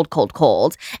like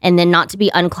cold. And then, not to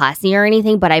be unclassy or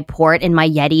anything, but I pour it in my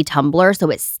Yeti tumbler so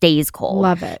it stays cold.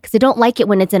 Love it. Because I don't like it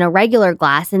when it's in a regular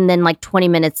glass and then like 20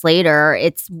 minutes later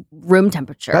it's room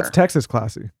temperature. That's Texas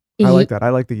classy. I like that. I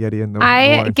like the Yeti and the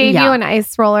I wine. gave you an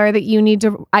ice roller that you need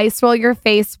to ice roll your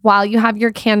face while you have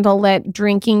your candle lit,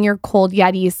 drinking your cold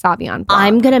Yeti Sauvignon Blanc.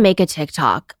 I'm going to make a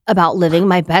TikTok about living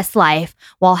my best life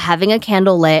while having a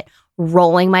candle lit,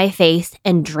 rolling my face,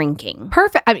 and drinking.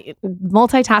 Perfect. I mean,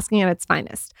 multitasking at its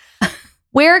finest.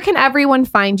 Where can everyone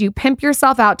find you? Pimp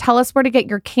yourself out. Tell us where to get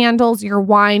your candles, your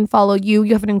wine, follow you.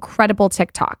 You have an incredible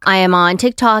TikTok. I am on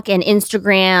TikTok and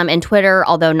Instagram and Twitter,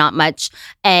 although not much,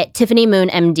 at Tiffany Moon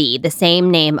MD, the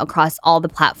same name across all the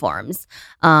platforms.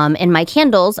 And my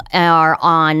candles are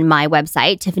on my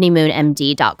website,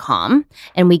 tiffanymoonmd.com.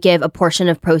 And we give a portion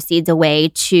of proceeds away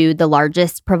to the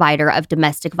largest provider of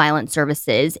domestic violence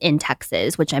services in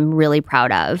Texas, which I'm really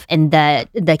proud of. And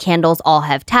the candles all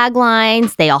have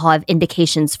taglines. They all have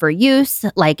indications for use.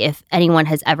 Like, if anyone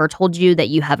has ever told you that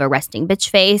you have a resting bitch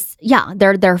face, yeah,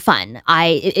 they're fun.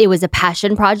 It was a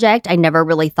passion project. I never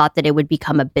really thought that it would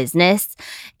become a business.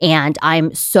 And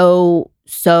I'm so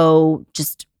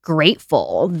just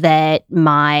grateful that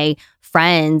my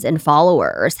friends and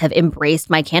followers have embraced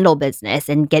my candle business,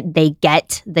 and they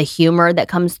get the humor that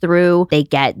comes through. They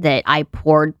get that I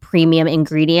poured premium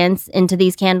ingredients into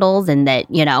these candles, and that,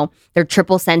 you know, they're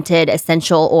triple scented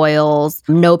essential oils,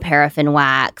 no paraffin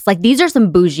wax. Like, these are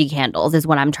some bougie candles is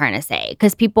what I'm trying to say.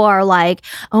 Because people are like,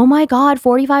 oh my God,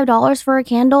 $45 for a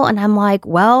candle. And I'm like,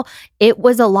 well, it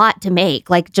was a lot to make.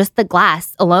 Like, just the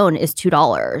glass alone is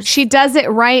 $2. She does it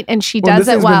right, and she does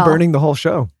it well. This has been burning the whole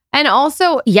show. And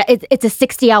also, yeah, it's a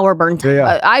 60-hour burn time.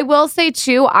 Yeah. I will say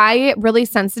too, I get really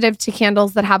sensitive to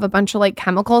candles that have a bunch of like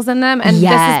chemicals in them. And this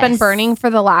has been burning for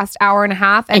the last hour and a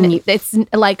half. And it's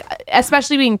like,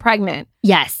 especially being pregnant.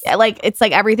 Yes. Like, it's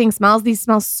like everything smells. These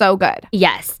smell so good.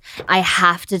 Yes. I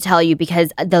have to tell you, because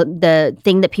the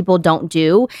thing that people don't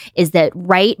do is that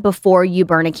right before you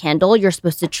burn a candle, you're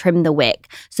supposed to trim the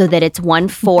wick so that it's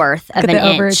 1/4 of an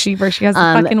inch. Overachiever. She has a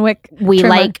fucking wick. We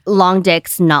trimmer. like long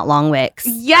dicks, not long wicks.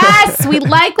 Yes, we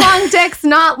like long dicks,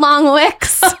 not long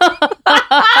wicks.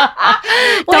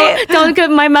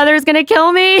 Don't, my mother's gonna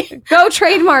kill me. Go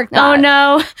trademark that. Oh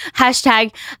no.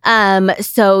 Hashtag.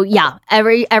 So yeah,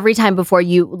 every time before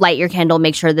you light your candle,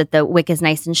 make sure that the wick is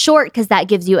nice and short, because that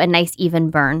gives you a nice even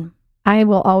burn. I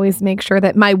will always make sure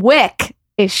that my wick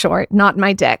is short, not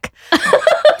my dick.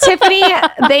 Tiffany,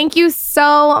 thank you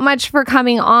so much for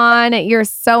coming on. You're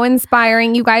so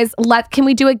inspiring. You guys, can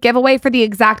we do a giveaway for the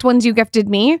exact ones you gifted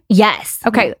me? Yes.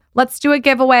 Okay, let's do a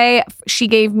giveaway. She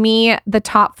gave me the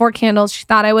top 4 candles she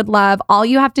thought I would love. All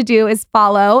you have to do is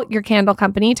follow your candle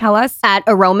company. Tell us. At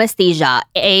Aromasthesia,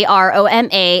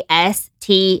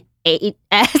 AROMASTESIA.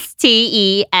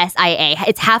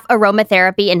 It's half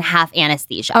aromatherapy and half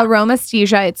anesthesia.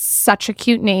 Aromasthesia. It's such a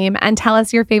cute name. And tell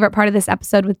us your favorite part of this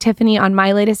episode with Tiffany on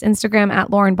my latest Instagram at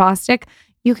Lauren Bostic.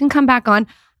 You can come back on.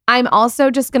 I'm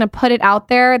also just going to put it out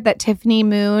there that Tiffany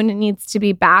Moon needs to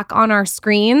be back on our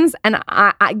screens. And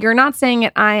you're not saying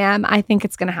it, I am. I think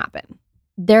it's going to happen.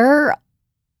 There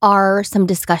are some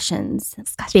discussions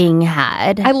being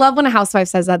had. I love when a housewife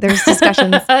says that. There's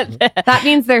discussions. That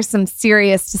means there's some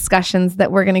serious discussions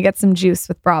that we're going to get some juice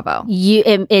with Bravo.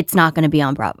 It's not going to be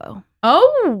on Bravo.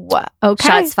 Oh, okay.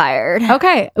 Shots fired.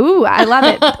 Okay. Ooh, I love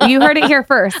it. You heard it here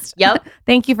first. Yep.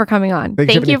 Thank you for coming on.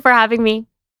 Thank you for having me.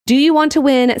 Do you want to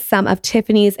win some of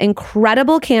Tiffany's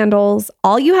incredible candles?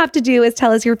 All you have to do is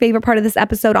tell us your favorite part of this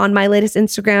episode on my latest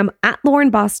Instagram at Lauren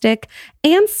Bostic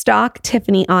and stalk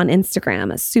Tiffany on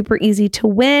Instagram. Super easy to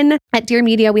win. At Dear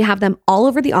Media, we have them all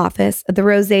over the office. The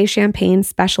Rosé Champagne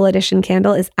Special Edition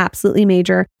candle is absolutely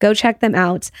major. Go check them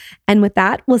out. And with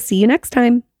that, we'll see you next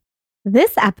time.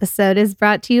 This episode is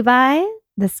brought to you by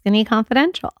The Skinny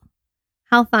Confidential.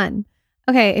 How fun.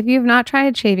 Okay, if you've not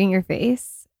tried shaving your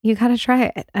face, you got to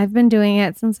try it. I've been doing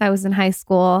it since I was in high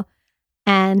school,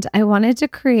 and I wanted to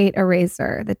create a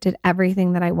razor that did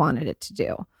everything that I wanted it to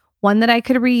do. One that I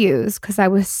could reuse because I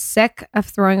was sick of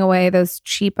throwing away those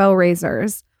cheapo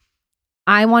razors.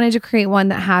 I wanted to create one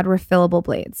that had refillable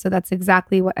blades. So that's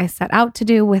exactly what I set out to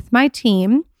do with my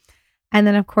team. And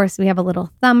then, of course, we have a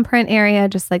little thumbprint area,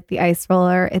 just like the ice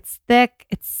roller. It's thick,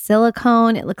 it's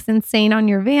silicone, it looks insane on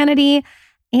your vanity,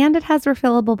 and it has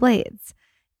refillable blades.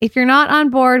 If you're not on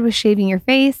board with shaving your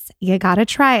face, you gotta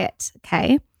try it,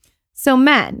 okay? So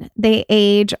men, they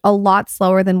age a lot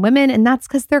slower than women, and that's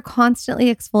because they're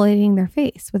constantly exfoliating their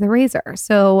face with a razor.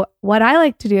 So what I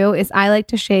like to do is I like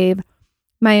to shave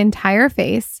my entire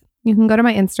face. You can go to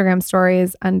my Instagram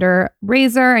stories under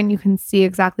razor, and you can see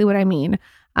exactly what I mean.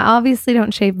 I obviously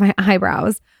don't shave my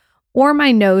eyebrows or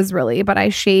my nose really, but I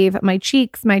shave my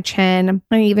cheeks, my chin.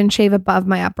 I even shave above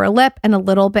my upper lip and a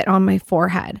little bit on my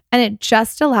forehead. And it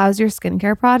just allows your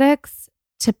skincare products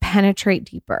to penetrate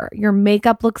deeper. Your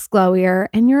makeup looks glowier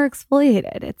and you're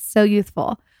exfoliated. It's so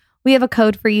youthful. We have a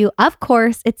code for you. Of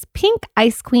course, it's Pink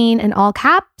Ice Queen in all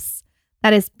caps.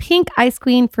 That is Pink Ice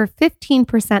Queen for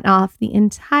 15% off the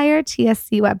entire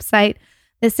TSC website.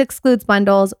 This excludes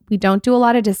bundles. We don't do a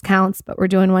lot of discounts, but we're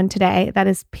doing one today. That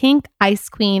is Pink Ice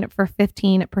Queen for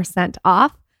 15%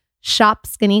 off. Shop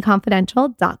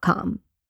skinnyconfidential.com.